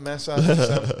 sauna,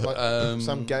 massaging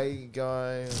some gay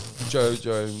guy? Joe,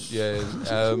 yeah.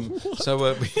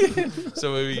 So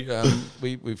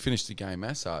we finished the game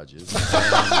massages,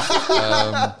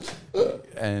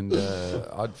 and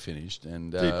I'd finished,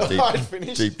 and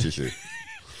deep tissue.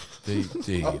 deep, very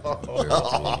deep.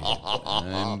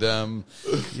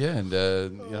 And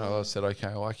I said,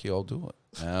 okay, Ike, I'll do it.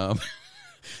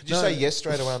 Did you say yes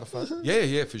straight away on the phone?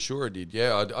 Yeah, for sure I did.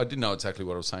 Yeah, I didn't know exactly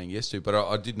what I was saying yes to, but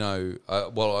I did know.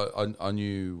 I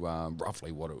knew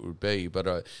roughly what it would be, but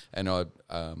I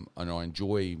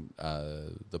enjoy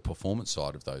the performance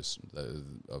side of those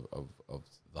of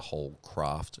the whole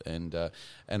craft, and I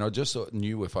just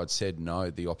knew if I'd said no,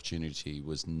 the opportunity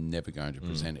was never going to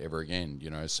present ever again.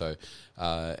 So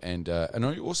and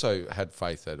I also had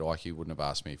faith that Ike wouldn't have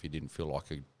asked me if he didn't feel like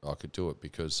I could do it,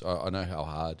 because I know how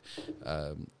hard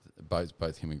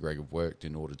both him and Greg have worked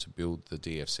in order to build the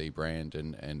DFC brand,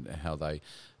 and how they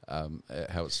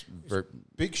how it's very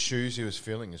big shoes he was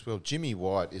filling as well. Jimmy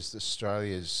White is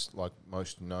Australia's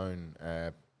most known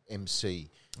MC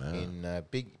in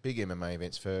big MMA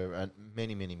events for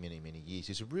many years.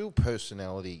 He's a real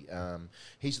personality.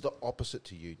 He's the opposite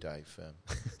to you, Dave.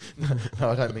 No,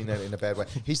 I don't mean that in a bad way.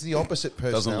 He's the opposite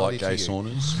personality. Doesn't like gay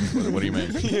saunas. What do you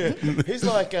mean? Yeah, he's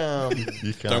like.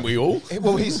 Don't we all?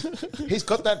 Well, he's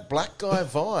got that black guy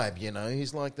vibe.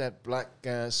 He's like that black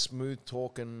smooth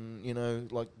talking.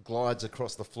 Like glides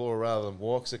across the floor rather than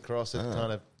walks across it.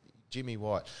 Kind of Jimmy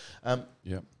White.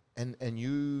 Yep. And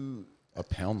you. I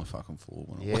pound the fucking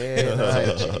floor. Yeah,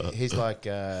 no, he's like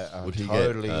a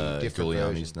totally different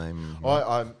Giuliani's version. name?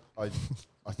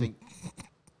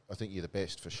 I think you're the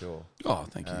best for sure. Oh,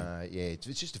 thank you. Yeah, it's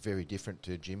just very different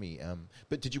to Jimmy.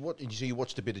 But did you watch? So you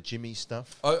watched a bit of Jimmy's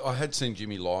stuff? I had seen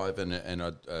Jimmy live, and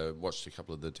I watched a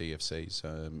couple of the DFCs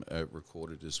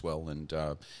recorded as well, and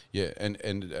what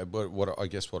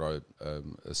I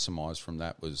surmised from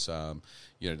that was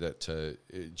that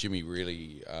Jimmy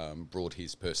really brought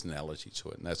his personality to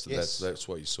it, and that's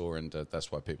what you saw, and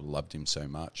that's why people loved him so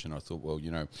much. And I thought, well,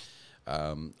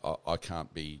 I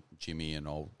can't be Jimmy, and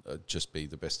I'll just be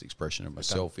the best expression of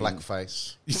myself.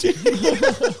 Blackface.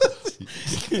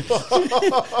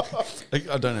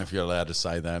 I don't know if you're allowed to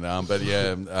say that, but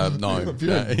no.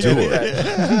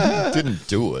 Didn't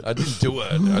do it. I didn't do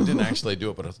it. I didn't actually do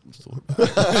it, but I thought.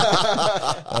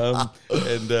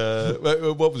 And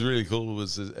what was really cool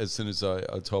was as soon as I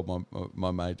told my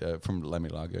mate from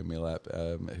Lamilago Milap,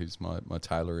 who's my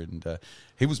tailor, and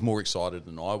he was more excited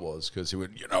than I was because he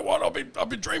went, you know what, I've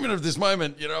been dreaming of this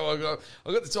moment. I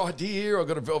got this idea. I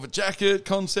got a velvet jacket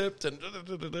concept, and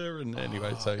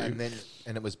anyway, so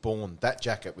and it was born. That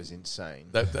jacket was insane.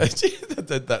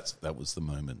 That was the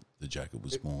moment the jacket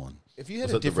was born. If you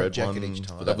had a different jacket each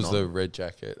time, that was the red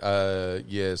jacket.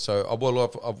 So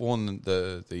I've worn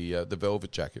the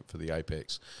velvet jacket for the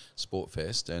Apex Sport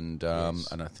Fest, and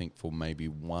I think for maybe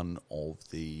one of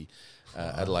the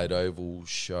Adelaide Oval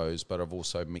shows, but I've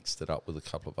also mixed it up with a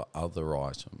couple of other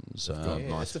items.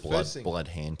 Nice blood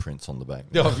handprints on the back.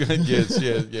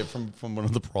 Yes, from one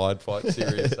of the Pride Fight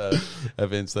Series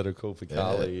events that are called for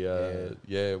Carly.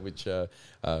 Which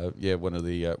one of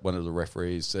the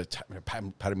referees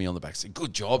patted me on the back, said,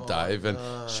 "Good job, Dave," and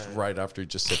straight after he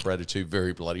just separated two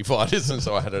very bloody fighters, and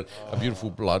so I had a beautiful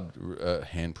blood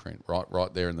handprint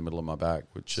right there in the middle of my back.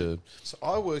 Which so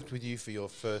I worked with you for your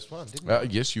first one, didn't I?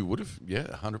 Yes, you would have. Yeah,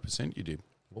 100% you did.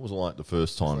 What was it like the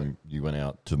first time you went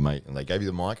out to mate and they gave you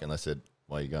the mic and they said,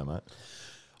 "Way you go, mate"?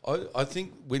 I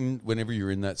think whenever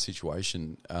you're in that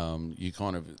situation, you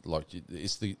kind of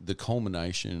it's the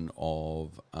culmination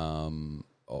of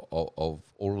all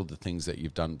of the things that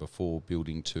you've done before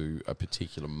building to a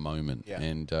particular moment,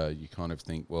 and you kind of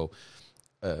think, well.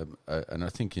 And I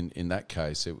think in that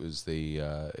case it was the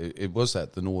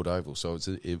Nord Oval, so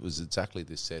it was exactly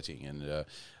this setting, and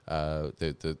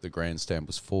the grandstand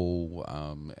was full,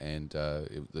 and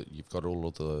you've got all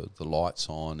of the lights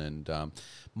on, and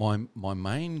my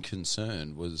main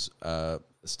concern was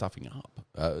stuffing up,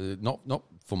 not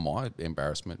for my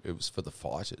embarrassment, it was for the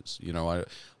fighters. I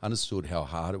understood how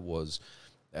hard it was,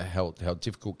 how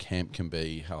difficult camp can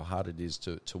be, how hard it is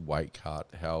to weight cut,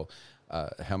 how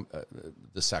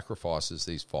the sacrifices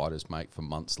these fighters make for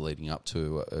months leading up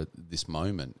to this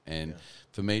moment, and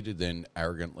for me to then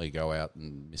arrogantly go out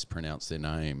and mispronounce their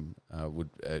name would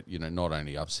not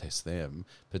only upset them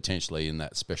potentially in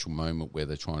that special moment where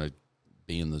they're trying to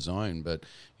be in the zone, but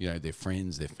their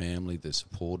friends, their family, their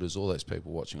supporters, all those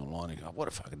people watching online and go, "What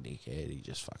a fucking dickhead, he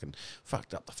just fucking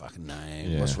fucked up the fucking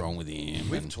name, what's wrong with him?"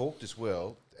 We've talked as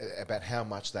well about how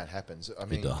much that happens. I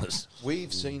mean, it does.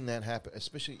 We've seen that happen,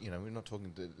 especially, we're not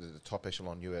talking the top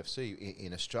echelon UFC,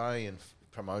 in Australian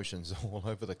promotions all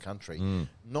over the country.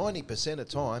 90% of the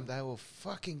time, they will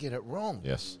fucking get it wrong.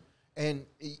 Yes. And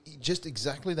just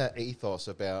exactly that ethos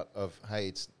of, hey,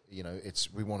 it's,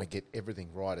 we want to get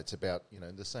everything right. It's about,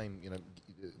 the same,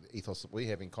 ethos that we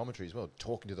have in commentary as well,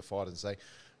 talking to the fighters and say,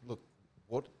 look,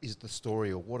 what is the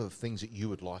story, or what are the things that you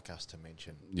would like us to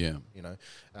mention? Yeah,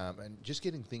 and just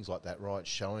getting things like that right,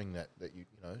 showing that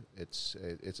it's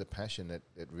a passion that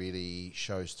really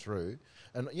shows through.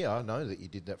 And I know that you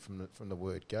did that from the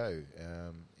word go,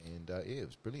 it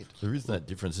was brilliant. There is that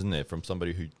difference, isn't there, from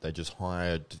somebody who they just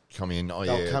hired to come in.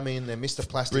 They'll come in, they're Mr.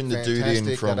 Plastic, bring the dude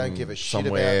in from they don't give a shit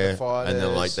somewhere, about the fighters, and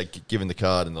they're like, they give him the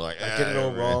card, and they're like, they get it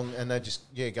all wrong, and they just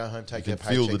go home, take their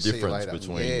paycheck, feel the difference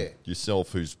between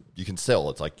yourself, you can sell.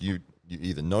 It's like you you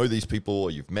either know these people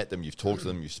or you've met them, you've talked to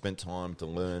them, you've spent time to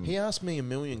learn. He asked me a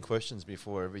million questions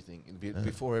before everything,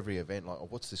 before every event. Like, oh,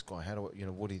 what's this guy? How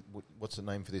do what's the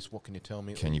name for this? What can you tell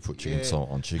me? Can you put chicken salt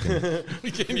on chicken?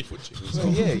 Can you put chicken Well,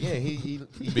 yeah. He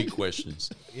big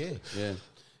questions. Yeah.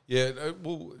 Yeah,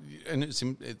 well, and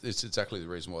it's exactly the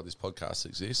reason why this podcast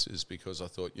exists, is because I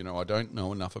thought, I don't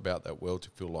know enough about that world to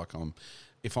feel like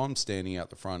if I'm standing out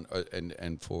the front,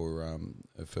 and for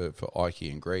Ike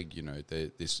and Greg,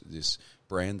 this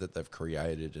brand that they've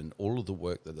created and all of the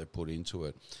work that they've put into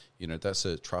it, that's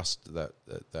a trust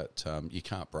that you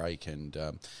can't break. And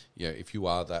if you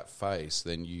are that face,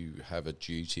 then you have a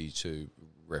duty to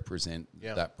represent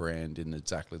that brand in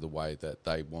exactly the way that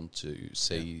they want to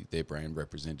see their brand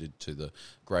represented to the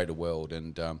greater world.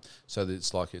 And so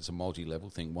that it's a multi-level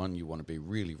thing. One, you want to be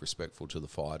really respectful to the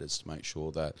fighters to make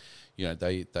sure that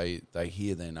they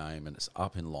hear their name and it's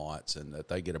up in lights and that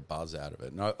they get a buzz out of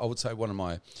it. And I would say one of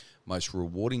my most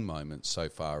rewarding moments so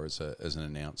far as an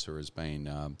announcer has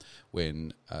been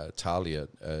when Talia,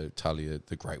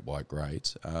 the Great White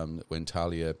Great, when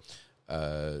Talia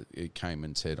it came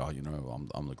and said,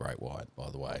 I'm the Great White, by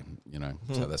the way,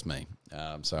 so that's me.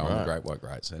 So I'm the Great White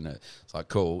Greats, and it's like,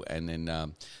 cool. And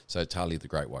then, so Talia, the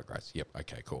Great White Greats. Yep.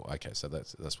 Okay, cool. Okay. So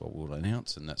that's what we'll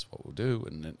announce, and that's what we'll do.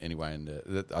 And then, anyway,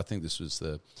 I think this was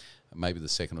maybe the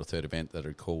second or third event that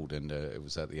I called, and it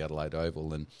was at the Adelaide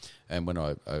Oval. And when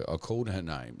I called her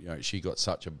name, she got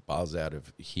such a buzz out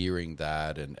of hearing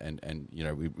that, and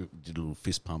we did a little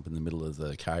fist pump in the middle of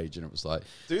the cage, and it was like,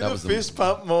 do the fist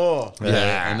pump more.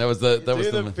 Yeah, and that was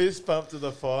the fist pump to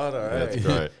the fighter. That's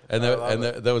great. And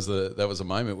that was a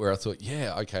moment where I thought,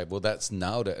 okay, well, that's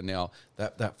nailed it. And now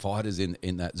that fighter's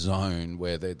in that zone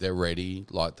where they're ready,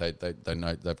 like they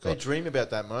know they've got. They dream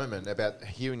about that moment, about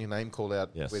hearing your name called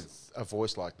out with a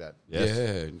voice like that.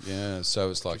 Yes. Yeah. So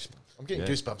it's like, I'm getting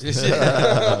goosebumps.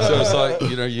 So it's like,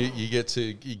 you get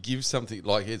to give something,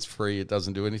 like it's free, it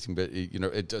doesn't do anything, but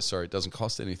it doesn't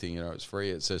cost anything. It's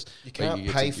free. It's just you can't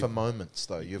pay for moments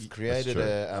though. You've created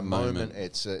a moment.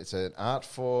 It's an art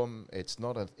form. It's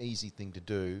not an easy thing to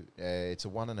do. It's a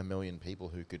 1 in a million people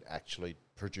who could actually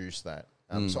produce that.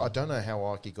 So I don't know how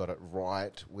Ike got it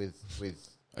right with.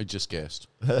 I just guessed.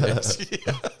 But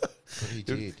he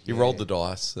did. He rolled the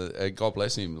dice. God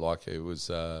bless him. Like it was,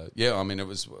 it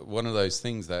was one of those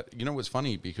things that was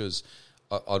funny because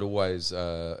I'd always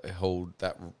held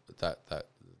that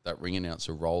ring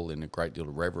announcer role in a great deal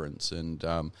of reverence. And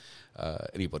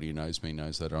anybody who knows me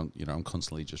knows that I'm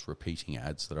constantly just repeating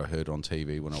ads that I heard on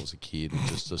TV when I was a kid, and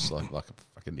just like a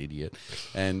fucking idiot.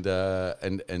 And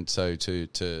so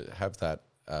to have that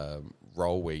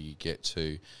role where you get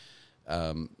to.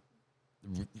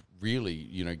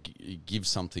 Really, give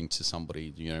something to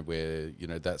somebody, where,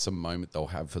 that's a moment they'll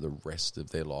have for the rest of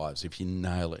their lives. If you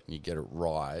nail it and you get it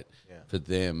right, for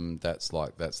them, that's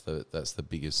the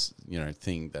biggest,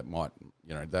 thing that might,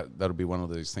 that'll be one of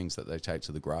those things that they take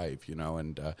to the grave,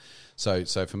 and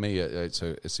so for me, it's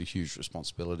a huge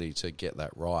responsibility to get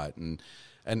that right.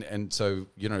 And so,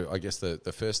 I guess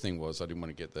the first thing was I didn't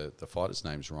want to get the fighters'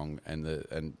 names wrong, and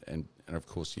of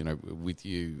course, with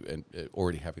you and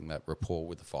already having that rapport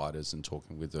with the fighters and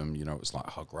talking with them, it was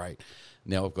like, oh, great.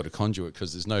 Now I've got a conduit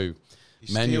because there's no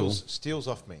manual. Steals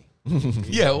off me.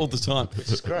 Yeah, all the time.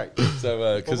 Which is great.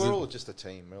 So, because we're all just a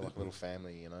team. We're like a little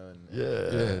family, And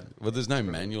yeah. Well, there's no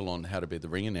manual on how to be the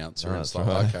ring announcer. And it's like,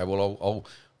 okay, well, I'll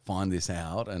find this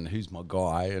out, and who's my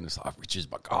guy? And it's like, Rich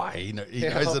is my guy. He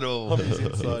knows it all. I'm his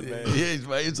inside man. Yeah, he's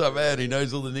my inside man. He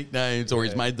knows all the nicknames, or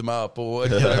he's made them up, or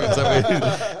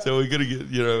so we're gonna get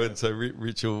And so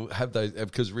Rich will have those,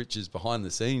 because Rich is behind the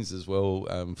scenes as well.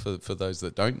 For those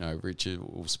that don't know, Rich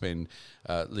will spend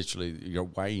literally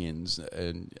weigh-ins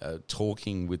and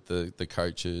talking with the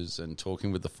coaches and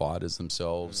talking with the fighters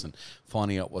themselves and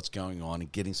finding out what's going on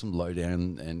and getting some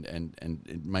lowdown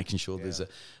and making sure there's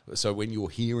so when you're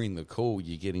hearing the call,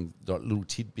 you're getting like little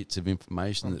tidbits of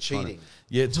information that's cheating.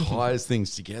 Ties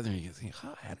things together, and you think,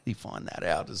 how did he find that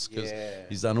out? It's because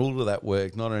he's done all of that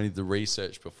work, not only the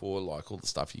research before, like all the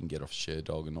stuff you can get off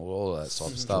ShareDog and all of that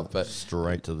sort of stuff, but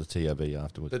straight to the TAB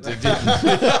afterwards.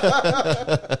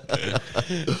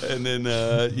 And then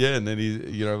and then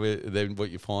then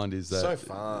what you find is that so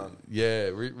fun.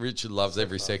 Richard loves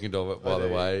every second of it, by the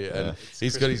way, and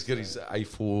he's got his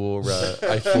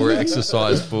A4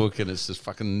 exercise book, and it's just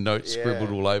fucking fucking notes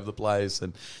scribbled all over the place.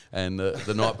 And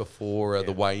the night before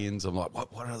the weigh-ins, I'm like,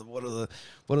 what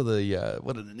are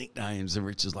the nicknames? And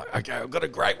Rich is like, okay, I've got a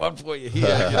great one for you here.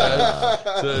 You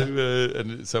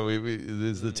know? So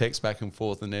there's the text back and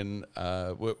forth, and then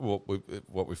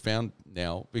what we found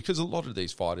now, because a lot of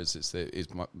these fighters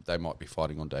they might be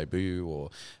fighting on debut, or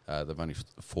they've only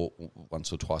fought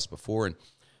once or twice before,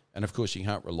 and of course you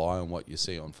can't rely on what you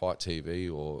see on Fight TV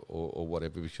or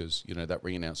whatever, because you know that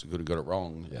ring announcer could have got it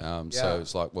wrong. So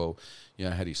it's like, well, you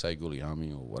know, how do you say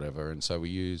Guliami or whatever? And so we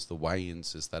use the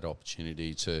weigh-ins as that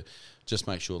opportunity to just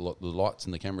make sure the lights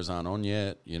and the cameras aren't on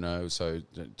yet, you know, so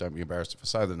don't be embarrassed if I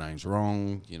say the name's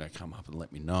wrong, you know, come up and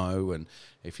let me know. And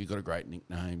if you've got a great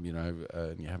nickname, you know,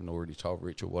 and you haven't already told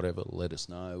Rich or whatever, let us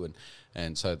know.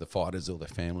 And so the fighters or their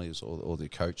families or their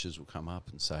coaches will come up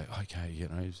and say, okay, you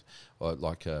know,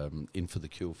 like In for the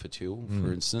Kill for Till,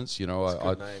 for instance, you know,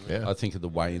 I think of the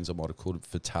weigh-ins, I might have called it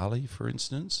Fatali, for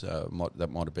instance. That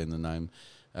might have been the name.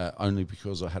 Only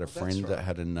because I had a friend that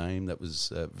had a name that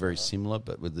was very similar,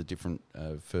 but with a different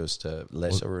first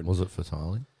letter. Was it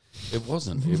Fatali? It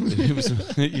wasn't. It was,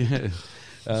 yeah.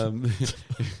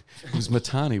 It was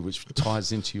Matani, which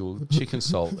ties into your chicken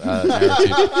salt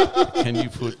narrative. Can you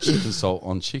put chicken salt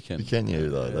on chicken? Can you,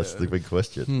 though? That's the big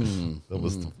question. That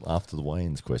was after the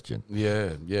Wayne's question.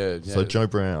 Yeah. So Joe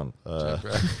Brown,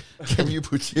 can you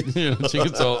put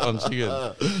chicken salt on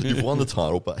chicken? You've won the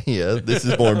title, but here, this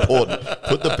is more important.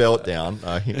 Put the belt down.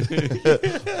 Where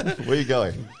are you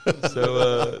going?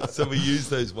 So we use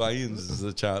those weigh-ins as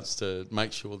a chance to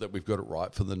make sure that we've got it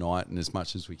right for the night and as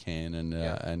much as we can,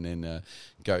 and then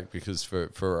go, because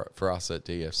for us at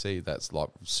DFC, that's like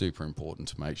super important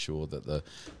to make sure that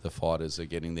the fighters are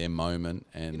getting their moment.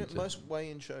 And you know, most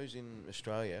weigh-in shows in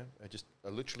Australia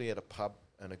are literally at a pub,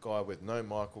 and a guy with no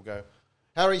mic will go,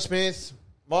 Harry Smith,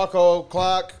 Michael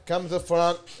Clark, come to the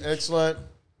front, excellent,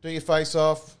 do your face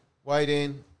off, wade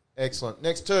in, excellent,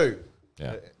 next two.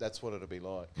 Yeah, that's what it'll be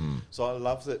like. So I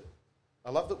love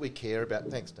that we care about.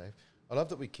 Thanks, Dave. I love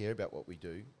that we care about what we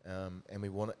do, and we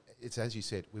want to. It's as you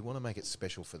said, we want to make it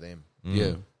special for them.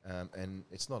 Yeah, and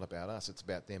it's not about us; it's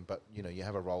about them. But you know, you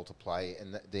have a role to play,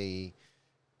 and the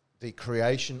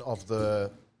creation of the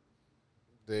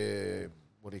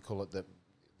what do you call it? The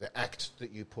act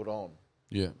that you put on.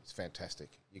 Yeah, it's fantastic.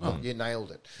 You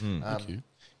nailed it. Thank you.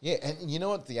 Yeah, and you know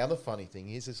what? The other funny thing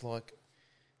is like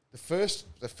the first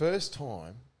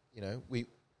time, you know,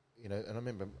 and I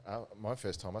remember my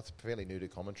first time, I was fairly new to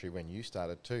commentary when you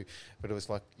started too, but it was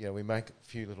like, you know, we make a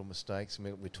few little mistakes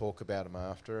and we talk about them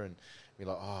after, and we're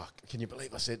like, oh, can you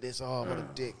believe I said this? Oh, what a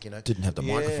dick, you know. Didn't have the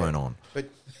microphone on. But,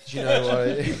 you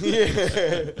know,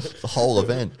 the whole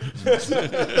event.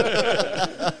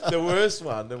 The worst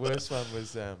one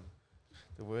was,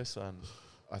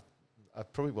 I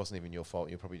probably wasn't even your fault.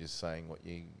 You're probably just saying what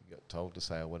you got told to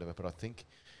say or whatever, but I think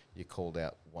you called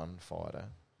out one fighter,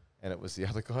 and it was the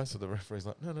other guy, so the referee's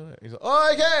like, no. He's like,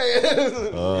 oh,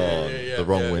 okay. The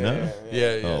wrong winner?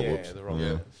 Yeah. The wrong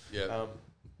winner. Yeah.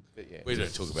 But yeah, we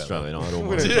don't talk about Australian that.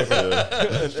 Idol.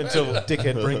 Until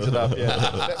Dickhead brings it up,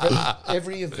 But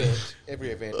every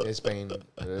event there's been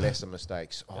lesser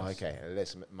mistakes. Oh, okay,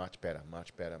 much better.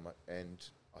 And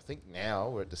I think now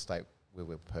we're at the state where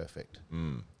we're perfect.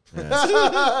 Yeah.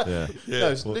 Yeah. No,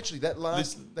 literally that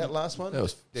last one. That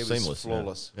was seamless,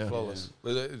 flawless. Yeah. Flawless.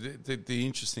 Well, the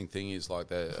interesting thing is like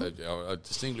that. I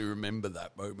distinctly remember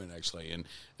that moment actually,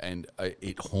 and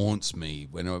it haunts me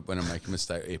when I make a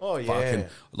mistake.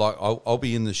 Like I'll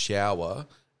be in the shower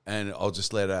and I'll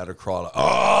just let out a cry like,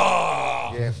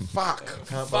 oh yeah, fuck,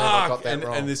 can't believe I got that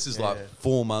wrong. And this is like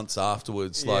 4 months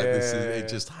afterwards. Like it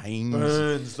just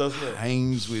burns, doesn't it?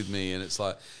 Hangs with me, and it's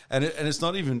like, and it's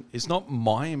not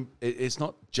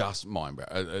just my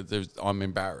embarrassment. I'm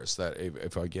embarrassed that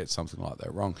if I get something like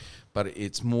that wrong, but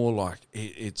it's more like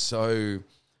it's so.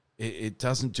 It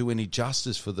doesn't do any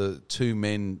justice for the two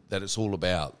men that it's all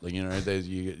about. You know, there's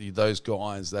those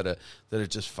guys that are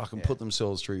just fucking put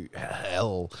themselves through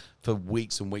hell for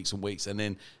weeks and weeks and weeks, and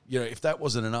then, you know, if that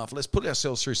wasn't enough, let's put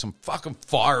ourselves through some fucking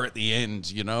fire at the end,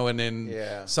 you know, and then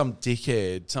some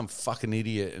dickhead, some fucking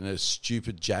idiot in a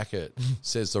stupid jacket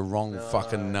says the wrong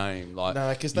fucking name. Like, no,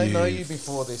 because they know you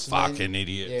before this. Fucking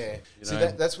idiot. Yeah. See,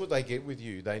 that's what they get with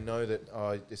you. They know that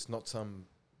it's not some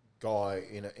guy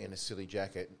in a silly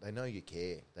jacket. They know you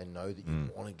care. They know that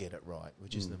you want to get it right,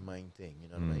 which is the main thing. You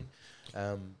know what I mean?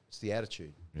 It's the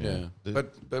attitude. Yeah,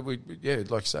 but we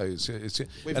like I say, it's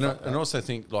and I also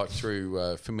think like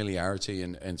through familiarity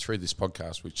and through this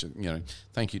podcast, which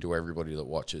thank you to everybody that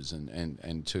watches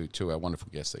and to our wonderful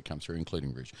guests that come through,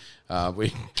 including Rich.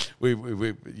 We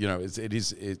it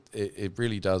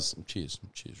really does. Cheers,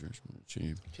 Rich.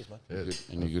 Cheers, mate.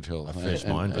 And your good health. I finished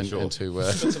mine for sure. And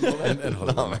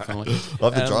love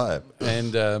to try it.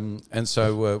 And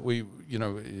so we.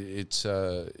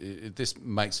 This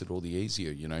makes it all the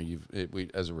easier.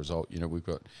 As a result, we've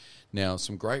got now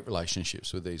some great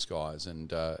relationships with these guys,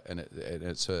 and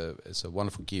it's a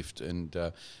wonderful gift, and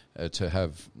to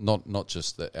have not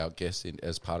just our guests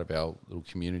as part of our little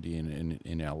community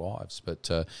in our lives, but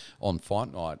on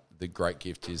fight night, the great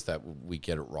gift is that we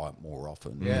get it right more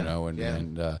often,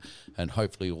 and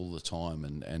hopefully all the time,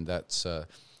 and that's.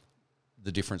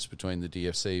 The difference between the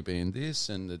DFC being this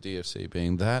and the DFC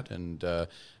being that, and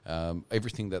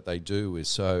everything that they do is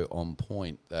so on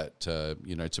point that to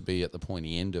be at the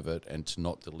pointy end of it and to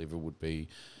not deliver would be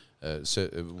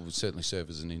it would certainly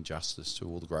serve as an injustice to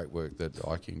all the great work that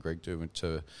Ike and Greg do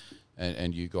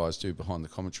and you guys do behind the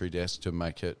commentary desk to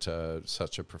make it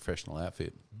such a professional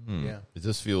outfit. Yeah, it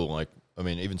does feel like. I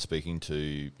mean, even speaking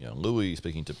to Louis,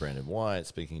 speaking to Brandon White,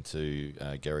 speaking to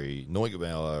Gary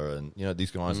Neugebauer, and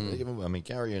these guys. Even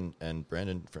Gary and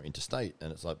Brandon from Interstate,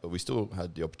 and it's like, but we still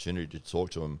had the opportunity to talk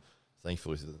to them.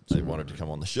 Thankfully, they wanted to come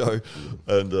on the show,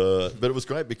 and but it was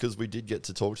great because we did get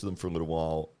to talk to them for a little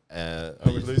while. Are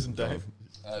we losing Dave?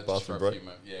 Bathroom break.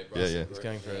 Yeah. He's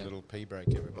going for a little pee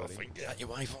break, everybody. Get out your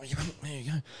way, there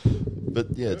you go.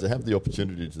 But to have the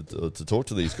opportunity to talk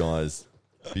to these guys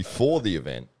before the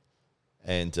event.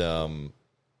 And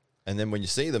then when you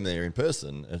see them there in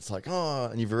person, it's like,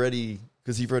 and you've already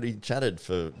chatted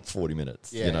for 40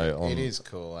 minutes. Yeah, it is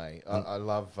cool. I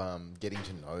love getting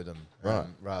to know them,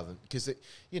 rather than because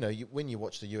when you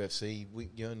watch the UFC,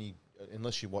 you only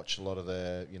unless you watch a lot of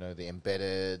the the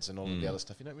embeddeds and all of the other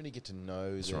stuff, you don't really get to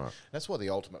know. That's why the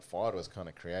Ultimate Fighter was kind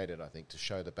of created, I think, to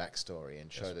show the backstory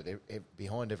and show that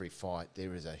behind every fight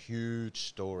there is a huge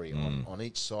story on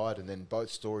each side, and then both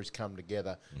stories come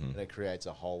together and it creates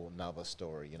a whole another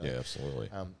story. Yeah, absolutely.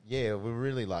 We're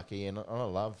really lucky, and I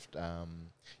loved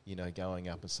going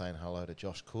up and saying hello to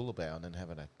Josh Coolabau and then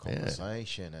having a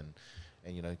conversation and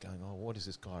going, what is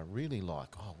this guy really like?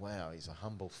 Oh, wow, he's a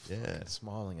humble, fucking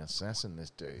smiling assassin,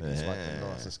 this dude. He's like the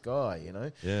nicest guy,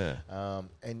 Yeah.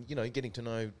 And, getting to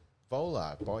know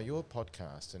Volard by your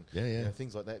podcast and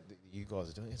things like that you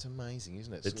guys are doing. It's amazing,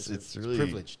 isn't it? It's really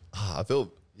privileged. I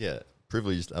feel,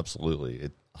 privileged, absolutely.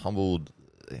 It humbled,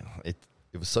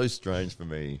 it was so strange for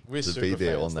me to be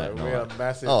there on that night. We are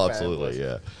massive fans. Absolutely,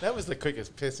 yeah. That was the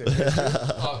quickest piss in history.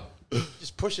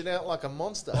 Just push it out like a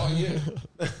monster. Oh, yeah.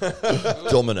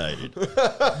 Dominated.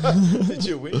 Did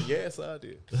you win? Yes, I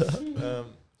did. I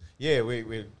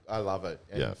love it.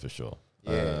 And for sure.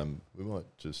 Yeah. We might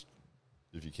just,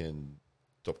 if you can,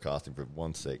 stop casting for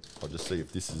 1 sec. I'll just see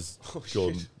if this is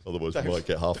gone. Shit. Otherwise, we might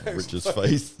get half of Rich's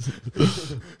face.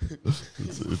 it's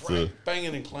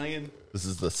banging and clanging. This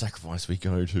is the sacrifice we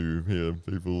go to here.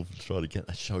 People try to get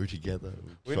a show together.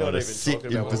 We're not even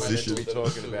talking about what we're meant to be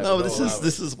talking about. No,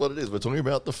 this is what it is. We're talking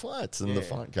about the fights and the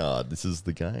fight card. This is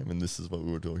the game, and this is what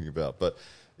we were talking about. But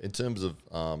in terms of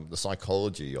the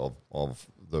psychology of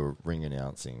the ring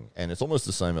announcing, and it's almost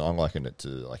the same. I liken it to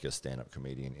like a stand-up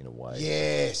comedian in a way.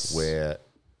 Yes, where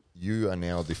you are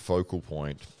now the focal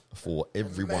point for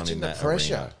everyone in that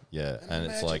arena. Yeah, and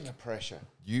it's like the pressure.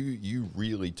 You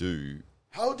really do.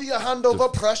 How do you handle the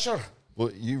pressure?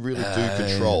 Well, you really do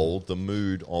control the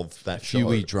mood of that show.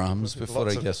 Few drums before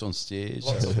they get on stage.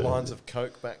 Lots of lines of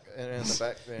coke back around the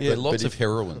back there. Yeah, lots of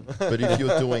heroin. But if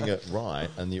you're doing it right,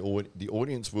 and the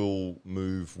audience will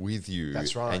move with you,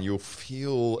 that's right, and you'll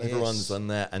feel everyone's done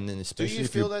that, and then especially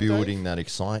if you're building that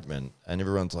excitement, and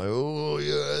everyone's like, "Oh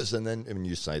yes," and then when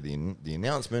you say the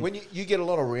announcement, when you get a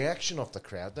lot of reaction off the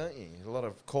crowd, don't you? A lot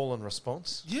of call and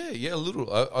response. Yeah, a little.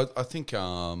 I think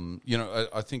I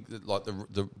think that like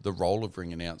the role of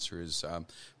ring announcer is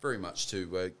very much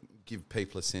to give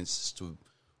people a sense as to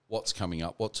what's coming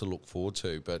up, what to look forward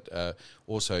to, but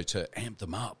also to amp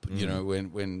them up.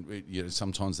 When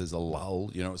sometimes there's a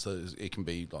lull. It can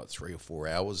be like 3 or 4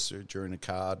 hours during a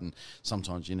card, and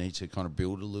sometimes you need to kind of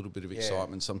build a little bit of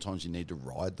excitement. Sometimes you need to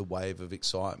ride the wave of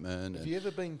excitement. Have you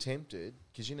ever been tempted?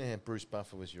 Because you know how Bruce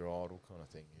Buffer was your idol, kind of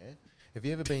thing. Yeah. Have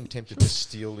you ever been tempted to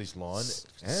steal his line?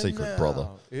 Secret brother.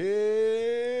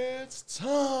 It's time.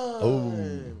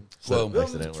 Oh, So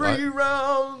accidentally, 3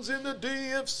 rounds in the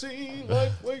DFC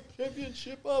lightweight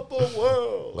championship of the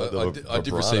world. I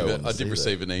did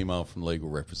receive an email from legal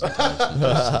representation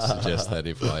to suggest that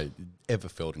if I ever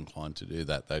felt inclined to do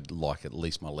that, they'd like at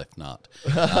least my left nut.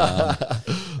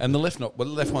 And the left nut, well,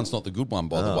 the left one's not the good one,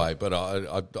 by the way, but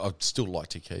I'd still like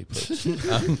to keep it.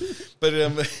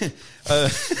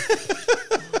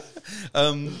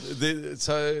 I'm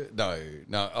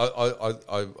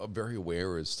very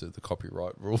aware as to the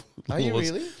copyright rule. Are you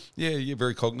really? Yeah, you're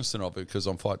very cognizant of it because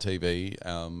on Fight TV,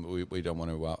 we don't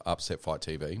want to upset Fight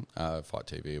TV. Fight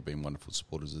TV have been wonderful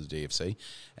supporters of the DFC,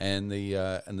 and the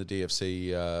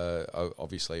DFC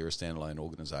obviously are a standalone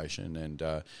organisation and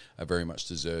are very much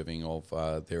deserving of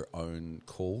their own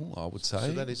call, I would say.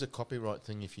 So that is a copyright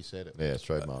thing if you said it. Yeah, it's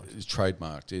trademarked. It's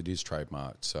trademarked. It is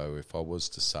trademarked. So if I was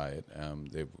to say it,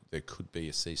 there could be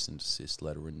a cease and desist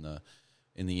letter in the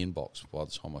inbox by the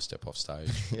time I step off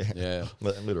stage. Yeah.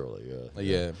 Literally,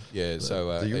 Yeah.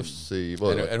 So the UFC,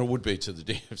 and it would be to the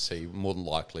DFC, more than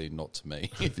likely not to me.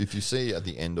 if you see at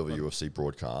the end of a UFC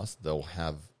broadcast, they'll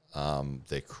have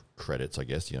their credits, I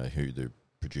guess, who the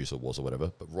producer was or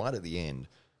whatever. But right at the end,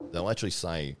 they'll actually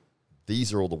say,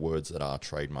 these are all the words that are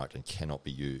trademarked and cannot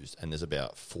be used. And there's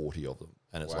about 40 of them.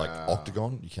 And it's like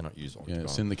octagon, you cannot use octagon. Yeah,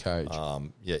 it's in the cage.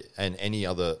 And any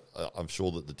other, I'm sure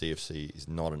that the DFC is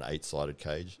not an 8-sided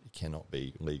cage. It cannot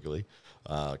be legally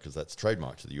because that's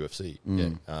trademarked to the UFC.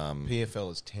 Yeah.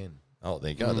 PFL is 10. Oh,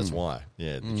 there you go. That's why.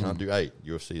 Yeah, you can't do 8.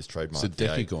 UFC is trademarked. It's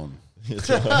a decagon.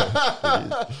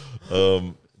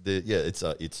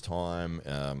 It's time.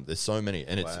 There's so many,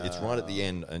 and it's right at the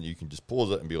end, and you can just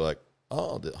pause it and be like,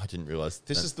 oh, I didn't realize.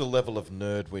 This is the level of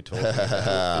nerd we're talking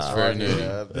about. It's very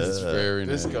nerdy.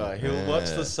 This guy, he'll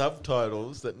watch the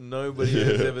subtitles that nobody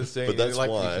has ever seen. But that's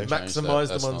why. Maximize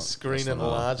them on screen and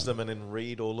enlarge them and then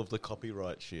read all of the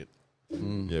copyright shit.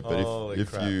 Yeah, but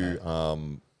if you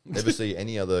ever see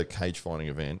any other cage fighting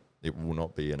event, it will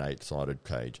not be an 8-sided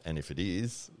cage. And if it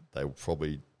is, they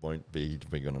probably won't be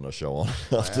on a show on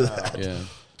after that. Yeah.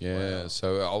 Yeah,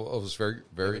 so I was very,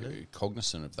 very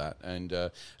cognizant of that, and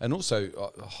also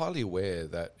highly aware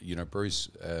that Bruce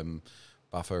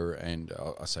Buffer, and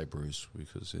I say Bruce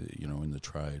because in the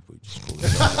trade we just call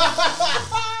it.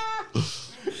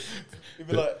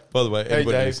 By the way,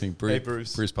 anybody listening,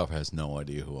 Bruce Buffer has no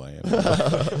idea who I am.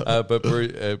 But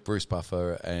Bruce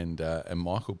Buffer and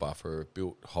Michael Buffer have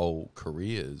built whole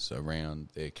careers around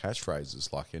their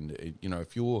catchphrases. Like,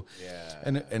 if you're,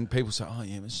 and people say, oh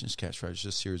yeah, it's just catchphrases,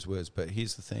 just serious words. But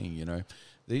here's the thing,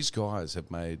 these guys have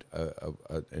made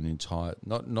an entire,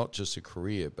 not just a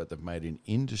career, but they've made an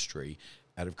industry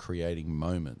out of creating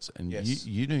moments. And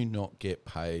you do not get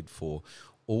paid for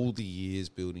all the years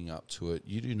building up to it.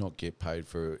 You do not get paid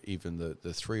for even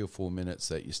the 3 or 4 minutes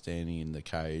that you're standing in the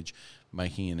cage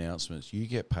making announcements. You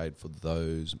get paid for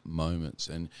those moments.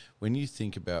 And when you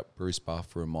think about Bruce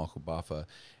Buffer and Michael Buffer,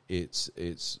 it's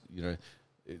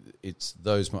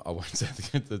those, I won't say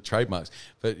the trademarks,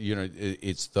 but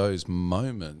it's those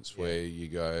moments where you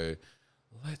go,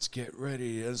 let's get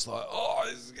ready. And it's like, oh,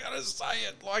 he's gonna say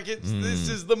it like this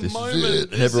is the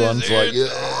moment. And everyone's like,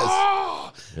 yes.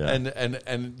 Oh! Yeah.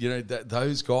 And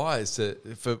those guys,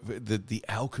 for the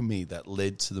alchemy that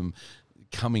led to them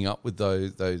coming up with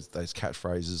those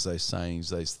catchphrases, those sayings,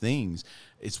 those things,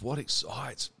 it's what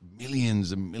excites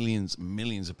millions and millions and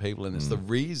millions of people, and it's the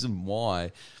reason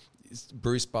why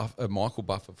Michael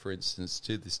Buffer, for instance,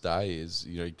 to this day is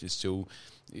still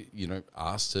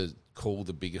asked to call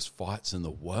the biggest fights in the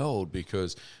world,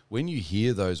 because when you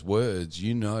hear those words,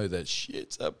 you know that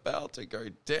shit's about to go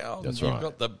down. That's right.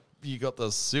 You got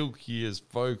the silkiest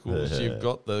vocals. You've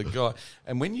got the guy,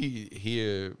 and when you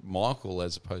hear Michael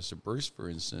as opposed to Bruce, for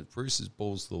instance, Bruce is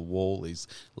balls to the wall. He's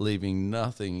leaving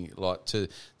nothing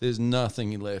there's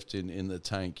nothing left in the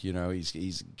tank.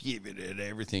 He's giving it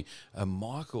everything. And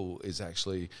Michael is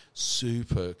actually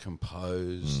super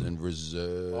composed and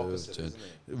reserved, opposite, and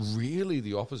isn't really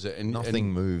the opposite. And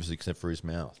nothing moves except for his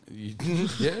mouth. Yeah.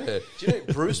 Do you know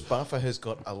Bruce Buffer has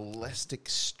got elastic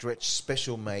stretch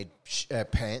special made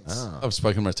pants? I've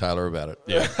spoken to my tailor about it.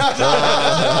 Yeah.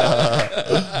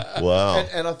 Wow.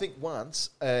 And I think once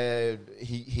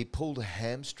he pulled a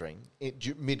hamstring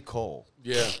mid call.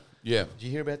 Yeah. Yeah. Did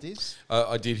you hear about this?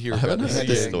 I did hear about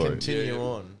this story. Continue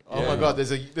on. Oh Yeah. my God!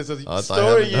 There's a I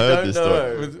story you haven't heard don't this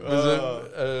know.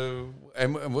 story.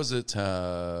 And was it?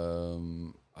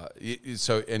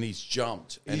 And he's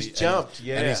jumped. He's jumped,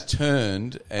 and he's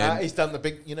turned. And he's done the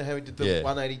big, you know how he did the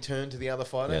 180 turn to the other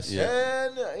fighter? Yes. Yeah.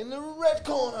 And in the red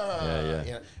corner. Yeah.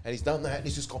 You know, and he's done that, and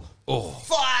he's just gone,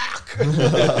 fuck!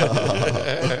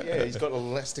 He's got an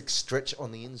elastic stretch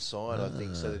on the inside, I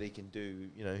think, so that he can do,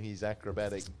 his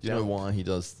acrobatic You know why he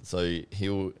does? So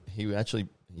he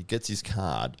gets his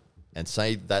card and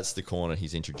say that's the corner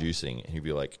he's introducing. And he'll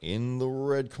be like, in the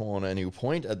red corner, and he'll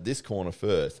point at this corner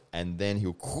first, and then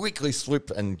he'll quickly slip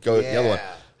and go at the other one.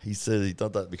 He said he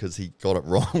did that because he got it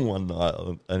wrong one night,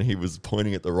 and he was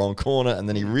pointing at the wrong corner, and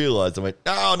then he realised and went,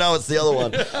 oh, no, it's the other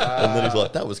one. And then he's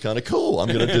like, that was kind of cool. I'm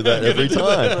going to do that every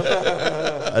time.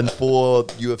 And for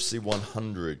UFC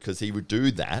 100, because he would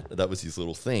do that was his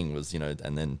little thing, was,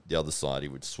 and then the other side he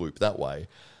would swoop that way.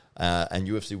 And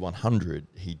UFC 100,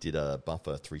 he did a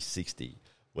buffer 360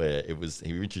 where he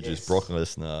introduced Brock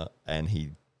Lesnar, and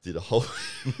he did a whole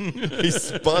he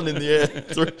spun in the air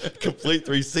complete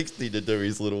 360 to do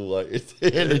his little he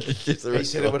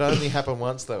said it would only happen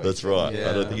once though. That's right.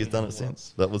 I don't think he's done it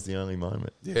since. That was the only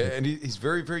moment. And he's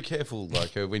very, very careful.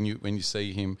 Like when you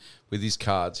see him with his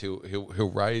cards,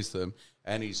 he'll raise them,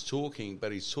 and he's talking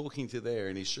to there,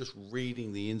 and he's just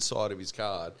reading the inside of his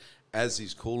card as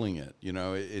he's calling it.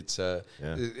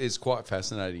 It's quite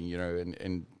fascinating.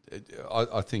 And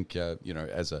I think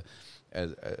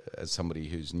as somebody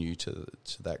who's new to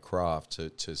that craft,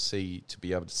 to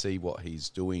be able to see what he's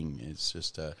doing is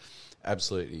just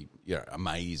absolutely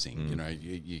amazing.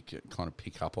 You can kind of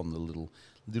pick up on the little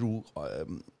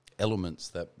elements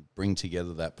that bring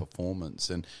together that performance.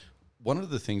 And one of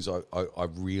the things I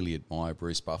really admire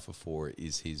Bruce Buffer for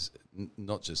is his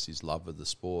not just his love of the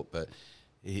sport, but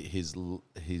his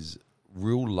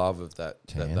real love of that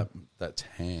tan that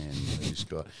he's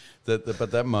got,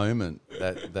 but that moment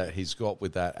that he's got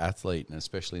with that athlete, and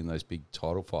especially in those big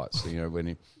title fights,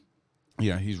 when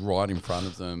he's right in front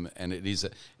of them, and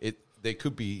there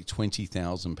could be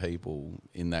 20,000 people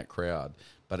in that crowd,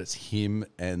 but it's him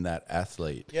and that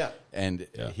athlete,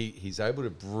 he's able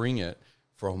to bring it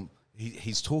from.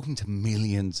 He's talking to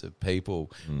millions of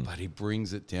people, but he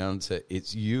brings it down to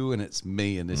it's you and it's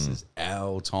me, and this is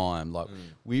our time. Like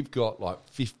we've got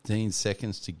 15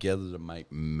 seconds together to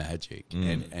make magic,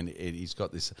 and he's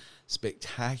got this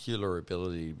spectacular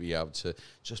ability to be able to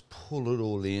just pull it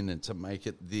all in and to make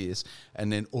it this,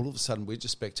 and then all of a sudden we're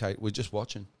just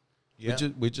watching. Yeah.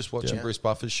 We're just watching Bruce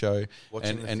Buffer's show,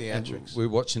 and we're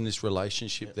watching this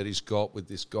relationship that he's got with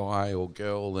this guy or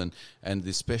girl, and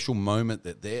this special moment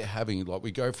that they're having. Like we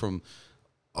go from,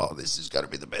 oh, this is going to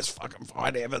be the best fucking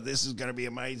fight ever. This is going to be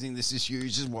amazing. This is huge.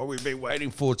 This is what we've been waiting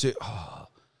for. To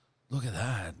look at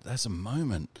that. That's a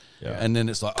moment. Yeah. And then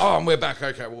it's like, oh, and we're back.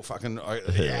 Okay, well, fucking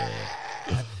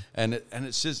And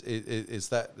it's just it's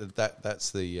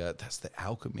that's the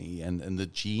alchemy and the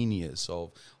genius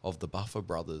of the Buffer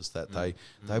brothers, that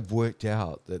they've worked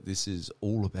out that this is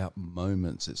all about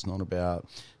moments. It's not about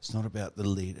the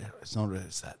leader.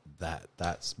 It's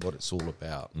that's what it's all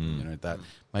about. That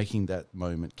making that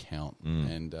moment count.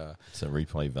 And it's a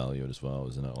replay value as well,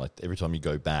 isn't it? Like every time you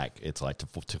go back, it's like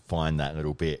to find that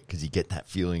little bit, because you get that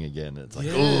feeling again. It's like,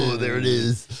 oh, there it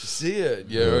is. See it.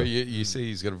 You see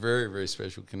he's got a very, very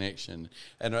special connection.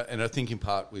 And I think in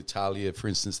part with Talia, for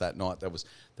instance, that night, that was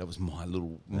my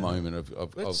little moment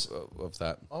of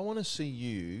that. I want to see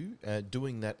you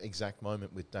doing that exact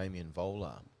moment with Damien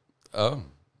Vola. Oh,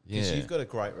 because you've got a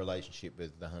great relationship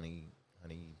with the honey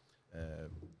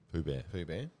Pooh Bear.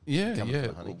 Yeah.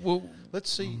 Well, let's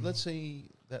see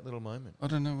that little moment. I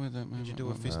don't know where that moment. Did you do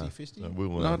a 50-50?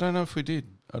 No, I don't know if we did.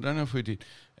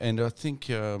 And I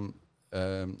think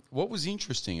what was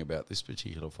interesting about this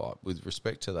particular fight, with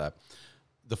respect to that,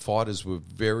 the fighters were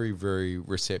very, very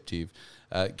receptive.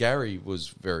 Gary was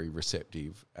very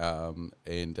receptive,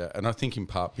 and I think in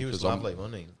part because he was lovely,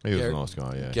 wasn't he? He was a nice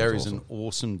guy. Yeah, Gary's an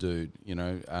awesome dude,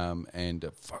 and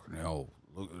fucking hell.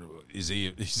 Look, is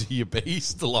he a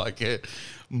beast? Like,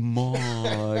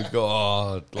 my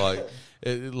God! Like,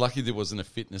 lucky there wasn't a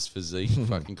fitness physique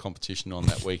fucking competition on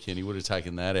that weekend. He would have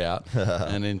taken that out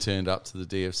and then turned up to the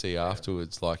DFC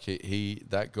afterwards. Like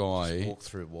that guy just walk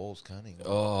through walls, can't he?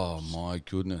 Oh my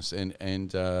goodness! And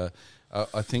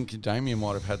I think Damien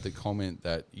might have had the comment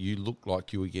that you looked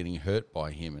like you were getting hurt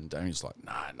by him, and Damien's like,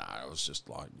 no, I was just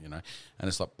like, and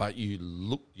it's like, but you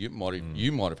might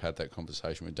have had that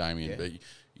conversation with Damien, but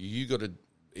you got to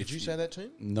Did you say that to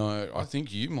him? No, I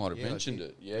think you might have Yeah, I mentioned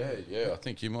did. it. Yeah, I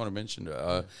think you might have mentioned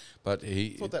it. But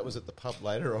I thought that was at the pub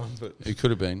later on, but it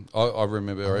could have been. I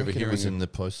remember I reckon it overhearing was it. in the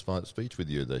post-fight speech with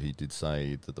you that he did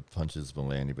say that the punches were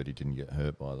landing, but he didn't get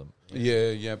hurt by them.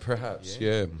 Yeah, perhaps.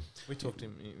 Yeah. we talked to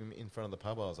him in front of the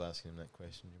pub. I was asking him that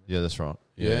question. Yeah, that's right.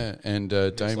 And He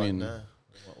was Damien. like, nah.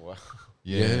 Wow.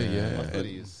 Yeah. I thought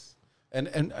he was. And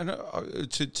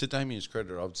to Damien's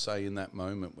credit, I would say in that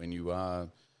moment when you are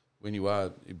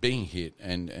being hit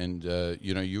and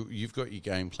you've got your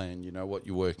game plan, you know what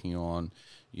you're working on,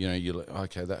 you're like,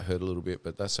 okay, that hurt a little bit,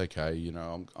 but that's okay.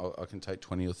 I can take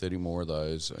 20 or 30 more of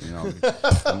those.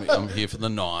 I'm here for the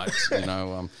night.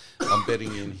 I'm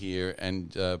betting in here,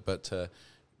 but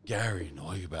Gary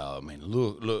Neubauer, I mean,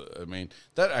 look. I mean,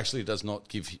 that actually does not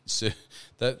give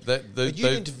But you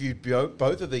interviewed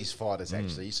both of these fighters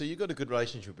actually, so you've got a good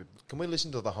relationship with. Can we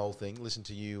listen to the whole thing? Listen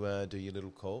to you do your little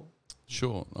call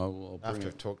Sure, I'll bring after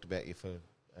it. I've talked about you for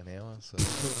an hour. So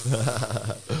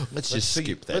Let's just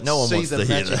skip that. let's No one see wants the to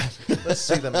hear magic. that. Let's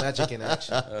see the magic in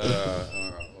action. All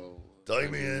right, well,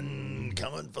 Damien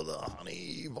coming for the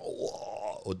honey.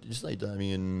 Or did you say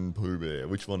Damien Pooh Bear?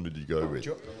 Which one did you go with?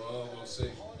 we'll see.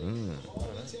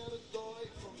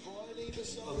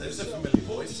 There's a familiar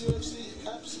voice.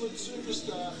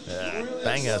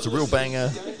 Banger. It's a real banger.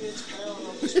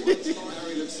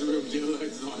 Harry looks the real deal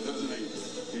tonight, doesn't he?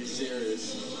 He's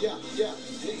serious. Yeah.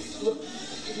 Look,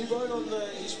 he wrote on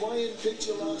his weigh-in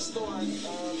picture last night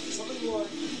something like,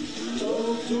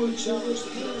 "Don't do a challenge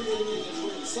that you don't really need to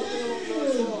win." Something along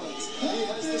those lines. He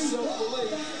has the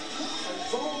self-belief. And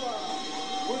Vola,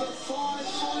 with a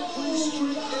 5-fight win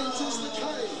streak, enters the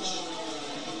cage.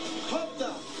 Hopped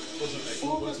up.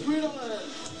 Former gridiron.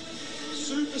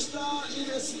 Superstar in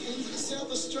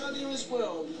South Australia as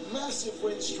well. Massive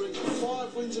win streak of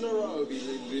 5 wins in a row.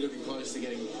 He'll be looking close to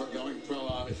going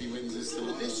pro if he wins this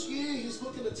tournament. This year, he's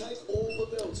looking to take all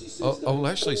the belts. He says I'll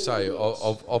actually say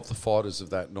of the fighters of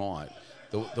that night,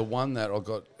 the one that I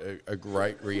got a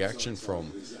great reaction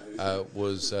from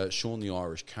was Sean the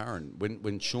Irish Curran.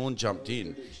 When Sean jumped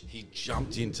in, he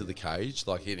jumped into the cage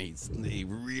and he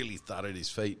really thudded his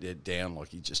feet down, like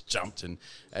he just jumped and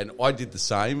I did the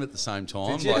same at the same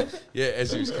time. Like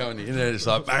as he was coming in, and it's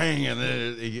like bang, and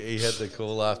then he had the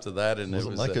call after that, and Was it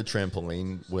it was like a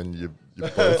trampoline when you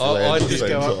both land I at the did same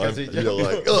go up time? 'cause he- You're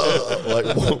like, "Ugh," like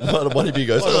one of you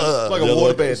goes, like a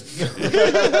waterbed.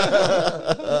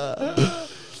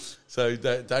 So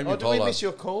Damien Oh, did we Pollard. miss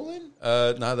your call then?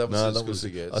 No, that was No, as that good was. as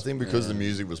it gets. I think because the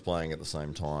music was playing at the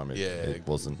same time, it Yeah.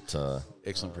 wasn't.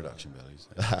 Excellent production values.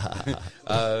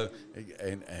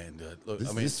 Look, This,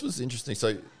 I mean, this was interesting.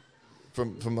 So,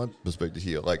 from my perspective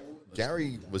here, like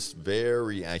Gary was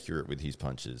very accurate with his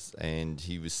punches, and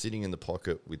he was sitting in the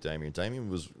pocket with Damien. Damien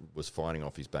was fighting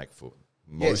off his back foot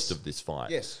most Yes. of this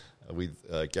fight. Yes. With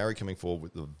Gary coming forward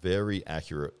with a very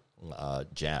accurate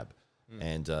jab,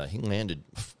 and he landed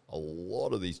a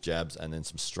lot of these jabs and then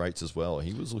some straights as well.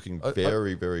 He was looking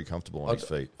very, very comfortable on his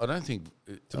feet. I don't think.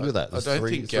 Look at that. I There's don't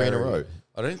three think in a Gary. row.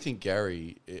 I don't think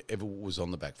Gary ever was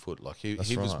on the back foot. Like he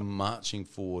was right. marching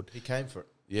forward. He came for it.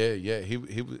 Yeah. He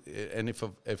and if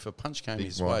a punch came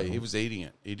his way, he was eating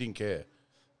it. He didn't care.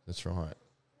 That's right.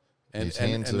 And His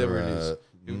hands there are it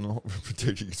is. not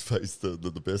protecting his face the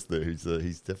best there. He's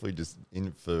definitely just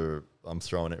in for, I'm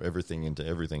throwing everything into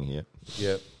everything here.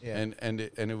 Yeah. Yeah. And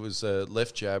it was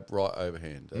left jab, right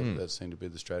overhand. That seemed to be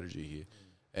the strategy here.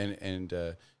 And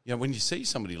when you see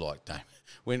somebody like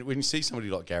Damon, when you see somebody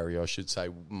like Gary, I should say,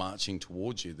 marching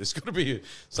towards you, there's got to be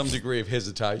some degree of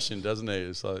hesitation, doesn't there?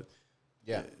 It's like,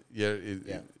 Yeah.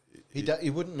 He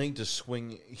wouldn't need to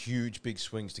swing big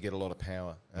swings to get a lot of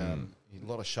power. A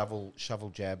lot of shovel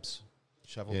jabs,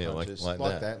 punches, like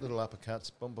like that. that. Little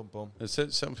uppercuts, boom, boom, boom.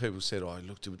 some people said,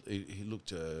 he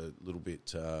looked a little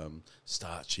bit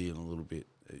starchy and a little bit,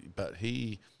 but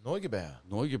he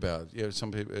Neugebauer. yeah.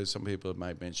 Some people have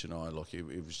made mention,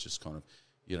 it was just kind of,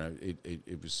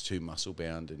 it was too muscle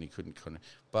bound and he couldn't kind of.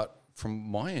 But from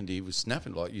my end, he was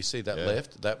snapping. Like you see that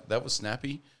left, that was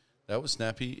snappy. That was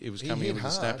snappy. It was coming in with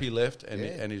a snappy left,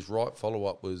 and his right follow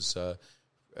up was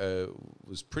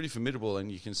pretty formidable.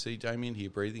 And you can see Damien here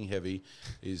breathing heavy.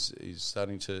 He's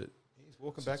starting to. He's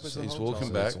walking backwards. He's the whole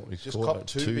walking time. back. He's Just caught copped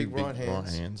two big right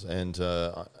hands. and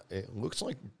it looks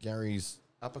like Gary's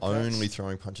Uppercuts. only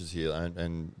throwing punches here,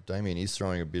 and Damien is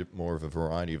throwing a bit more of a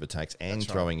variety of attacks and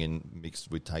throwing in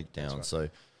mixed with takedowns. So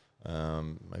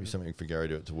maybe something for Gary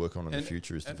to work on in the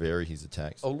future is to vary his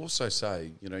attacks. I'll also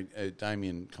say,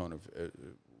 Damien kind of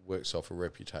works off a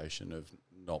reputation of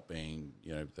not being,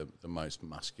 the most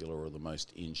muscular or the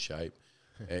most in shape.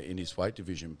 in his weight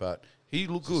division, but he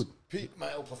looked good. Peak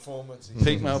male performance.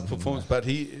 Peak male performance, but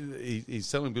he's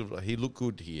telling people he looked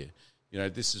good here. You know,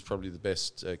 this is probably the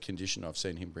best condition I've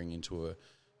seen him bring into a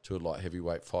light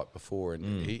heavyweight fight before,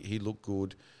 and he looked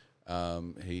good.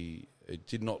 It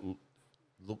did not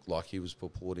look like he was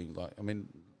purporting like. I mean,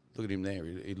 look at him there;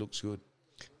 he looks good.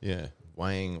 Yeah,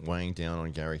 weighing down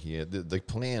on Gary here. The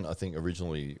plan, I think,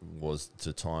 originally was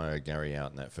to tire Gary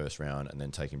out in that first round and then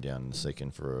take him down in the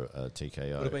second for a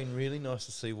TKO. Would have been really nice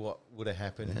to see what would have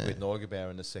happened with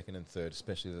Neugebauer in the second and third,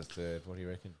 especially the third. What do you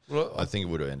reckon? Well, I think it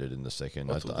would have ended in the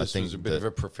second. I think was a bit of a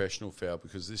professional foul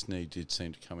because this knee did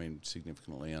seem to come in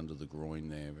significantly under the groin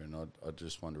there, and I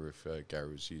just wonder if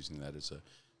Gary was using that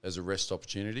as a rest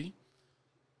opportunity,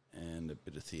 and a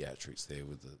bit of theatrics there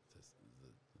with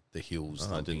the heels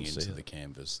thumping into the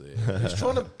canvas there. He's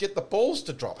trying to get the balls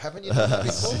to drop. Haven't you done that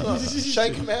before?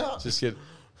 Shake him out. Just get.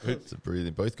 It's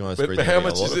breathing. Both guys But breathing how a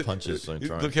much lot is of it? punches.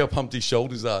 Look how pumped his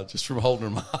shoulders are just from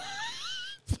holding them up.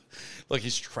 Like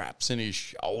his traps and his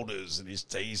shoulders and his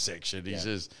T section. He's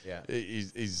just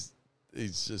he's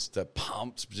just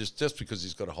pumped just because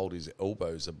he's got to hold his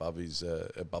elbows above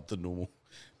the normal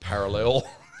parallel.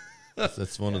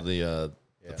 That's one of the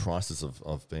prices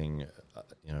of being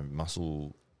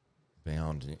muscle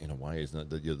bound in a way,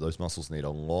 isn't it? Those muscles need a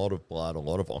lot of blood, a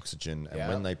lot of oxygen, and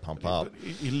when they pump up,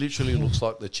 he literally looks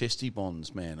like the chesty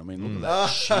bonds, man. I mean, look at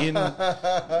that chin.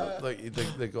 Like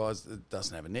the guys that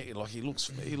doesn't have a neck. Like he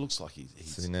looks like he's.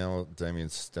 So now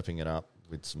Damien's stepping it up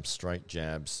with some straight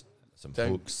jabs, some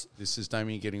hooks. This is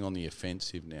Damien getting on the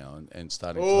offensive now and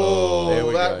starting.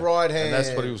 That right hand. And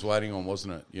that's what he was waiting on,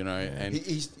 wasn't it? You know, and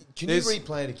can you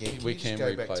replay it again? We can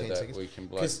go replay back 10 that. seconds? We can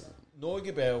play. Because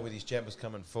Neugebauer with his jab was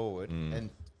coming forward,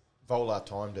 and Volar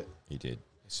timed it. He did.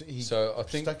 So I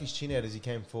think stuck his chin out as he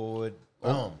came forward.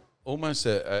 Almost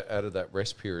out of that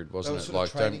rest period, wasn't it? it?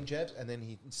 Like trading jabs, and then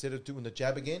he instead of doing the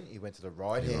jab again, he went to the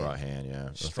right hand. Right hand, yeah.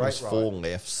 Straight right. 4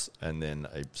 lefts and then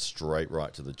a straight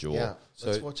right to the jaw. Yeah,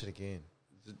 let's watch it again.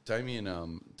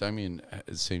 Damien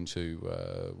seemed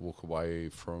to walk away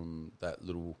from that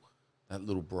little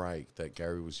break that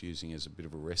Gary was using as a bit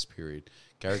of a rest period.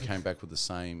 Gary came back with the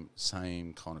same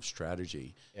kind of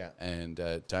strategy. Yeah. And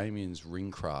Damien's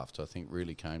ring craft, I think,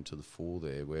 really came to the fore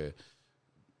there, where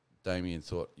Damien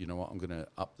thought, you know what, I'm going to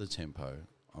up the tempo.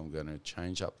 I'm going to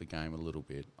change up the game a little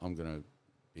bit. I'm going to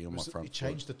be on my front foot. He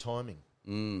changed the timing.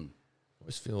 I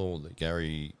always feel that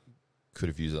Gary could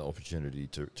have used that opportunity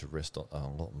to rest a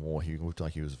lot more. He looked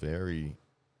like he was very...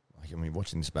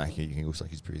 watching this back here, he looks like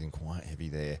he's breathing quite heavy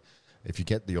there. If you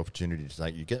get the opportunity to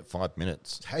take, you get 5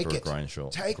 minutes for a groin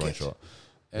shot. Take it. Shot.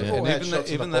 And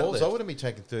even that left. I wouldn't be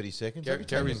taking 30 seconds.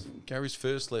 Gary's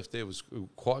first left there was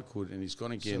quite good, and he's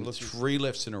gone again. So 3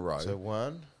 lefts in a row. So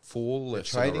 1, 4 lefts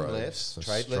trading in a row. lefts, so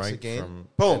trade lefts again.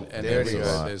 Boom! And there it is.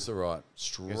 There's the right.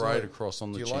 Straight across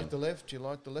on the chin. Do you like the left? Do you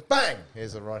like the left? Bang!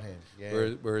 Here's the right hand.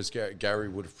 Yeah. Whereas Gary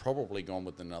would have probably gone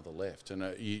with another left,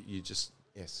 and you just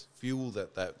feel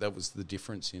that was the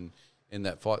difference in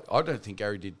that fight. I don't think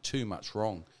Gary did too much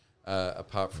wrong,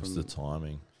 apart from the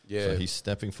timing. Yeah. So he's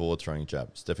stepping forward, throwing jab,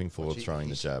 stepping forward, throwing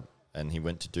the jab. And he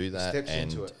went to do that,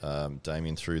 and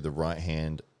Damien threw the right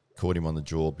hand, caught him on the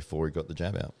jaw before he got the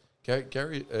jab out.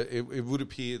 Gary, it would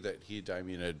appear that here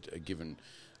Damien had given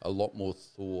a lot more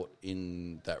thought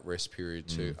in that rest period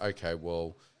to, okay,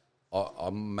 well, I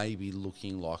may be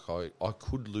looking like I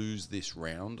could lose this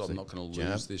round. I'm not going to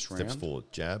lose this round. Steps forward,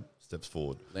 jab, steps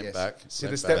forward. Leant back. See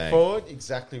the step forward?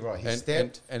 Exactly right. He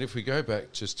stepped. And if we go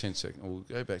back just 10 seconds, we'll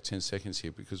go back 10 seconds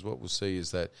here, because what we'll see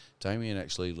is that Damien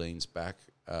actually leans back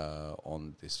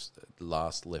on this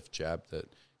last left jab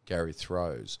that Gary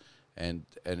throws. And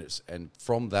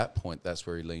from that point, that's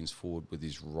where he leans forward with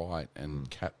his right and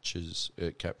captures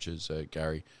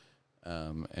Gary.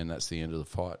 And that's the end of the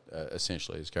fight,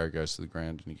 essentially, as Gary goes to the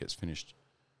ground and he gets finished.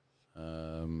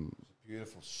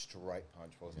 Beautiful straight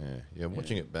punch, wasn't it? Yeah,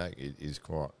 watching it back, it is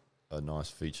quite a nice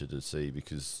feature to see,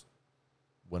 because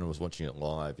when I was watching it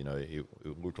live, it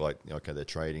looked like, okay, they're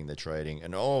trading,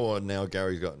 and now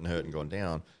Gary's gotten hurt and gone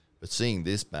down. But seeing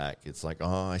this back, it's like,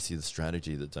 I see the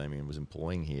strategy that Damien was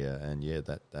employing here, and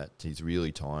that he's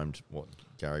really timed what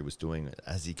Gary was doing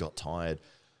as he got tired.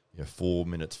 4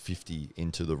 minutes 50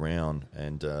 into the round,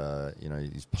 and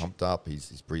he's pumped up,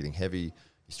 he's breathing heavy,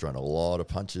 he's thrown a lot of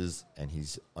punches, and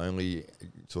he's only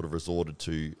sort of resorted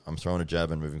to, I'm throwing a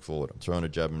jab and moving forward,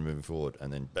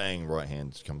 and then bang, right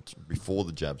hands come before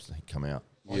the jabs come out.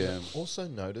 Yeah. I also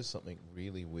noticed something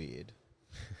really weird.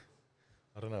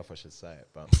 I don't know if I should say it,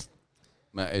 but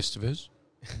Matt Estevez.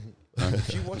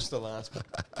 If you watch the last,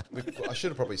 I should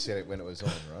have probably said it when it was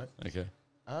on, right? Okay.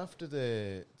 After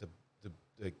the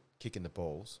kicking the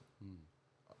balls,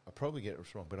 probably get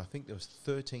it wrong, but I think there was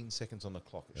 13 seconds on the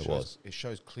clock. It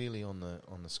shows clearly on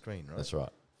the screen, right? That's right.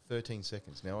 13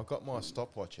 seconds. Now, I got my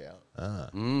stopwatch out,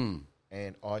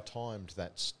 and I timed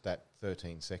that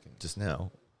 13 seconds. Just now?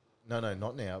 No,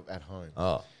 not now, at home.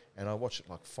 Oh. And I watched it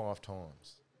like 5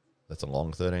 times. That's a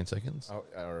long 13 seconds?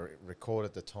 I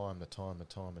recorded the time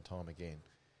again.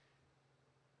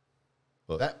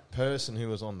 Well, that person who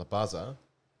was on the buzzer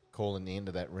calling the end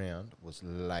of that round was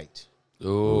late.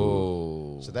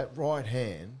 Oh. So that right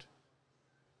hand,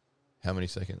 how many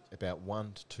seconds? about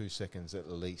 1 to 2 seconds at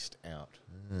least out.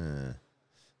 There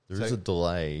is a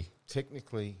delay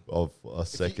technically of a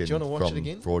second do you wanna watch from it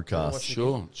again? broadcast.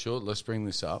 Sure. Let's bring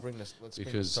this up. Let's bring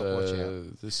because the stopwatch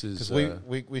out. this is... Because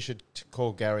we should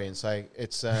call Gary and say,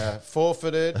 it's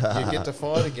forfeited, you get to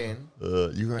fight again. You're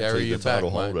Gary, actually you're the title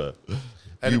back, holder.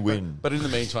 And you win. But in the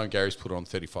meantime, Gary's put on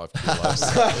 35 kilos.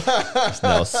 It's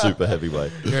now super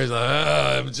heavyweight. Gary's like,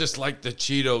 I'm just like the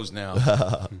Cheetos now.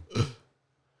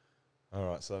 All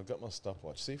right, so I've got my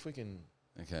stopwatch. See if we can...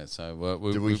 Okay, so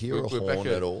Do we hear a horn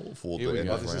at all for Here the we end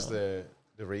go. of the This is round?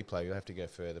 the replay. You'll have to go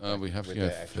further back. we have to with go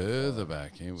the actual further fight.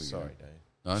 back. Here we Sorry, go. Dave.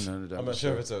 No, don't I'm not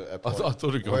sure if it's a point I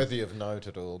thought it worthy of note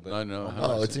at all. But No.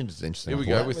 Oh, it's interesting. Here we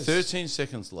go. point. With 13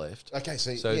 seconds left. Okay,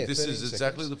 So yeah, this 13 is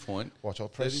exactly seconds. the point. Watch, I'll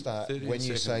press 30 start. 13 When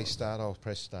you say seconds. start, I'll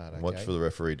press start. Okay? Watch for the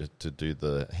referee to do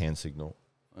the hand signal.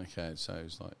 Okay, so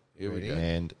it's like, here Ready? we go.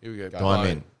 And Here we go. time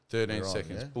in. 13 We're on,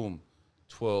 seconds. yeah? Boom.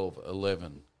 12,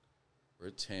 11. We're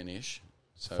at 10-ish.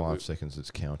 So 5 seconds it's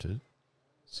counted.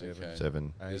 Okay.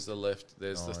 7. There's the left.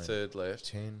 There's the 9, third left.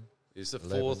 10. There's the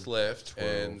 11, fourth left, 12,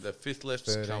 and the fifth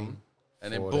left's 13, come,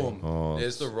 and then 14. boom, Oh,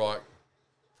 there's the right.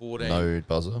 14. No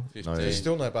buzzer. 15. No There's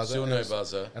still no buzzer. Still and no it's-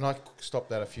 buzzer. And I stopped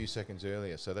that a few seconds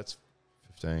earlier, so that's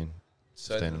 15.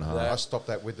 So 15 and a half. I that, stopped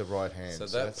that with the right hand. so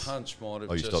that that's- punch might have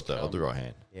Oh, you just stopped that come. with the right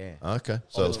hand. Yeah. Okay.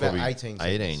 So Oh, it's it's about probably 18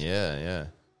 18, seconds. yeah.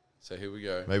 So here we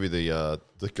go. Maybe the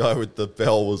guy with the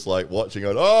bell was like watching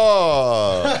it.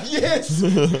 Oh! Yes.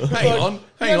 Hang on.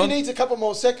 He Hang only on. needs a couple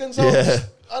more seconds. Yeah.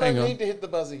 I Hang don't on. need to hit the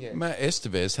buzzer yet. Matt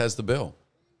Estevez has the bell.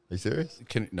 Are you serious?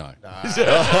 No.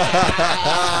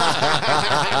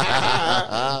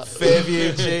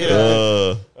 Fairview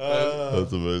cheater.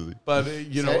 That's amazing. But,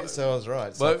 So I was right.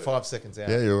 It's But- like 5 seconds out.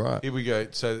 Yeah, you're right. here we go.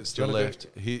 So it's the you wanna left.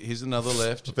 Here's another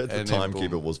left. I bet the and then boom.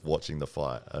 timekeeper was watching the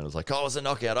fight and it was like, oh, it's a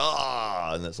knockout.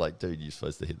 Ah! And it's like, dude, you're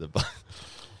supposed to hit the button.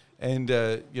 And,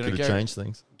 Could have changed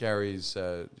things. Gary's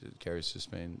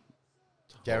just been...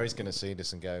 Gary's going to see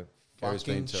this and go, Gary's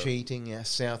fucking been told. cheating us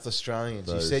South Australians.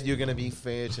 You Those- said you were going to be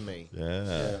fair to me.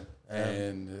 Yeah.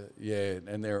 And,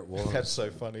 and there it was. That's so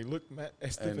funny. Look, Matt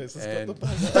Estevez has and got the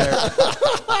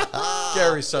buzzer.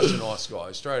 Gary's such a nice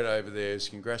guy. Straight over there, he's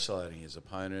congratulating his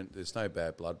opponent. There's no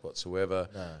bad blood whatsoever.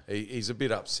 No. He's a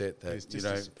bit upset that He's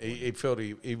just he felt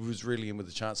he was really in with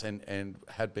the chance and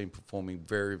had been performing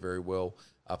very, very well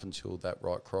up until that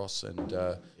right cross and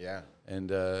Yeah.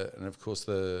 and of course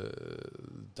the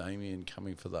Damien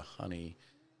coming for the honey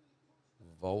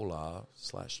Volar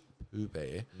 / Pooh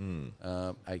Bear,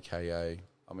 aka.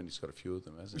 I mean, he's got a few of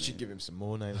them, hasn't We he? should give him some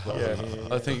more names. Yeah,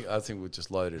 I think we'll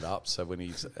just load it up. So when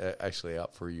he's actually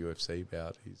up for a UFC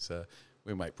bout,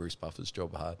 we make Bruce Buffer's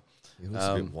job hard. He looks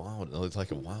a bit wild. He looks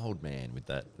like a wild man with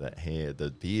that hair. The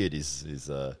beard is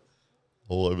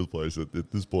all over the place at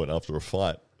this point after a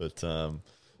fight. But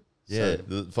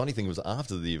the funny thing was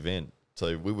after the event,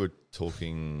 so we were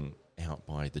talking out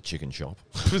by the chicken shop,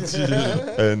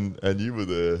 and you were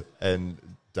there, and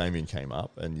Damien came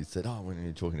up, and you said, "Oh, when are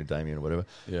you talking to Damien or whatever?"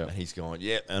 Yeah. And he's going,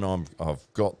 "Yeah, and I've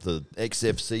got the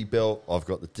XFC belt, I've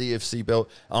got the DFC belt.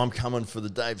 I'm coming for the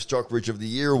Dave Stockbridge of the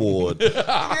Year award."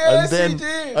 Yes, and he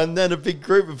did. And then a big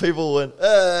group of people went,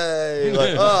 "Hey!"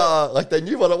 Like, like they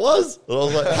knew what it was. And I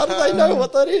was like, "How do they know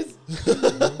what that is?"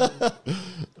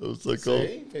 It was so cool.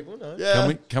 See, people know.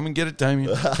 Yeah. Come and get it,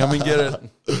 Damien. Come and get it.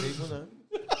 People know.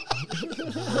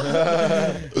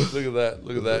 Look at that.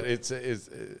 Look at that. It's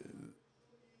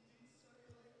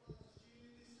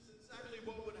exactly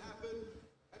what would happen.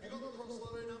 Have you got the cross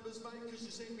lottery numbers, mate? Because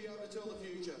you seem to be able to tell the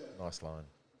future. Nice line.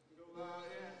 Yeah,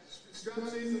 scrap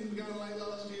season began late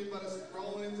last year, but it's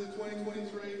rolling into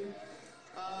 2023.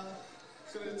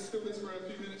 Just going to still this for a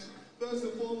few minutes. First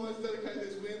and foremost, dedicate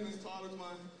this win, this title to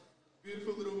my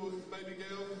beautiful little baby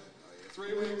girl,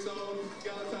 3 weeks old,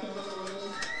 Galatae of the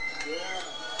world. Yeah.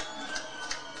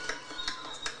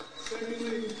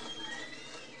 Secondly,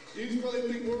 you probably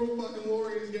think we're all fucking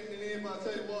warriors getting in here, but I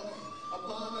tell you what, a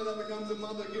partner that becomes a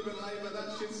mother given labour,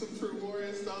 that shit's some true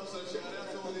warrior stuff, so shout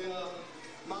out to all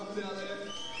the mums out there.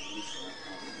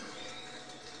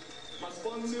 My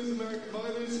sponsors, American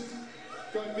Motors,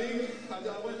 go big.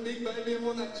 I went big, baby, I'm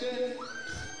on that chair.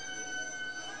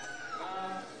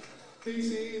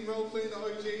 TC and Role Clean, the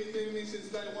OG, been me since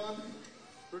day one.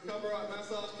 Recover right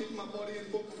massage, keep my body in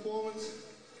full performance.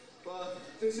 But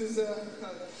this is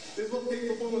what peak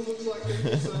performance looks like,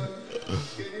 people, so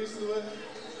get used to it.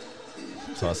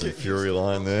 Tyson Fury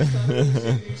line there. At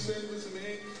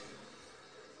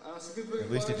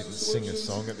least he didn't sing a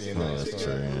song at the end of That's the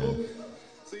true,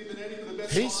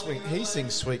 He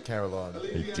sings Sweet Caroline.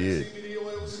 He did.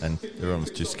 And everyone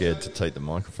was too scared to take the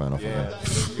microphone off of him.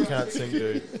 You can't sing,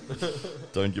 dude.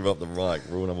 Don't give up the mic,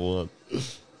 rule number one.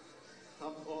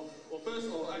 Well, first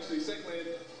of all, actually,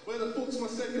 secondly, where the fuck's my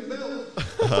second bell? Where the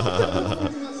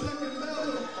fuck's my second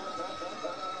bell?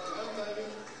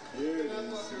 Yeah, that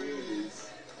fucker is.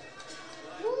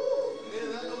 Woo! Yeah,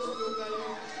 that looks good, baby.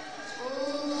 Oh,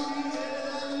 yeah,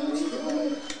 that looks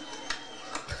good.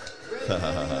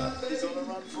 He's on a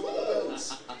run for all the bells.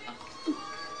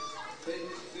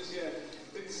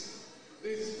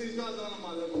 These guys aren't on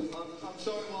my level. I'm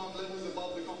showing why I'm levels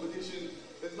above the competition.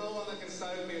 There's no one that can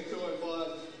save me at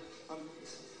 205. I'm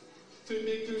too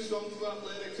big, too strong, too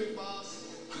athletic, too fast,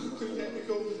 too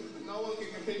technical. No one can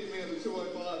compete with me at the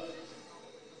 205.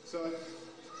 So,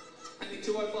 any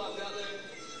 205s out there,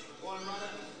 want to run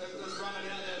it? Let's run it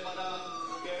out there. But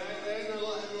yeah, there ain't no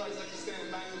light heavyweights that can stand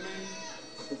bang with me.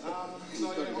 So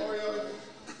yeah, Oreo,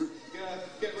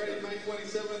 get ready, May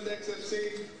 27th,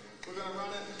 XFC. We're gonna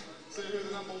run it. See who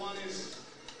the number one is.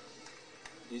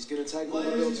 He's going to take all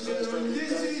the belts first.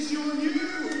 This is your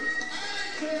new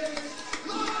Active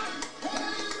Light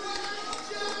Heavyweight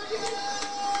Champion!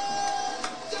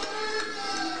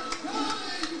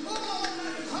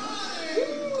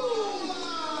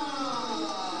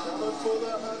 Coming for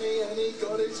the honey, and he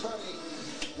got his honey.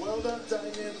 Well done,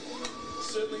 Damien.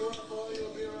 Certainly want to buy you a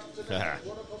beer after that.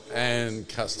 And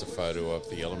cuts a photo of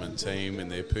the Element team in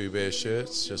their Pooh Bear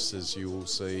shirts, just as you will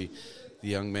see the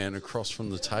young man across from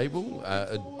the table,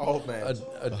 Old man.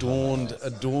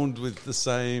 adorned with the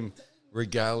same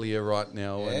regalia right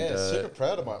now. Yeah, and super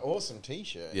proud of my awesome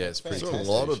T-shirt. Yeah, it's pretty So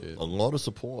fantastic. a lot of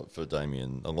support for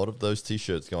Damien. A lot of those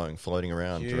T-shirts floating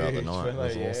around throughout the Huge, night. It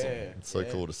was yeah, awesome. It's so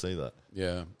cool to see that.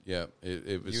 Yeah.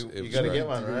 It was. You it was got to great. get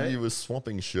one, right? You were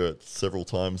swapping shirts several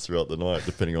times throughout the night,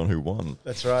 depending on who won.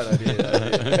 That's right, I did.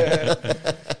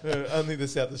 Only the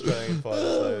South Australian fighters,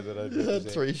 though, that I You had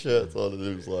did. 3 shirts on, and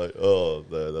it was like, oh,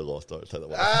 they lost. Don't take that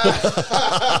one.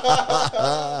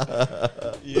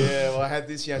 Yeah, well, I had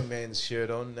this young man's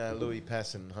shirt on, Louis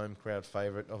Passon, home crowd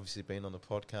favourite, obviously been on the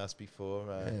podcast before.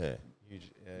 Yeah. Huge,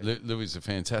 Louis is a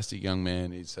fantastic young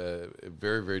man. He's a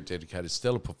very, very dedicated.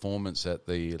 Stellar performance at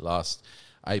the last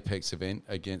Apex event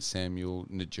against Samuel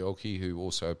Njoki, who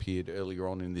also appeared earlier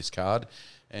on in this card.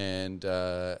 And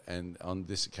on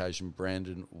this occasion,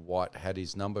 Brandon White had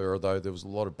his number, although there was a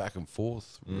lot of back and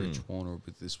forth, Rich Warner,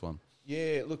 with this one.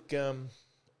 Yeah, look,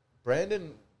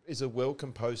 Brandon is a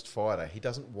well-composed fighter. He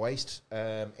doesn't waste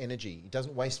energy. He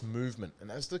doesn't waste movement. And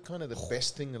that's the kind of the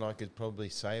best thing that I could probably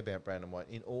say about Brandon White.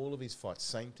 In all of his fights,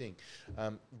 same thing.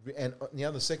 And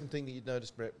the second thing that you'd notice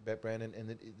about Brandon, and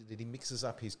that he mixes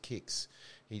up his kicks.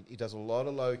 He does a lot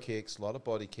of low kicks, a lot of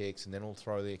body kicks, and then he'll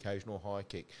throw the occasional high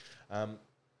kick.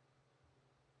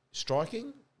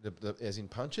 Striking, as in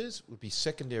punches, would be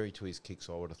secondary to his kicks,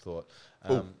 I would have thought.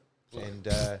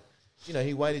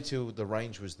 He waited till the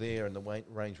range was there and the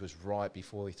range was right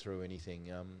before he threw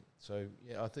anything.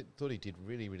 I thought he did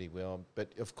really, really well.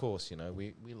 But, of course,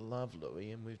 we love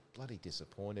Louis and we're bloody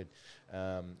disappointed.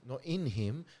 Not in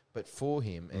him, but for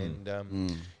him. And,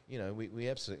 we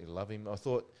absolutely love him. I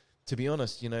thought, to be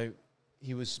honest,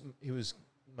 he was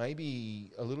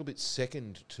maybe a little bit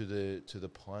second to the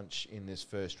punch in this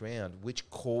first round, which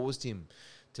caused him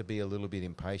to be a little bit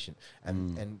impatient.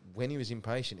 And when he was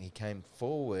impatient, he came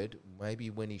forward maybe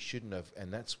when he shouldn't have.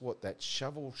 And that's what that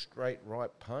shovel straight right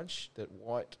punch that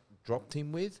White dropped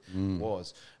him with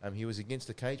was. He was against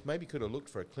the cage. Maybe could have looked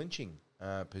for a clinching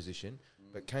position,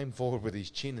 but came forward with his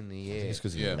chin in the air. It's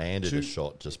because he landed a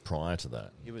shot just prior to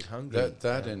that. He was hungry.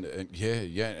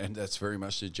 And that's very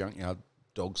much the junkyard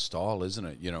dog style, isn't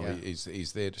it?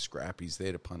 He's there to scrap. He's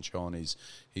there to punch on. He's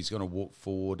going to walk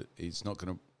forward. He's not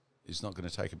going to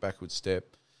take a backward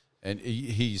step, and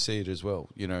you see it as well.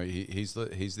 He's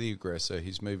the aggressor.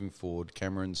 He's moving forward.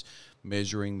 Cameron's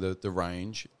measuring the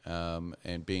range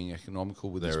and being economical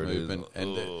with his movement.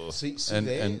 Let's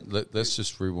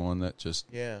just rewind that.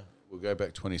 We'll go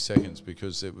back 20 seconds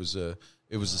because it was a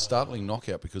startling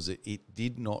knockout because it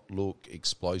did not look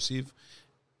explosive.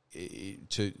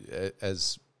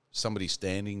 As somebody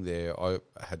standing there, I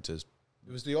had to.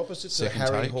 It was the opposite to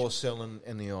Harry Horsell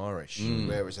and the Irish,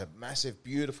 where it was a massive,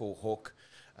 beautiful hook,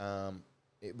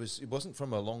 it wasn't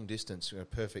from a long distance, a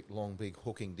perfect long, big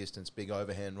hooking distance, big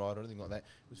overhand right or anything like that.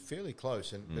 It was fairly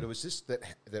close, but it was just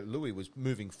that Louis was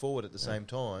moving forward at the same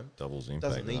time. Doubles It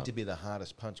impact. doesn't need to be the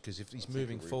hardest punch, because if he's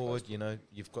moving forward,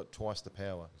 you've got twice the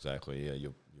power. Exactly, yeah.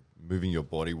 You're moving your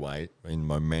body weight in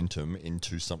momentum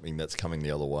into something that's coming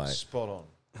the other way. Spot on.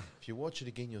 If you watch it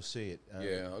again, you'll see it.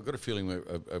 Yeah, I've got a feeling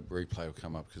a replay will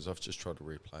come up, because I've just tried to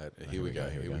replay it. Here we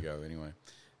go. Anyway.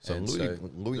 So And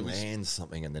Louis lands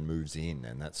something and then moves in,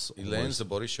 and that's... He lands the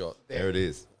body shot. There it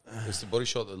is. It's the body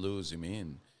shot that lures him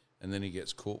in, and then he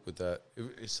gets caught with that.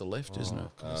 It's the left, isn't it?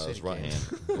 It's right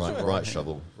hand. right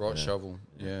shovel. Right shovel,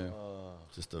 yeah.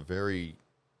 Just a very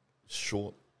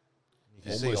short,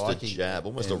 You see almost a Ike- jab,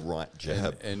 almost a right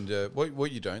jab. And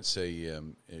what you don't see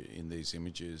in these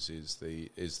images is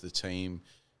the team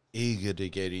eager to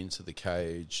get into the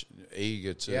cage,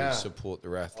 eager to support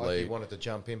their athlete. He wanted to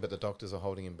jump in, but the doctors are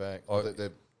holding him back. Oh,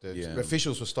 The yeah.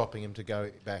 officials were stopping him to go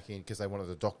back in because they wanted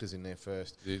the doctors in there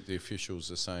first. The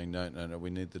officials are saying, no, we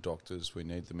need the doctors, we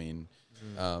need them in.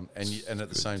 And at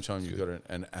the same time, you've got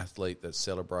an athlete that's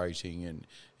celebrating,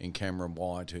 and Cameron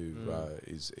White, who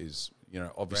is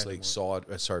obviously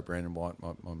excited. Brandon White,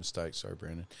 my mistake. Sorry,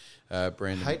 Brandon.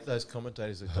 Brandon. I hate those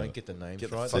commentators that don't get the names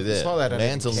right. So It's not that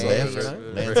lands on the left, left,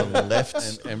 lands on the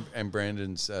left. And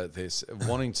Brandon's there's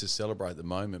wanting to celebrate the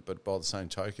moment, but by the same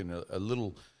token, a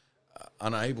little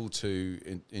unable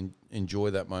to enjoy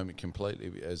that moment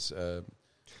completely,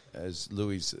 as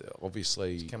Louis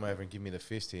obviously Come over and give me the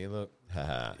fist here. Look,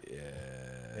 Haha.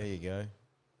 there you go.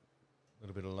 A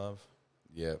little bit of love.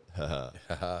 yeah,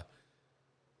 Haha.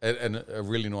 and a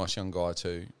really nice young guy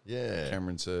too. Yeah.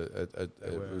 Cameron's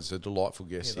was a delightful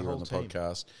guest Yeah, the here on whole the team.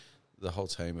 podcast. The whole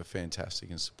team are fantastic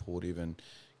and supportive, and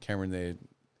Cameron there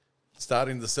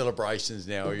starting the celebrations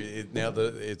now.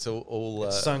 It's all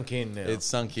It's sunk in now. It's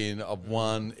sunk in. I've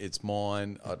won. It's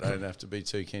mine. I don't have to be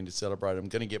too keen to celebrate. I'm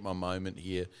going to get my moment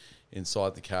here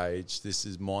inside the cage. This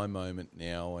is my moment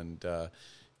now, and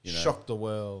Shock the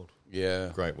world. yeah,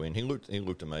 Great win. He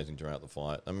looked amazing throughout the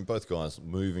fight. I mean, both guys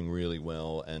moving really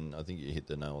well, and I think you hit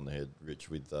the nail on the head, Rich,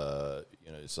 with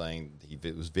saying he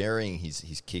was varying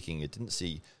his kicking. It didn't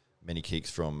see many kicks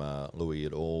from Louis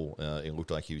at all. It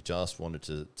looked like he just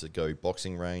wanted to go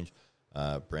boxing range.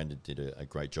 Brandon did a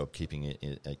great job keeping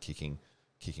it at kicking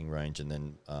range, and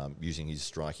then using his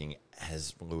striking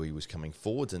as Louis was coming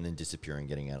forwards and then disappearing,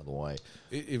 getting out of the way.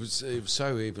 it was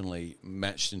so evenly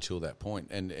matched until that point,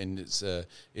 and it's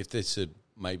if this had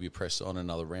maybe pressed on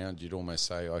another round, you'd almost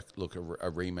say, look, a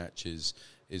rematch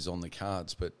is on the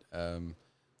cards, but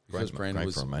because Brandon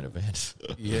was for a main event.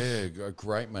 yeah, a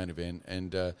great main event,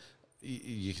 and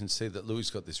you can see that Louis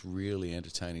got this really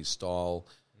entertaining style.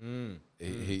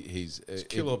 He's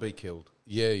Kill or be killed.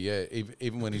 Yeah.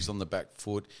 Even when he's on the back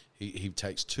foot, he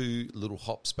takes two little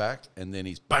hops back, and then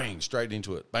he's bang straight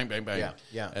into it. Bang, bang, bang.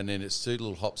 Yeah. And then it's two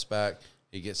little hops back.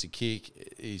 He gets a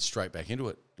kick. He's straight back into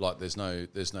it. Like there's no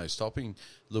stopping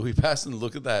Louis Passon.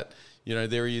 Look at that.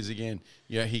 There he is again.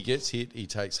 He gets hit. He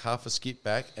takes half a skip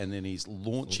back, and then he's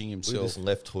launching With himself. this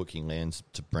left hook, he lands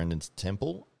to Brendan's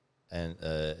temple, and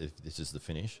if this is the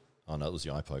finish. Oh no, it was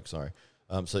the eye poke. Sorry.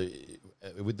 So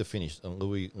with the finish,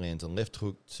 Louis lands a left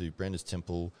hook to Brendan's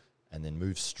temple, and then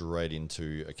moves straight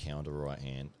into a counter right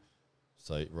hand.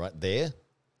 So right there,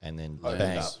 and then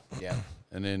bang. Yeah.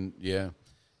 And then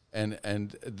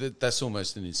and that's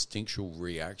almost an instinctual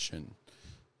reaction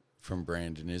from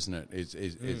Brandon, isn't it?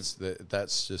 It's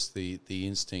that's just the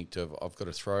instinct of I've got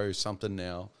to throw something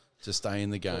now to stay in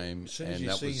the game. As soon as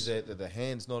you see that the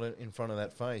hand's not in front of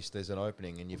that face, there's an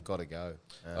opening and you've got to go.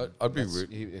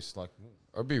 It's like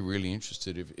I'd be really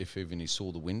interested if even he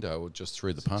saw the window or just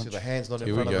threw the punch. so the hand's not in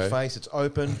Here front we of the go. face. It's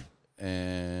open.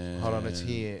 And Hold on, it's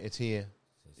here. It's here.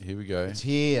 Here we go. It's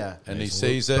here. And he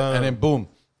sees it, and then boom.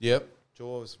 Yep.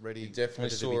 Jaws ready. He definitely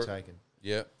ready saw to it. be taken.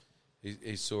 Yep.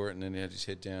 He saw it, and then he had his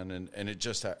head down, and it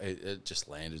just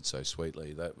landed so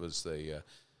sweetly. That was the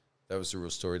real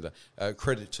story.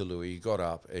 Credit to Louis. He got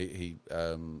up. He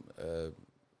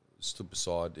stood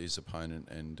beside his opponent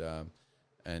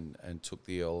and took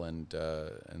the L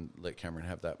and let Cameron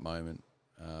have that moment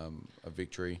of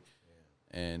victory.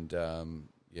 Yeah. And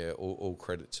all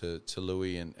credit to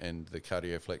Louis and the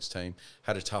CardioFlex team.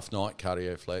 Had a tough night,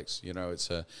 CardioFlex.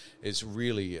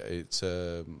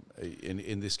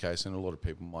 In this case, and a lot of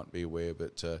people might be aware,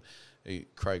 but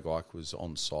Craig Ike was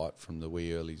on site from the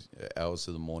wee early hours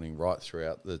of the morning right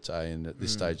throughout the day, and at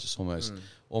this stage it's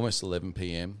almost 11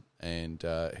 p.m. and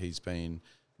he's been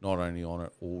not only on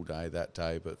it all day that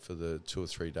day, but for the 2 or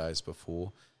 3 days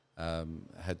before,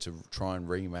 had to try and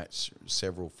rematch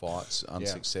several fights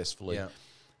unsuccessfully. Yeah.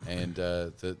 and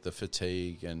the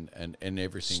fatigue and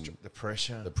everything, the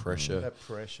pressure, that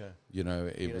pressure. You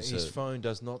know, his was phone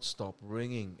does not stop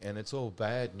ringing, and it's all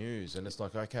bad news. And it's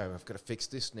like, okay, I've got to fix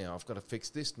this now.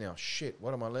 Shit,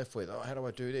 what am I left with? Oh, how do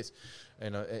I do this?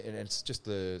 And it's just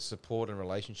the support and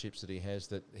relationships that he has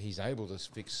that he's able to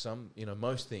fix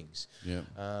most things. Yeah.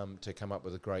 To come up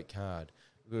with a great card.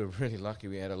 We were really lucky.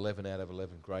 We had 11 out of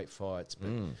 11 great fights.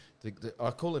 But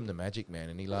I call him the Magic Man,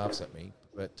 and he laughs at me.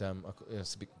 But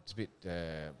it's a bit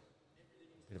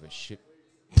of a shit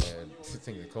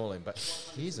thing to call him. But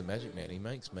he's the Magic Man. He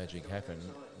makes magic happen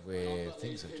where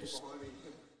things are just,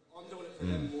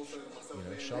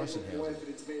 Scheissenhausen.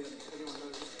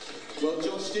 Well,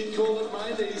 Josh did call it,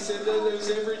 mate. He said that there was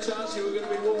every chance you were going to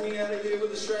be walking out of here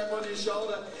with a strap on your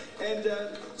shoulder. And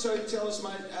so tell us,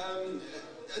 mate,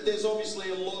 there's obviously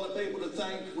a lot of people to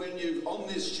thank when you're on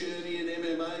this journey in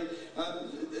MMA.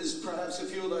 There's perhaps a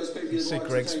few of those people. You see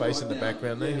Greg's face in the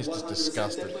background there? He's just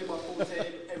disgusted. Definitely my full team,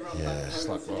 everyone back it's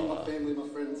home, like, my family, my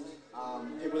friends,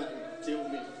 people that deal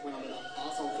with me when I'm an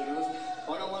arsehole, to be honest.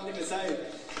 I got one thing to say.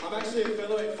 I'm actually a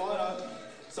featherweight fighter,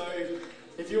 so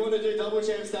if you want to do double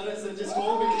champ status, then just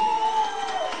call me.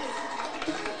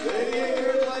 There you hear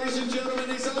it, ladies and gentlemen.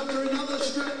 He's after another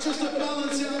strap just to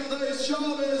balance out those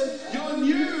shoulders. Your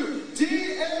new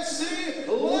DFC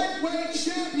lightweight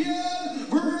champion,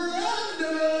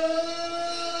 Brandon.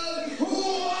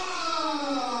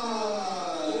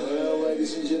 Well,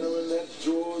 ladies and gentlemen, that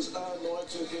draws our night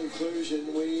to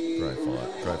conclusion.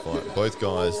 Great fight. Both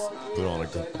guys put on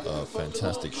a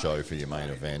fantastic show for your main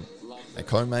event. And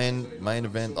co-main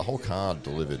event, the whole card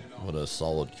delivered. What a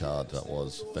solid card that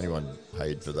was. If anyone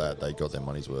paid for that, they got their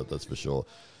money's worth, that's for sure.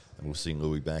 And we'll see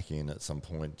Louis back in at some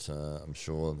point. I'm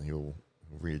sure he'll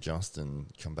readjust and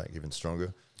come back even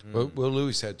stronger. Well,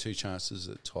 Louis had 2 chances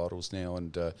at titles now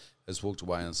and has walked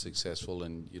away unsuccessful,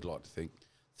 and you'd like to think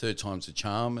third time's a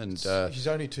charm. And his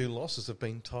only 2 losses have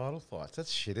been title fights.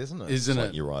 That's shit, isn't it? Isn't Like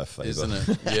it? Uriah Faber. Isn't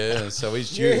it? Yeah, so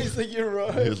he's due. Yeah, he's the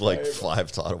Uriah. He was like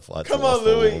 5 title fights. Come on,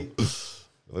 Louis.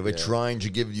 We're trying to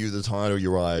give you the title,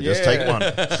 Uriah. Just take one.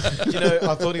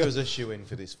 I thought he was a shoe-in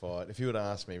for this fight. If you would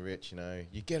ask me, Rich,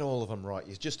 you get all of them right.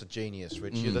 You're just a genius,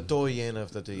 Rich. You're the doyen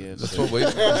of the DFC. That's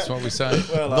what we say.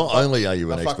 Well, Not only are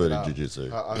you an I expert fucked in it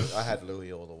jiu-jitsu. I had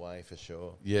Louis all the way for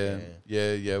sure. Yeah.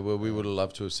 Well, we would have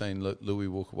loved to have seen Louis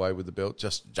walk away with the belt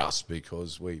just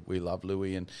because we love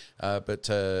Louis. And but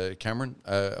Cameron,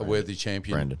 a worthy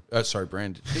champion. Brandon.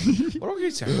 What do I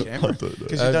keep saying, Cameron?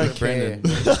 Because you don't care. You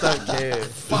just don't care.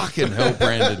 Fucking hell,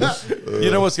 Brandon.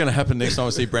 You know what's going to happen next time I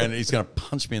see Brandon? He's going to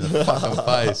punch me in the fucking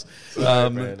face.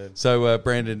 Brandon. So,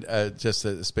 Brandon, just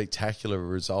a spectacular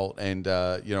result and,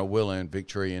 well-earned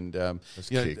victory. And,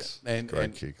 kicks.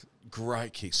 Great kicks.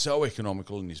 Great kick, so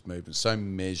economical in his movement, so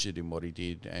measured in what he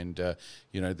did, and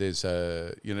there's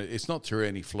it's not through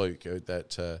any fluke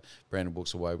that Brandon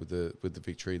walks away with the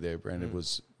victory there. Brandon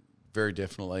was very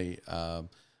definitely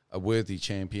a worthy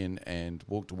champion and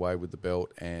walked away with the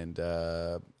belt, and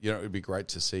it would be great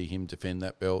to see him defend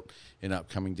that belt in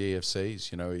upcoming DFCs.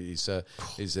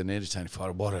 He's an entertaining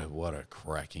fighter. What a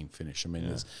cracking finish! I mean,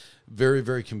 it's very,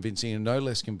 very convincing, and no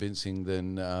less convincing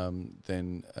than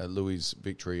Louis'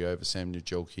 victory over Sam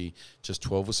Njoku just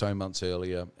 12 or so months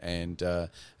earlier, and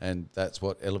that's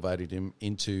what elevated him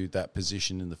into that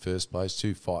position in the first place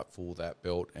to fight for that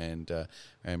belt.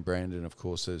 And Brandon, of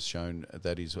course, has shown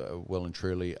that he's well and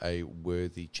truly a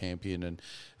worthy champion. And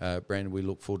Brandon, we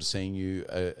look forward to seeing you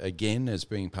again as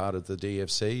being part of the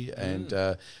DFC. And he's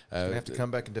going to have to come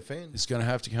back and defend. He's going to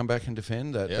have to come back and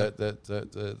defend the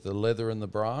leather and the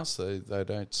brass. They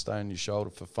don't stay on your shoulder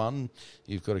for fun.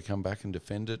 You've got to come back and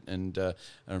defend it. And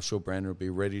I'm sure Brandon will be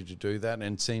ready to do that,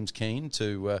 and seems keen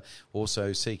to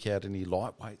also seek out any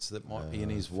lightweights that might be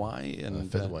in his way. And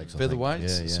featherweights.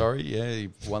 He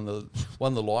won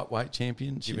the lightweight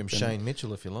championship. Give him Shane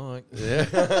Mitchell if you like. Yeah.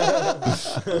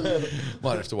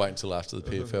 Might have to wait until after the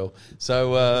PFL.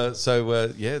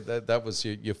 That was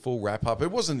your full wrap up.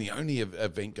 It wasn't the only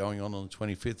event going on the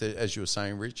 25th, as you were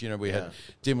saying, Rich. We had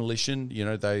Demolition.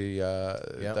 They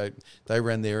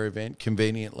ran their event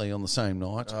conveniently on the same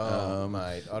night.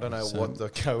 Mate, I don't know what the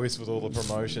go is with all the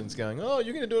promotions going, you're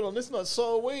going to do it on this night,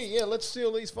 so are we. Yeah, let's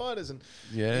steal these fighters. And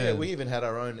we even had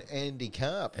our own Andy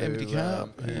Karp, who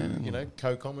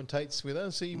co-commentates with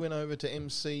us. He went over to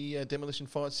MC Demolition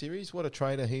Fight Series. What a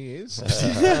trader he is.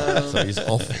 So he's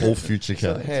off all future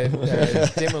cards. They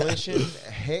had Demolition,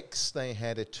 Hex, they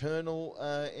had Eternal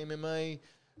MMA,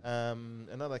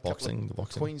 another boxing, couple of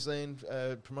Queensland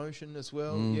promotion as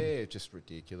well. Yeah, just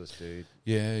ridiculous, dude.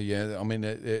 Yeah. I mean,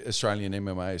 Australian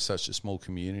MMA is such a small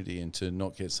community, and to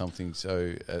not get something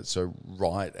so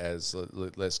right as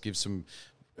let's give some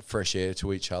fresh air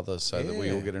to each other so that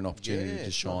we all get an opportunity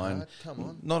to shine. Not hard. Come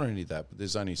on. Not only that, but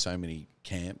there's only so many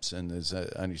camps and there's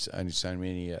only so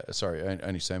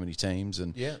many teams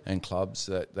and clubs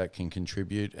that can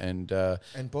contribute. And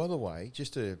by the way,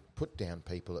 just to put down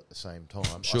people at the same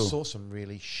time, Sure. I saw some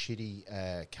really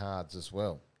shitty cards as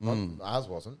well. Ours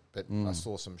wasn't, but I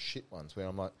saw some shit ones where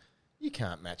I'm like, you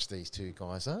can't match these two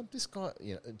guys up. This guy,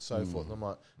 and so forth. And I'm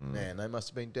like, man, they must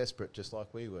have been desperate, just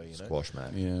like we were. Squash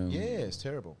match. Yeah, it's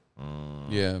terrible.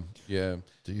 Yeah. Do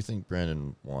you think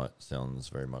Brandon White sounds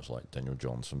very much like Daniel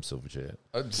Johns from Silverchair?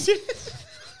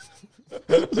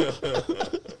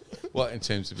 What, in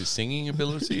terms of his singing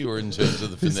ability or in terms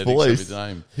of the phonetics of his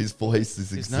name? His voice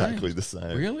is exactly the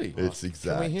same. Really? It's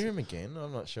exact. Can we hear him again?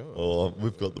 I'm not sure. Oh,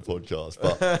 we've got the podcast,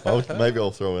 but maybe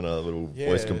I'll throw in a little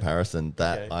voice comparison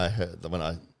that I heard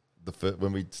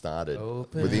when we started.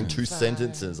 Within 2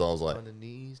 sentences, I was like,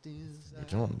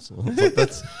 Johns.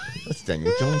 That's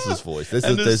Daniel Johns' voice. There's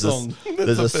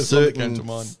a certain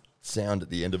sound at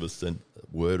the end of a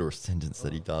word or a sentence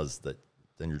that he does that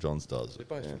Daniel Johns does. They're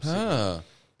both from Sydney.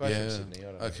 Both from Sydney, I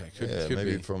don't know. Okay, could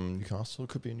maybe be from Newcastle.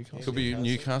 Could be a Newcastle. Could be a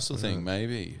Newcastle thing,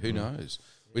 maybe. Who knows?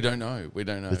 We don't know.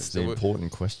 It's the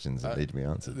important questions that need to be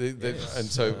answered. And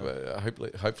so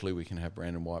hopefully we can have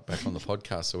Brandon White back on the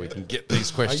podcast so we can get these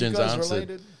questions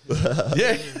answered.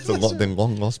 Yeah. It's a lot. Them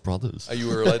long lost brothers. Are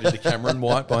you related to Cameron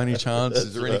White by any chance?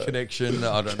 Is there any connection?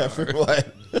 I don't Cameron know. White.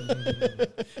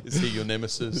 Is he your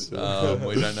nemesis? We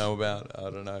don't know about. I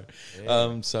don't know.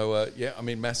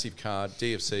 Massive card.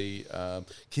 DFC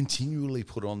continually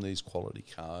put on these quality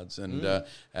cards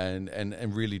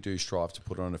and really do strive to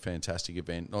put on a fantastic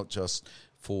event, not just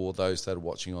for those that are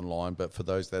watching online, but for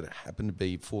those that happen to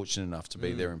be fortunate enough to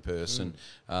be there in person.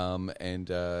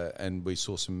 And we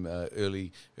saw some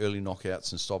early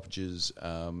knockouts and stoppages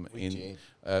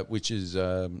which is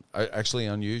actually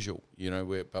unusual,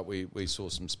 but we saw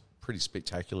some pretty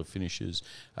spectacular finishes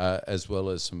as well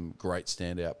as some great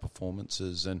standout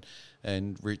performances.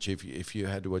 And Rich, if you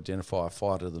had to identify a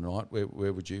fight of the night,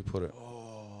 where would you put it?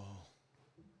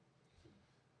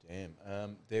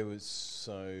 Damn. There was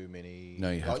so many. No,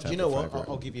 you have to. Do you know what?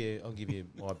 I'll give you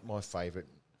my favourite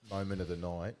moment of the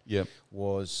night. Yep.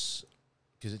 Was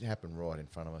because it happened right in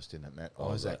front of us, didn't it, Matt?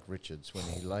 Isaac Richards, when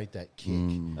he laid that kick.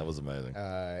 That was amazing.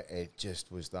 It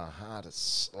just was the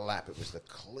hardest slap. It was the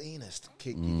cleanest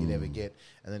kick you could ever get.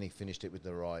 And then he finished it with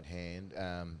the right hand.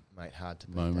 Mate, hard to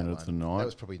beat Moment that of one. the night. That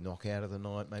was probably knockout of the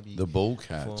night, maybe. The bull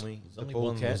cat. For me.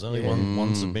 There's only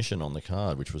one submission on the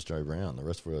card, which was Joe Brown. The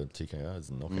rest were TKOs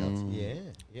and knockouts.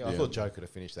 Yeah. I thought Joe could have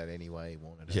finished that anyway. He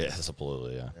wanted it. Yes,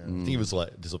 absolutely, I think he was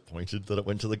disappointed that it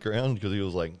went to the ground because he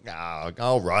was like,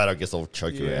 all right, I guess I'll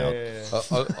choke you out.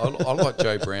 I like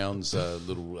Joe Brown's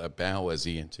little bow as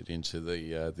he entered into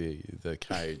the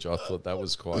cage. I thought that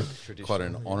was quite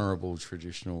an honourable,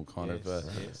 traditional kind of.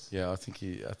 I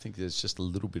think there's just a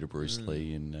little bit of Bruce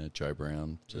Lee in Joe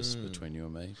Brown, just between you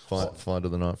and me. Fight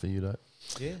of the night for you, Dave?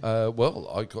 Yeah. Well,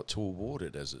 I got to award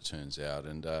it, as it turns out,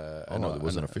 and it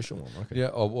was an official one. Okay. Yeah.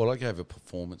 I gave a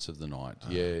performance of the night.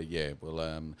 Yeah. Well,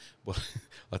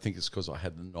 I think it's because I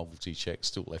had the novelty check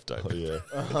still left over.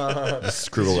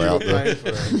 Scribble out there.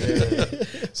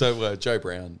 So Joe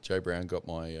Brown got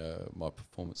my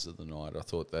performance of the night. I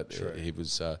thought that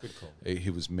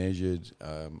he was measured.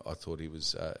 I thought he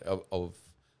was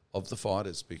of the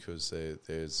fighters, because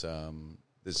there's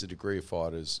a degree of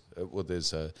fighters.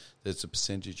 There's a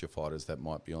percentage of fighters that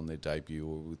might be on their debut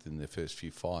or within their first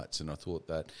few fights, and I thought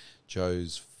that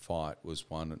Joe's fight was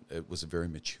one. It was a very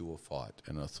mature fight,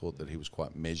 and I thought that he was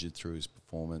quite measured through his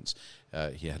performance.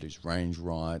 He had his range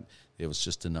right. There was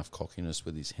just enough cockiness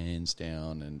with his hands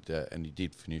down, and he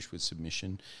did finish with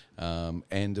submission.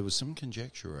 And there was some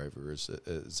conjecture over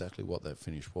exactly what that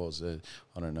finish was.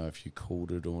 I don't know if you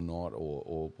called it or not,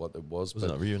 or what it was. Was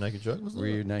it a rear naked choke?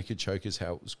 Rear naked choke is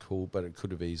how it was called, but it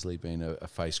could have easily been a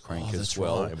face crank as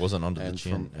well. Right. It wasn't under the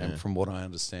chin. And from what I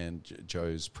understand,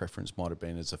 Joe's preference might have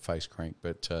been as a face crank,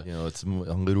 but it's a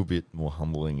little bit more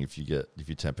humbling if you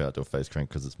tap out to a face crank,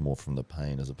 because it's more from the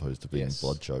pain as opposed to being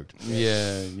blood choked.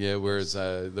 Yeah. Whereas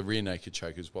the rear naked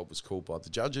choke is what was called by the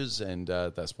judges, and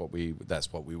that's what we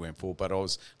went for. But I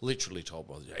was literally told,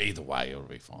 well, either way, it'll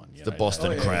be fine. The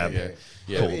Boston Crab. Yeah.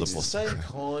 It's the same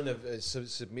kind of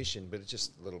submission, but it's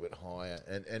just a little bit higher.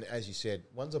 And as you said,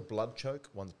 one's a blood choke,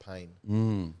 one's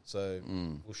pain. So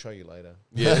we'll show you later.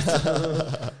 Yeah,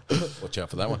 watch out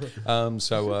for that one.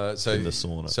 So in the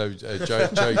sauna. So Joe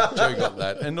got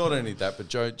that, and not only that, but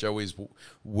Joe is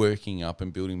working up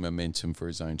and building momentum for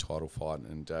his own title fight,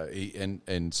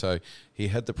 and so he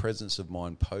had the presence of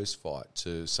mind post fight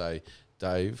to say,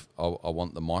 Dave, I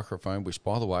want the microphone, which,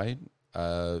 by the way,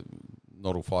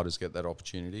 not all fighters get that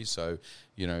opportunity. So,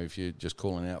 if you're just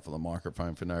calling out for the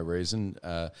microphone for no reason,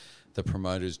 the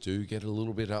promoters do get a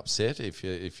little bit upset if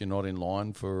you're not in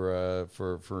line for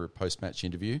a post match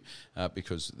interview,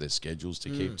 because there's schedules to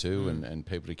keep to and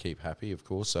people to keep happy, of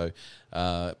course. So,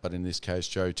 but in this case,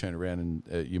 Joe turned around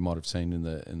and you might have seen in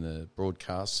the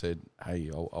broadcast said, "Hey,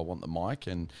 I want the mic."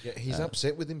 And he's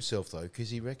upset with himself though, because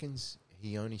he reckons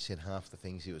he only said half the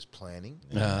things he was planning,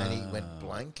 and he went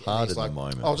blank. Hard and he's at the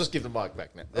moment. I'll just give the mic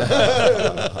back now.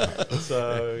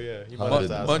 So he might have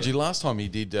to ask mind him. you, last time he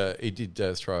did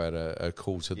throw out a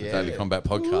call to the Daily Combat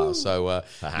podcast. So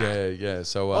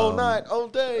So all night, all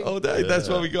day. That's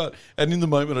what we got. And in the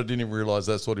moment, I didn't even realise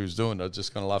that's what he was doing. I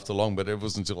just kind of laughed along, but it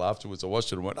wasn't until afterwards I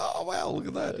watched it and went, "Oh wow, look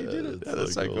at that! He did it.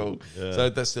 That's so cool." Yeah. So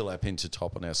that's still our pin to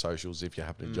top on our socials. If you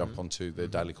happen to jump onto the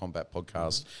Daily Combat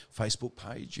podcast Facebook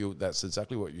page, that's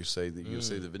exactly what you see. That you'll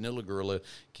see the Vanilla Gorilla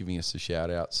giving us a shout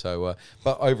out. So,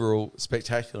 but overall,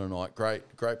 spectacular night.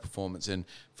 Great performance. And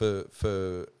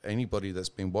for anybody that's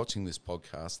been watching this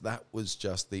podcast, that was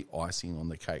just the icing on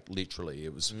the cake. Literally,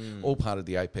 it was all part of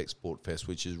the Apex Sport Fest,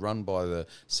 which is run by the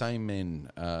same men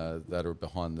that are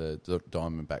behind the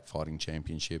Diamondback Fighting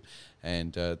Championship,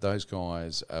 and those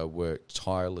guys worked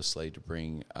tirelessly to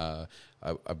bring a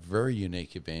very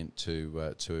unique event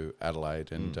to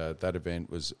Adelaide, and that event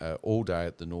was all day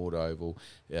at the Nord Oval.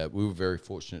 We were very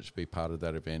fortunate to be part of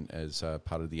that event as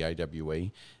part of the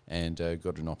AWE, and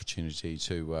got an opportunity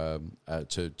to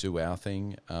do our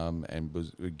thing, and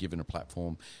was given a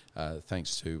platform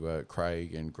thanks to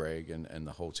Craig and Greg and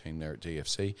the whole team there at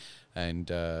DFC,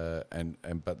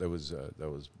 but there was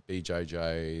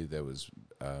BJJ, there was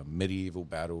medieval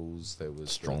battles, there was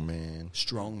strongman,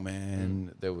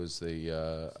 there was the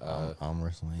arm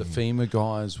wrestling, the FEMA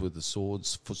guys with the sword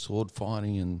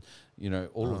fighting, and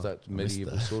all of that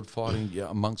medieval sword fighting. Yeah,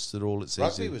 amongst it all, it's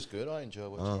Rugby easy. was good. I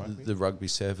enjoyed watching rugby. The rugby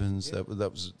sevens,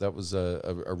 that was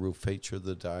a real feature of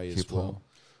the day as well.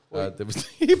 There was the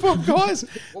hip hop guys.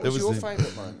 What was your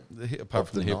favourite moment? Apart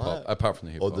from the hip hop,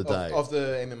 or the day of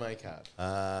the MMA card?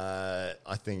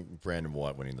 I think Brandon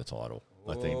White winning the title.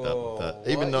 I think Whoa. that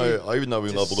even though we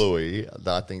love Louis,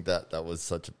 I think that was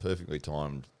such a perfectly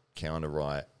timed counter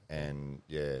right, and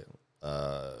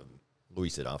Louis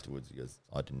said afterwards, he goes,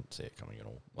 "I didn't see it coming at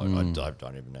all. I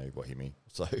don't even know what hit me."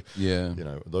 So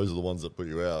those are the ones that put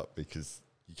you out because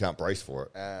you can't brace for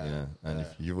it. And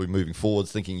if you're moving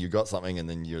forwards thinking you got something, and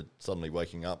then you're suddenly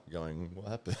waking up going, "What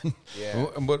happened?" Yeah.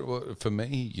 Well, and what for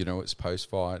me, it's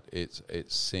post fight. It's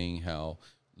seeing how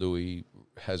Louis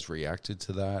has reacted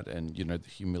to that, and the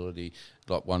humility.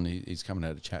 Like he's coming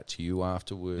out to chat to you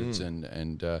afterwards,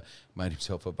 and made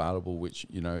himself available, which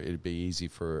it'd be easy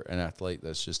for an athlete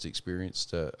that's just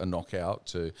experienced a knockout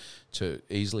to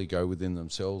easily go within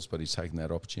themselves, but he's taken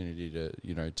that opportunity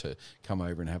to come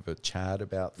over and have a chat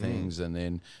about things, and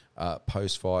then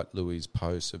post fight, Louis'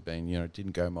 posts have been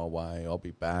didn't go my way, I'll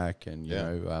be back, and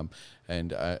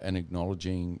and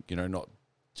acknowledging not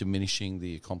diminishing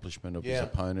the accomplishment of his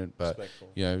opponent, but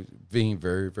being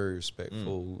very, very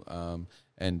respectful,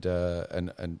 and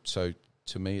so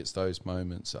to me, it's those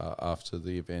moments after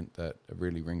the event that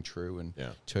really ring true and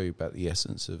tell you about the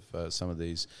essence of some of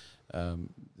these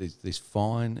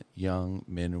fine young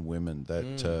men and women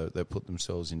that put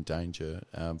themselves in danger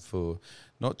for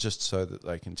not just so that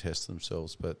they can test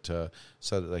themselves, but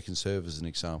so that they can serve as an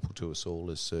example to us all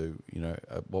as to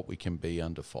what we can be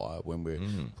under fire when we're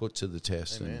put to the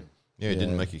test. Amen. And he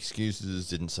didn't make excuses,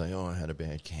 didn't say, "Oh, I had a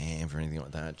bad camp" or anything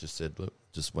like that. Just said, "Look,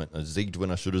 just I zigged when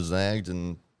I should have zagged,"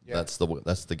 and that's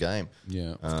the game.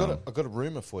 Yeah, I've got a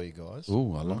rumour for you guys.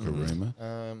 Oh, I like a rumour.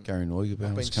 Gary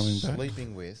Neugebauer's coming back.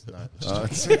 Sleeping with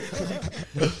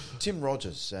Tim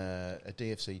Rogers, a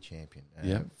DFC champion.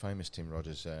 Famous Tim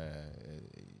Rogers.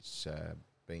 He's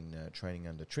been training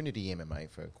under Trinity MMA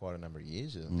for quite a number of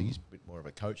years. I think he's a bit more of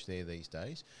a coach there these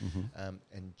days.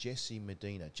 And Jesse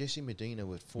Medina. Jesse Medina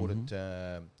was fought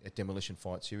at Demolition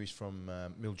Fight Series from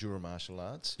Mildura Martial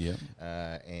Arts. Yeah.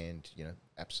 And,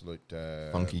 absolute...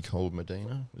 Funky Cold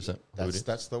Medina? Is that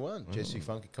That's the one. Jesse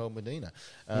Funky Cold Medina.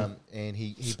 And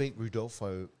he beat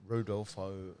Rodolfo...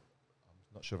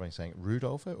 I'm not sure if I'm saying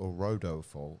Rudolfo or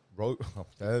Rodolfo.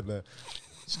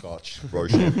 Scotch.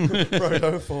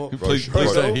 Rodolfo. Please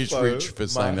don't hit Rich for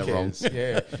saying that wrong.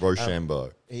 Yeah.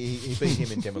 Rochambeau. He beat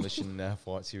him in Demolition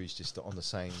Fight Series just on the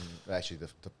same, actually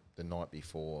the night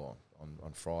before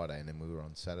on Friday, and then we were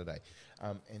on Saturday.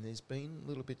 And there's been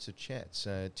little bits of chats.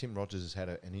 Tim Rogers has had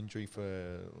an injury for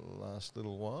the last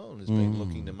little while and has been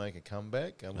looking to make a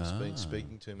comeback. I've been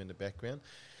speaking to him in the background.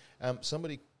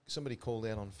 Somebody called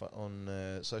out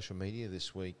on social media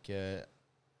this week.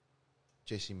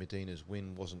 Jesse Medina's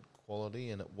win wasn't quality,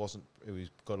 and we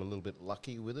got a little bit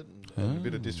lucky with it, and a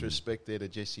bit of disrespect there to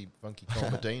Jesse Funky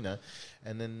Medina.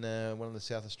 And then one of the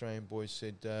South Australian boys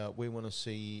said, we want to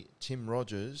see Tim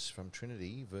Rogers from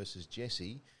Trinity versus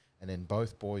Jesse. And then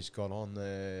both boys got on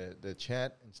the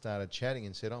chat and started chatting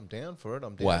and said, I'm down for it,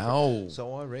 I'm down for it.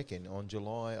 So I reckon on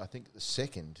July, I think the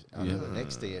 2nd, the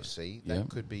next DFC, that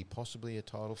could be possibly a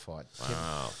title fight.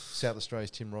 Wow. South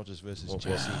Australia's Tim Rogers versus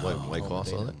Jesse. Weight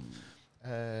class, are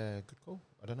they? Good call.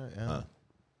 I don't know. Are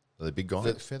they big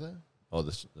guys? Feather? Oh,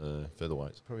 the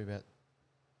featherweights. Probably about...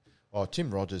 Oh,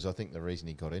 Tim Rogers, I think the reason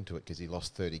he got into it because he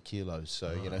lost 30 kilos. So,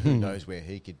 who knows where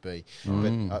he could be.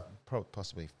 But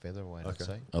possibly featherweight, I'd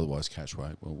say. Otherwise,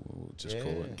 catchweight. We'll just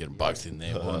call it and get them both in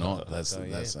there. Why not?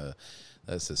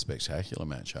 That's a spectacular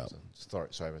matchup. Sorry,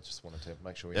 I just wanted to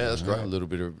make sure we... Yeah, that's great. A little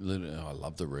bit of... I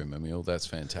love the rumour mill. That's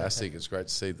fantastic. It's great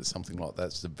to see that something like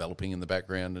that's developing in the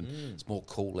background, and it's more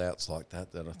call-outs like that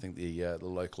I think the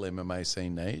local MMA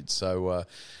scene needs. So,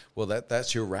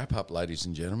 that's your wrap-up, ladies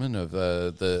and gentlemen, of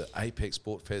the Apex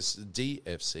Sport Fest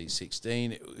DFC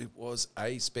 16. It was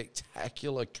a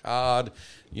spectacular card.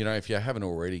 If you haven't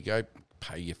already, go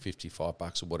pay your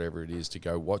 $55 or whatever it is to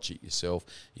go watch it yourself.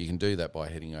 You can do that by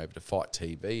heading over to Fight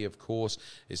TV, of course.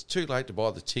 It's too late to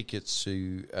buy the tickets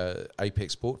to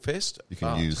Apex Sport Fest. You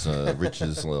can use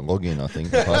Rich's login, I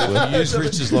think. Password. Use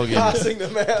Rich's login. Passing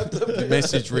them out.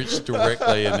 Message Rich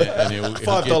directly and he'll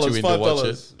get you in to watch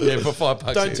it. Yeah, for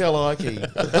 $5. Don't tell Ike.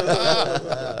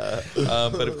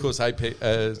 But of course,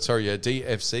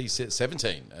 DFC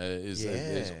 17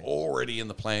 is already in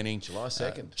the planning. July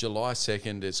 2nd. July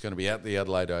 2nd. It's going to be at the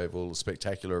Adelaide Oval, a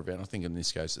spectacular event. I think in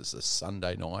this case it's a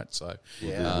Sunday night. So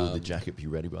will the jacket be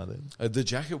ready by then? The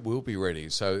jacket will be ready.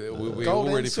 So we'll be gold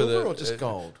all ready and for silver or just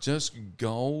gold? Just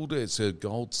gold. It's a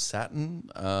gold satin.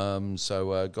 Gold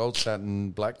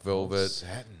satin, black velvet,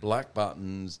 black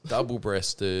buttons,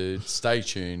 double-breasted. Stay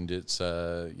tuned. It's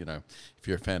if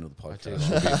you're a fan of the podcast,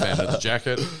 you'll be a fan of the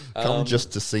jacket. Come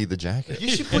just to see the jacket. You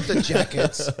should put the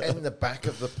jackets in the back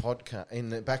of the podcast, in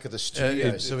the back of the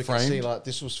studio, so we can see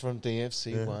this was from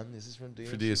DFC 1, this is from DFC.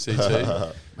 For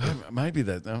DFC 2. Maybe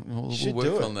that. We'll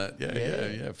work on that.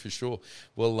 Yeah, for sure.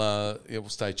 Well, we'll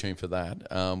stay tuned for that.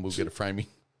 We'll get a framing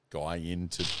guy in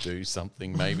to do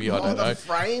something, maybe. I don't know.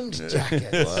 Framed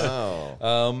jackets.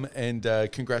 Wow. And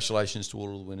congratulations to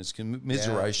all of the winners.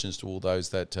 Commiserations to all those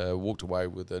that walked away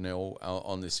with an L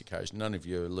on this occasion. None of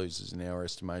you are losers in our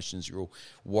estimations. You're all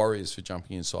warriors for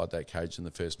jumping inside that cage in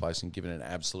the first place and giving it an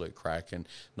absolute crack. And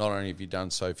not only have you done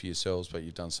so for yourselves, but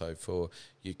you've done so for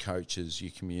your coaches, your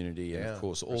community, and of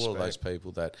course all of those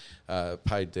people that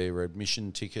paid their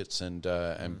admission tickets and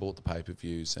bought the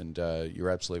pay-per-views, and you're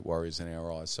absolute warriors in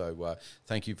our eyes. So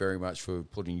thank you very much for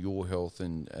putting your health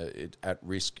and at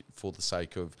risk for the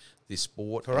sake of this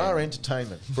sport. For our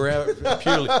entertainment. For our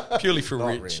purely for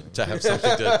Rich to have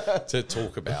something to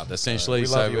talk about, essentially. We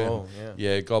love you all.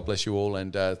 Yeah, God bless you all,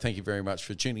 and thank you very much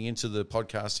for tuning into the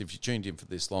podcast. If you tuned in for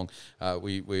this long,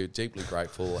 we're deeply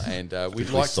grateful, and we'd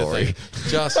like to think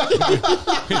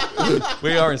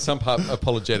we are in some part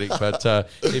apologetic, but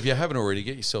if you haven't already,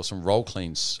 get yourself some Roll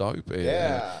Clean soap.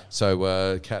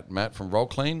 So Kat and Matt from Roll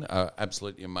Clean are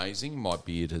absolutely amazing. My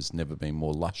beard has never been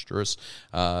more lustrous.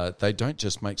 They don't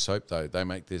just make soap, though. They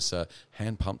make this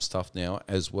hand pump stuff now,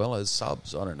 as well as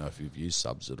subs. I don't know if you've used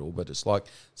subs at all, but it's like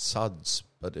suds,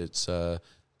 but it's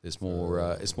it's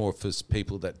more for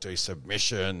people that do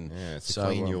submission. Yeah, to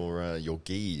clean your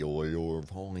gi or your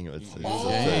holding.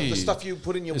 The stuff you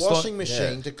put in your washing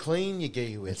machine to clean your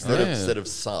gi with. Instead of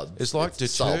suds. It's like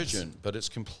detergent, but it's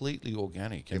completely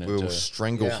organic. It will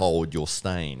stranglehold your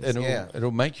stains. And it'll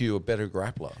make you a better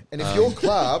grappler. And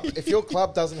if your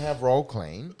club doesn't have Roll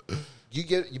Clean, you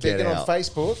better get on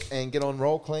Facebook and get on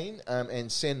Roll Clean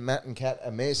and send Matt and Kat a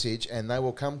message, and they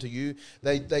will come to you.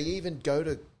 They even go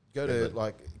to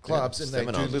like clubs and they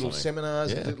do little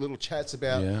seminars and little chats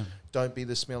about don't be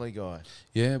the smelly guy.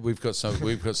 Yeah, we've got some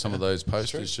of those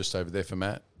posters just over there for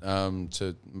Matt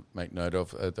to make note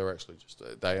of.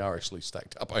 They are actually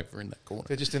stacked up over in that corner.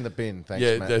 They're just in the bin. Thanks,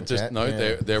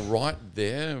 Matt. They're right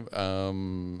there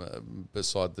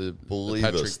beside the Believe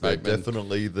Patrick us, they're Bateman,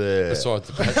 definitely there beside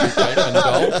the Patrick Bateman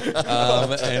goal,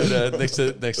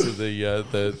 and next to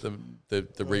the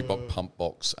the Reebok pump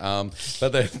box.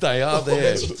 But they are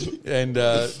there. And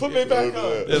Put me back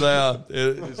on. there they are.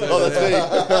 Oh, that's me.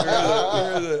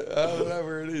 Where is it? I don't know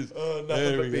where it is. Oh,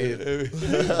 There nothing we but go. beard.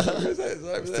 Where is that? It's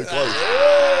over there.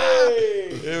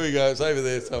 Hey! Here we go. It's over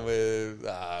there somewhere.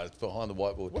 It's behind the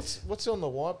whiteboard. What's on the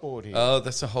whiteboard here? Oh,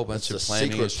 that's a whole bunch That's of a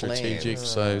planning and secret plan. strategic.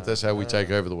 So that's how we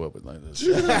take over the world with leaders.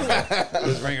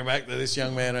 Let's bring it back to this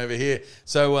young man over here.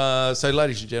 So,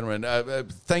 ladies and gentlemen,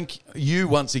 thank you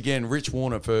once again, Rich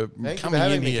Warner, for Thank you coming for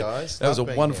having in me, here. guys. That was a Love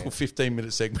being wonderful here.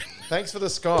 15-minute segment. Thanks for the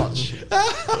scotch.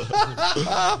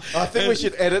 I think we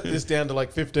should edit this down to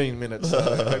like 15 minutes.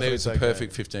 It was a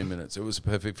perfect 15 minutes. It was a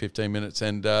perfect 15 minutes.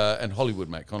 And Hollywood,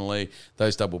 Matt Connolly,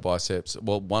 those double biceps.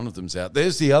 Well, one of them's out.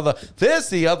 There's the other. There's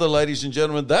the other, ladies and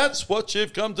gentlemen. That's what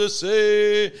you've come to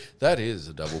see. That is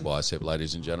a double bicep,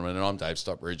 ladies and gentlemen. And I'm Dave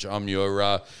Stockbridge. I'm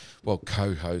your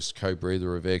co-host,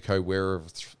 co-breather of air, co-wearer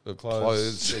of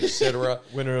clothes, etc.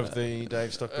 Winner of the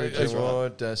Dave Stockbridge That's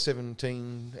Award,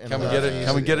 17. Come and get it.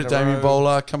 Come and get it, Damien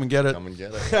Bowler. Come and get it. Come and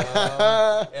get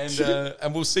it.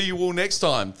 And we'll see you all next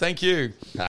time. Thank you.